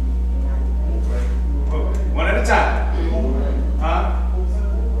 One at a time. Huh?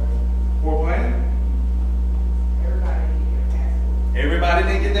 Poor planning? Everybody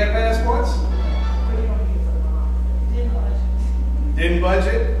didn't get their passports? Didn't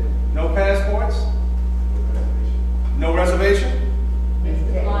budget? No passports? No reservation?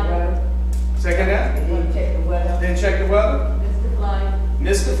 Second that? Didn't check the weather?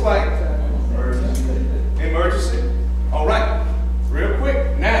 Missed the flight. Emergency. All right. Real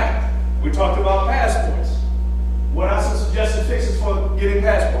quick. Now, we talked about passports. What are some suggested fixes for getting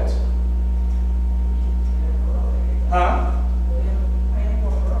passports? Huh?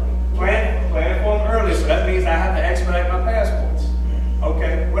 Plan for them early, so that means I have to expedite my passports.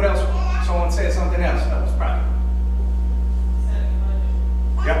 Okay, what else? Someone said something else that was probably.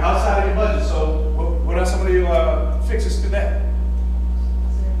 Yeah, outside of your budget, so what are some of your fixes to that?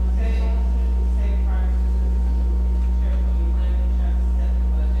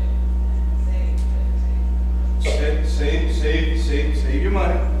 Save your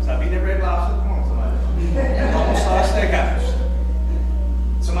money. Stop eating that Red Lobster. Come on, somebody. Almost saw a steakhouse.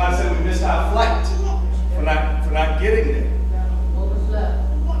 Somebody said we missed our flight for not getting there. Overslept.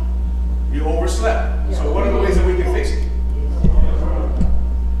 You overslept. So what are the ways that we can fix it?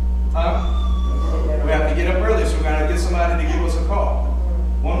 Huh? We have to get up early, so we gotta get somebody to give us a call.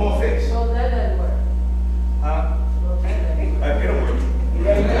 One more fix. So that doesn't work. Huh? So that doesn't work.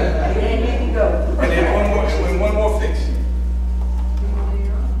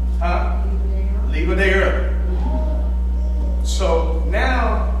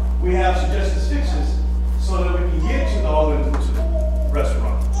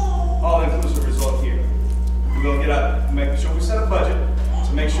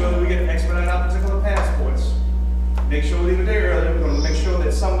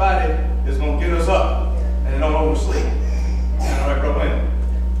 somebody is going to get us up and don't oversleep. All right, bro, wait.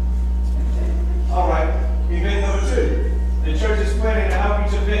 All right, event number 2. The church is planning an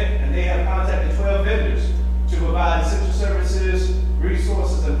outreach event, and they have contacted 12 vendors to provide essential services,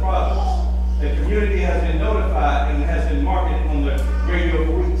 resources, and products. The community has been notified and has been marketed on the radio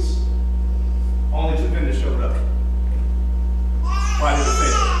for weeks. Only 2 vendors showed up. Why did it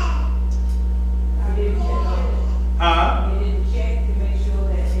fail? I didn't check on it. Huh? They didn't check to make sure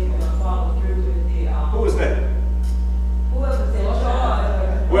that they were gonna follow through with the, Who was that? whoever's in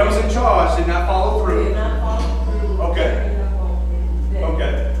charge. Whoever's in charge did not follow through. Did not follow through. Okay. Checking up on it.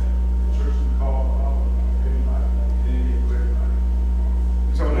 Okay. Church can call anybody, they didn't get clarified.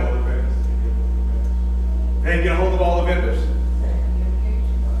 So All now, the vendors, they didn't get all the vendors. they didn't get a hold of all the vendors.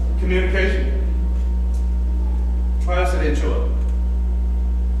 Communication. Why else they didn't show up?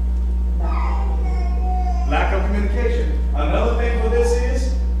 Lack of communication. Another thing for this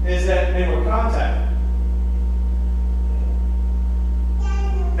is that they were contacted.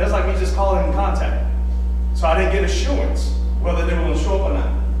 That's like me just calling in contact. So I didn't get assurance whether they were going to show up or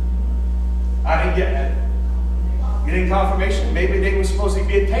not. I didn't get that. Getting confirmation. Maybe they were supposed to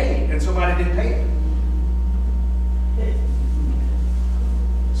get paid and somebody didn't pay them.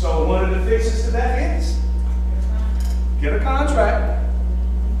 So one of the fixes to that is get a contract,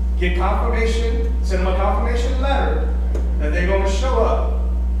 get confirmation, send them a confirmation letter that they're going to show up.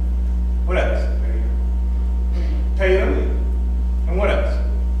 What else? Pay them. And what else?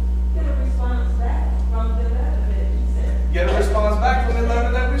 Get a response back from the letter that you sent. Get a response back from the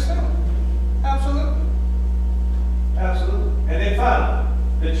letter that we sent. Absolutely. Absolutely. And then finally,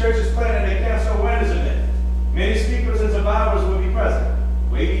 the church is planning a cancer awareness event. Many speakers and survivors will be present.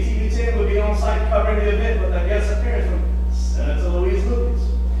 Wavy TV 10 will be on site covering the event with a guest appearance from Senator Louise Lucas.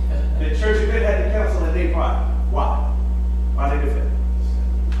 The church event had to cancel a day prior. Why? Why did it fail?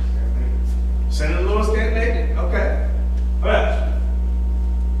 Senator Lewis can't make it? Okay. What else?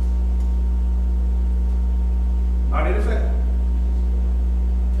 Why did it fail?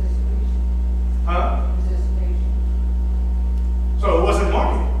 Huh? So it wasn't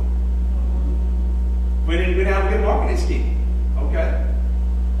marketing. We didn't have a good marketing scheme. Okay.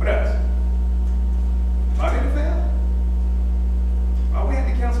 What else? Why did it fail? Why we had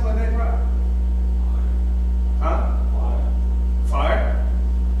to cancel that day prior? Huh? Fire.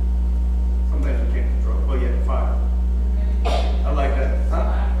 Some things we can't control. Well, yeah, fire. I like that. Huh?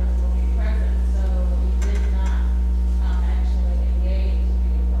 Survivors will be present, so we did not actually engage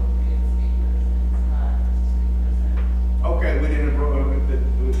the appropriate speakers and survivors to be present. Okay, we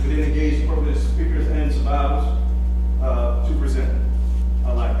didn't engage appropriate speakers and survivors to present. I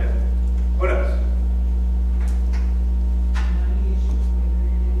like that. What else?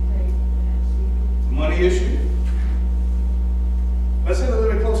 Money issue. Let's hit a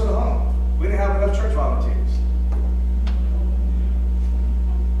little bit closer to home. We didn't have enough church volunteers.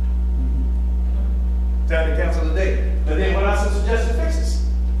 To have to cancel the day. But then what I suggested fixes?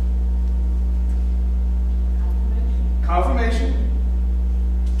 Confirmation.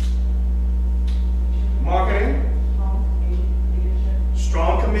 Marketing.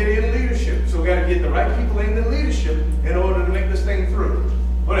 Strong committee and leadership. So we got to get the right people in the leadership in order to make this thing through.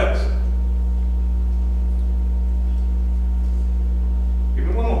 What else? Give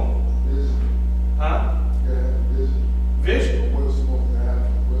me one more. Vision. Huh? You gotta have a vision. Vision. What's going to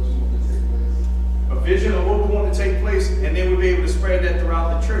happen, what's going to take place. A vision of what we want to take place, and then we'll be able to spread that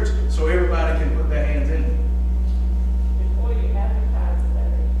throughout the church so everybody can put their hands in it. Before you advertise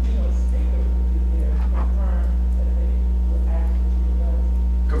that, speaker would be there, confirm that they will actually be available.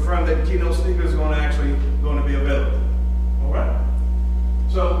 Confirm that the keynote speaker is going to be available. All right.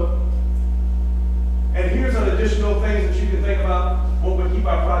 So, and here's an additional things that you can think about. What would keep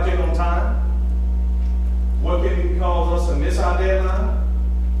our project on time? What can cause us to miss our deadline?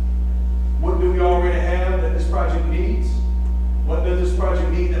 What do we already have that this project needs? What does this project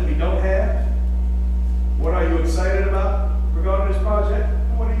need that we don't have? What are you excited about regarding this project?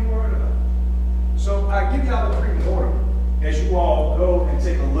 And what are you worried about? So I give y'all a pre-mortem as you all go and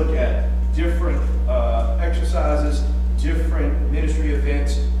take a look at different exercises, different ministry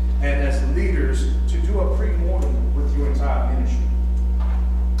events, and as leaders to do a pre-mortem with your entire ministry.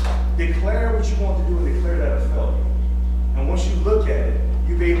 Declare what you want to do and declare that a failure. And once you look at it,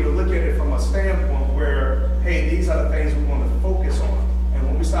 you'll be able to look at it from a standpoint where, hey, these are the things we want to focus on. And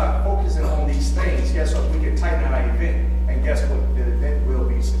when we start focusing on these things, guess what? We can tighten out our event. And guess what? The event will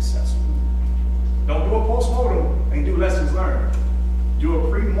be successful. Don't do a post-mortem and do lessons learned. Do a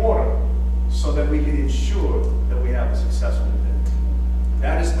pre-mortem so that we can ensure that we have a successful event.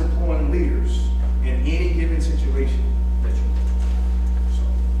 That is deploying leaders in any given situation that you so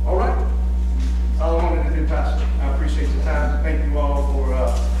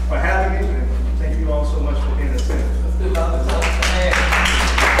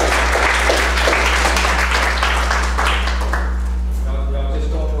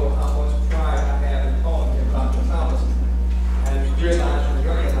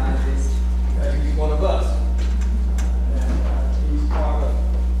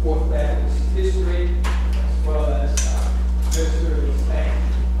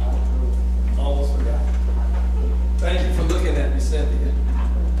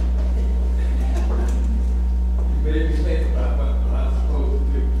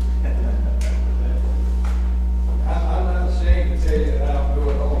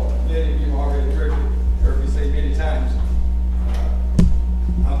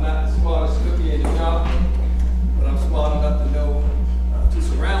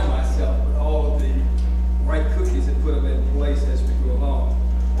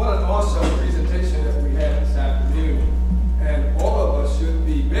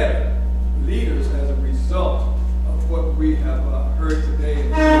what we have heard today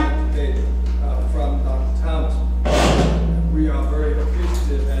and today from Dr. Thomas. We are very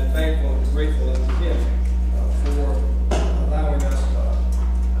appreciative and thankful and grateful unto him for allowing us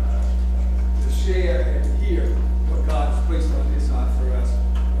to share and hear what God has placed on his heart for us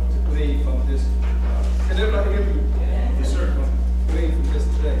to glean from this. Can everybody hear me? Yes, sir. Glean from this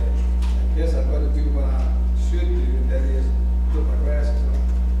today. I guess I'm going to do what I should do, and that is put my glasses on.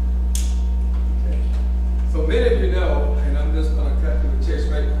 Okay. So many of you know, and I'm just going to cut to the chase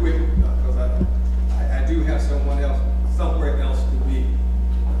right quick because I do have somewhere else to be.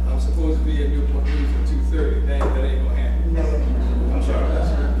 I'm supposed to be in Newport News at 2:30. That ain't going to happen. No. I'm sorry.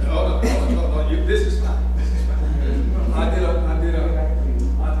 No. This is fine. This is fine. I did a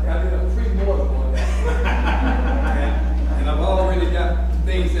pre-mortem on that. and I've already got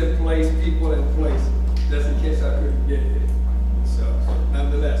things in place, people in place, just in case I couldn't get it. So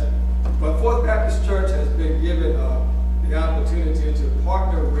nonetheless. But Fourth Baptist Church has been given the opportunity to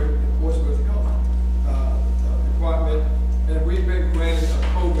partner with the Portsmouth Health Department, and we've been granted a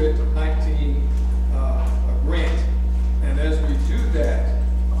COVID-19 grant. And as we do that,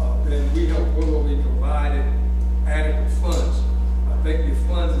 then we will be provided adequate funds. I think the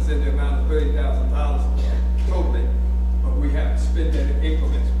funds is in the amount of $30,000 totally, but we have to spend that in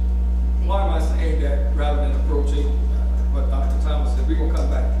increments. Why am I saying that rather than approaching what Dr. Thomas said? We're going to come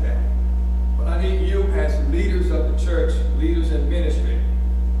back to that. But I need you as leaders of the church, leaders in ministry,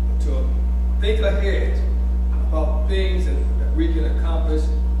 to think ahead about things that we can accomplish,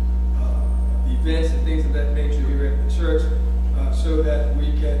 events and things of that nature here at the church, so that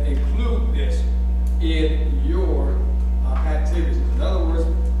we can include this in your activities. In other words,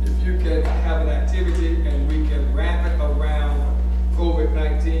 if you can have an activity and we can wrap it around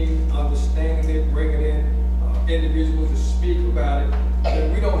COVID-19, understanding it, bringing in individuals to speak about it,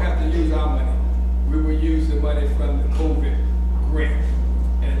 then we don't have to use our money. We will use the money from the COVID grant.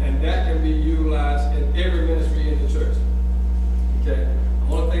 And that can be utilized in every ministry in the church. Okay?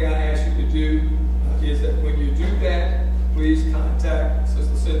 The only thing I ask you to do is that when you do that, please contact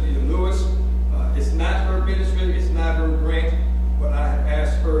Sister Cynthia Lewis. It's not her ministry, it's not her grant, but I have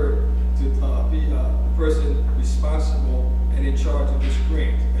asked her to be the person responsible and in charge of this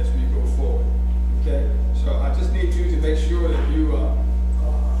grant as we go forward. Okay? So I just need you to make sure that you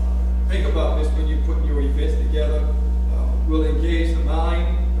think about this when you put your events together. We'll engage the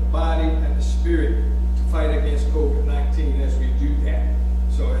mind, the body, and the spirit to fight against COVID-19 as we do that.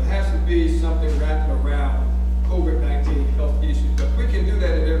 So it has to be something wrapped around COVID-19 health issues. But we can do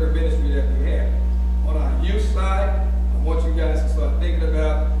that in every ministry that we have. On our youth side, I want you guys to start thinking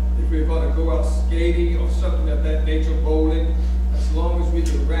about if we're going to go out skating or something of that nature, bowling, as long as we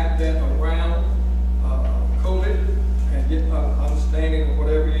can wrap that around COVID and get understanding of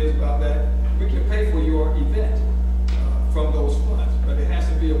whatever it is about that, we can pay for your event from those funds. But it has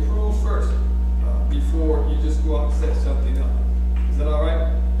to be approved first before you just go out and set something up. Is that all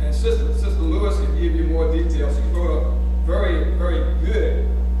right? And Sister Lewis can give you more details. She wrote a very, very good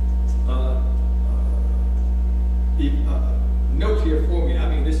note here for me. I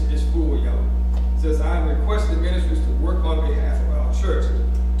mean, this is full, y'all. It says, I am requesting ministers to work on behalf of our church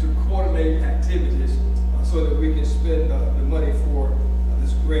to coordinate activities so that we can spend the money for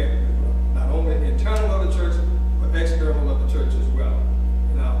this grant, not only internal of the church, but external of the church as well.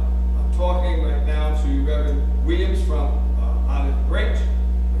 Now, I'm talking right now to Reverend Williams from Olive Branch,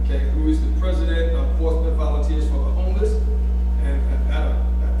 okay, who is the president of Portsmouth Volunteers for the Homeless, and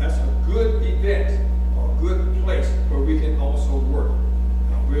that's a good event, or a good place where we can also work.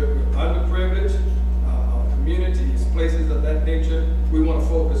 We're underprivileged, our communities, places of that nature, we want to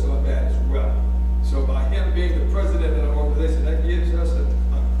focus on that as well. So by him being the president of the organization, that gives us a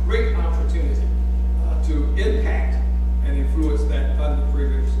great opportunity to impact and influence that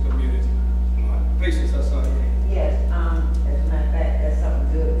underprivileged community. Patience, I saw you. Yes, as a matter of fact, that's something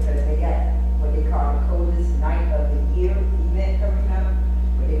good because they got what they call the coldest night of the year event coming up,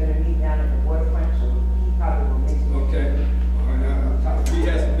 where they're going to meet down at the waterfront, so he probably will mention it. Okay. All right. He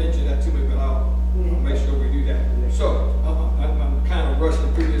hasn't mentioned that to me, but I'll make sure we do that. So I'm kind of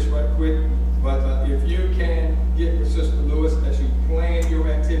rushing through this right quick, but if you can get with Sister Lewis as you plan your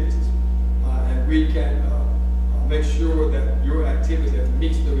activities, and we can make sure that your activity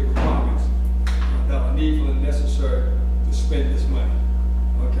meets the requirements that are needful and necessary to spend this money.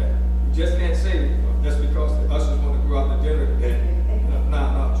 Okay. We just can't say that's because the ushers want to go out to dinner today.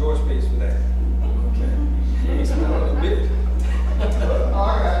 No, George pays for that. Okay. It's not a bit.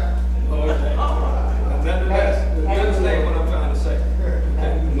 All right. Okay. Nonetheless, you understand what I'm trying to say.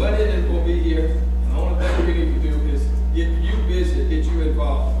 Okay. The money that will be here, and the only thing we need to do is get you busy, get you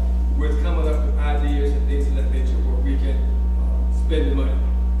involved with coming up with ideas and things of that nature where we can spend the money.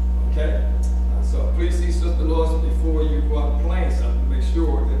 Okay? So please see Sister Lois before you go out and plan something. Make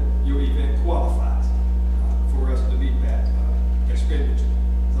sure that your event qualifies for us to meet that expenditure.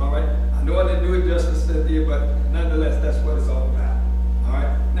 Is that all right? I know I didn't do it justice, Cynthia, but nonetheless, that's what it's all about. All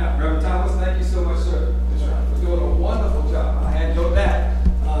right? Now, Reverend Thomas, thank you so much, sir, for doing a wonderful job. I had no doubt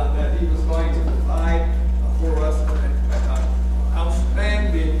that he was going to provide for us an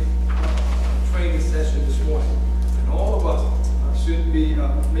outstanding training session this morning. And all of us should be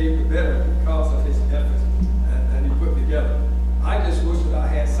made better because of his efforts that he put together. I just wish that I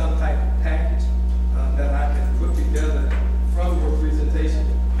had some type of package that I can put together from your presentation.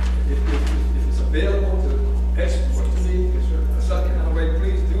 If it's available to export to me, some kind of way,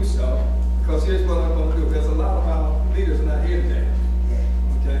 please do so. Because here's what I'm going to do. There's a lot of our leaders not here today.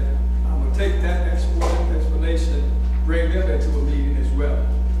 Okay? I'm going to take that explanation, bring them into a meeting as well.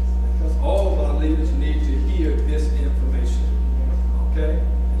 Because all of our leaders need to hear this information. Okay?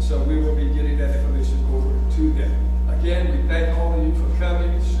 And so we will be getting that information over to them. Again, we thank all of you for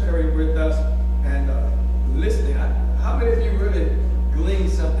coming, sharing with us, and listening. How many of you really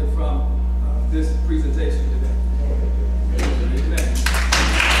gleaned something from this presentation today? Amen.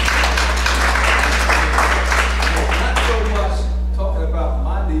 Not so much talking about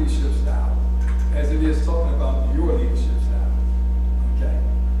my leadership style as it is talking about your leadership style. Okay?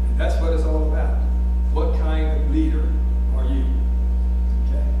 And that's what it's all about. What kind of leader are you?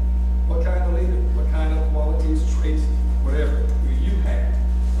 Okay? What kind of leader? What kind of qualities, traits, whatever do you have?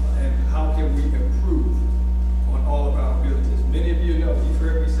 And how can we improve on all of our abilities? Many of you know, you've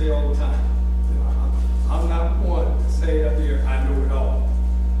heard me say all the time, I'm not one to say up here, I know it all.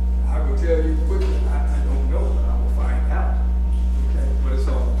 I will tell you quickly, I don't know, but I will find out. Okay, what it's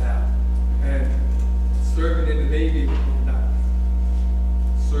all about. And serving in the Navy, not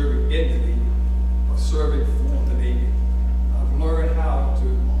serving in the Navy, but serving for the Navy. I've learned how to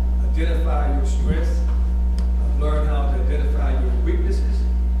identify your strengths. I've learned how to identify your weaknesses.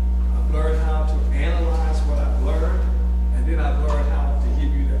 I've learned how to analyze what I've learned. And then I've learned how to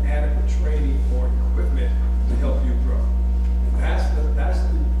give you the adequate training or equipment to help you grow. And that's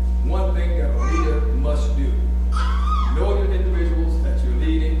the one thing that a leader must do. Know your individuals that you're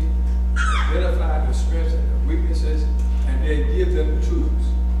leading, identify their strengths and their weaknesses, and then give them the tools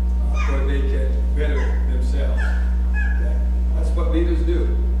where they can better themselves. Okay? That's what leaders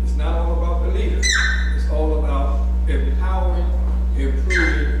do. It's not all about the leader. It's all about empowering,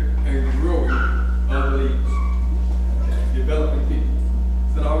 improving, and growing other leaders. Developing people.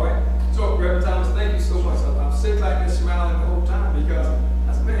 Is that all right? So, Reverend Thomas, thank you so much. I'm sitting back there smiling the whole time because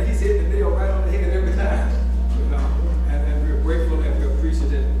I said, man, he's hitting the nail right on the head every time. You know? And we're grateful and we're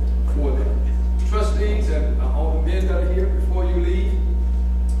appreciative for that. Trustees and all the men that are here, before you leave,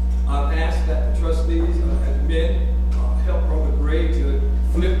 I've asked that the trustees and men help Brother Gray to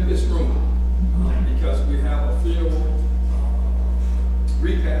flip this room because we have a funeral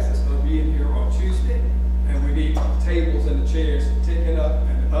repast that's going to be in here on Tuesday. And we need tables and the chairs taken up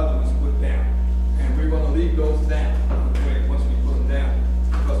and the other ones put down. And we're going to leave those down on the way once we put them down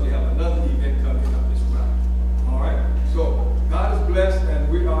because we have another event coming up as well. All right? So God is blessed and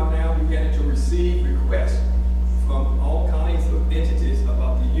we are now beginning to receive requests from all kinds of entities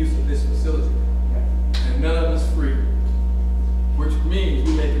about the use of this facility. And none of it's free, which means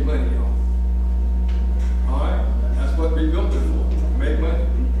we're making money, y'all. All right? That's what we built it for, to make money.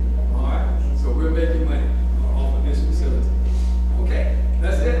 All right? So we're making money off of this facility. Okay,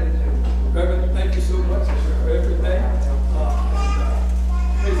 that's it. Reverend, thank you so much for everything.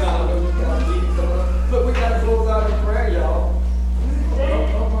 Please, I know you got a meeting coming up. Look, we got to close out in prayer, y'all.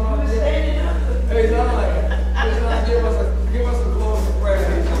 Hey, John, give us a closing prayer.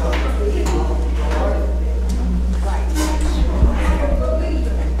 Hey, John.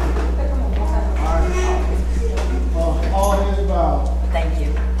 All heads bowed. Thank you.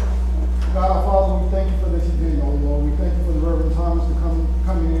 God, Father, we thank you for this event, oh Lord. We thank you for the Reverend Thomas to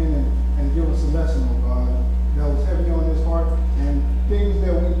come in and give us a lesson, oh God, that was heavy on his heart and things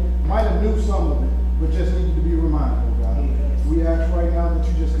that we might have knew some of it, but just needed to be reminded, oh God. We ask right now that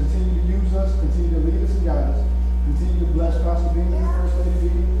you just continue to use us, continue to lead us and guide us, continue to bless Pastor Bean and First Lady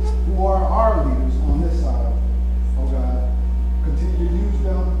Bean, who are our leaders on this side, oh God. Continue to use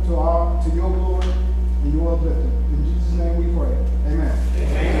them to your glory and your uplifting. In Jesus' name we pray. Amen.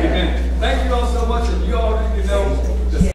 Amen. Thank you all so much, and you all need to know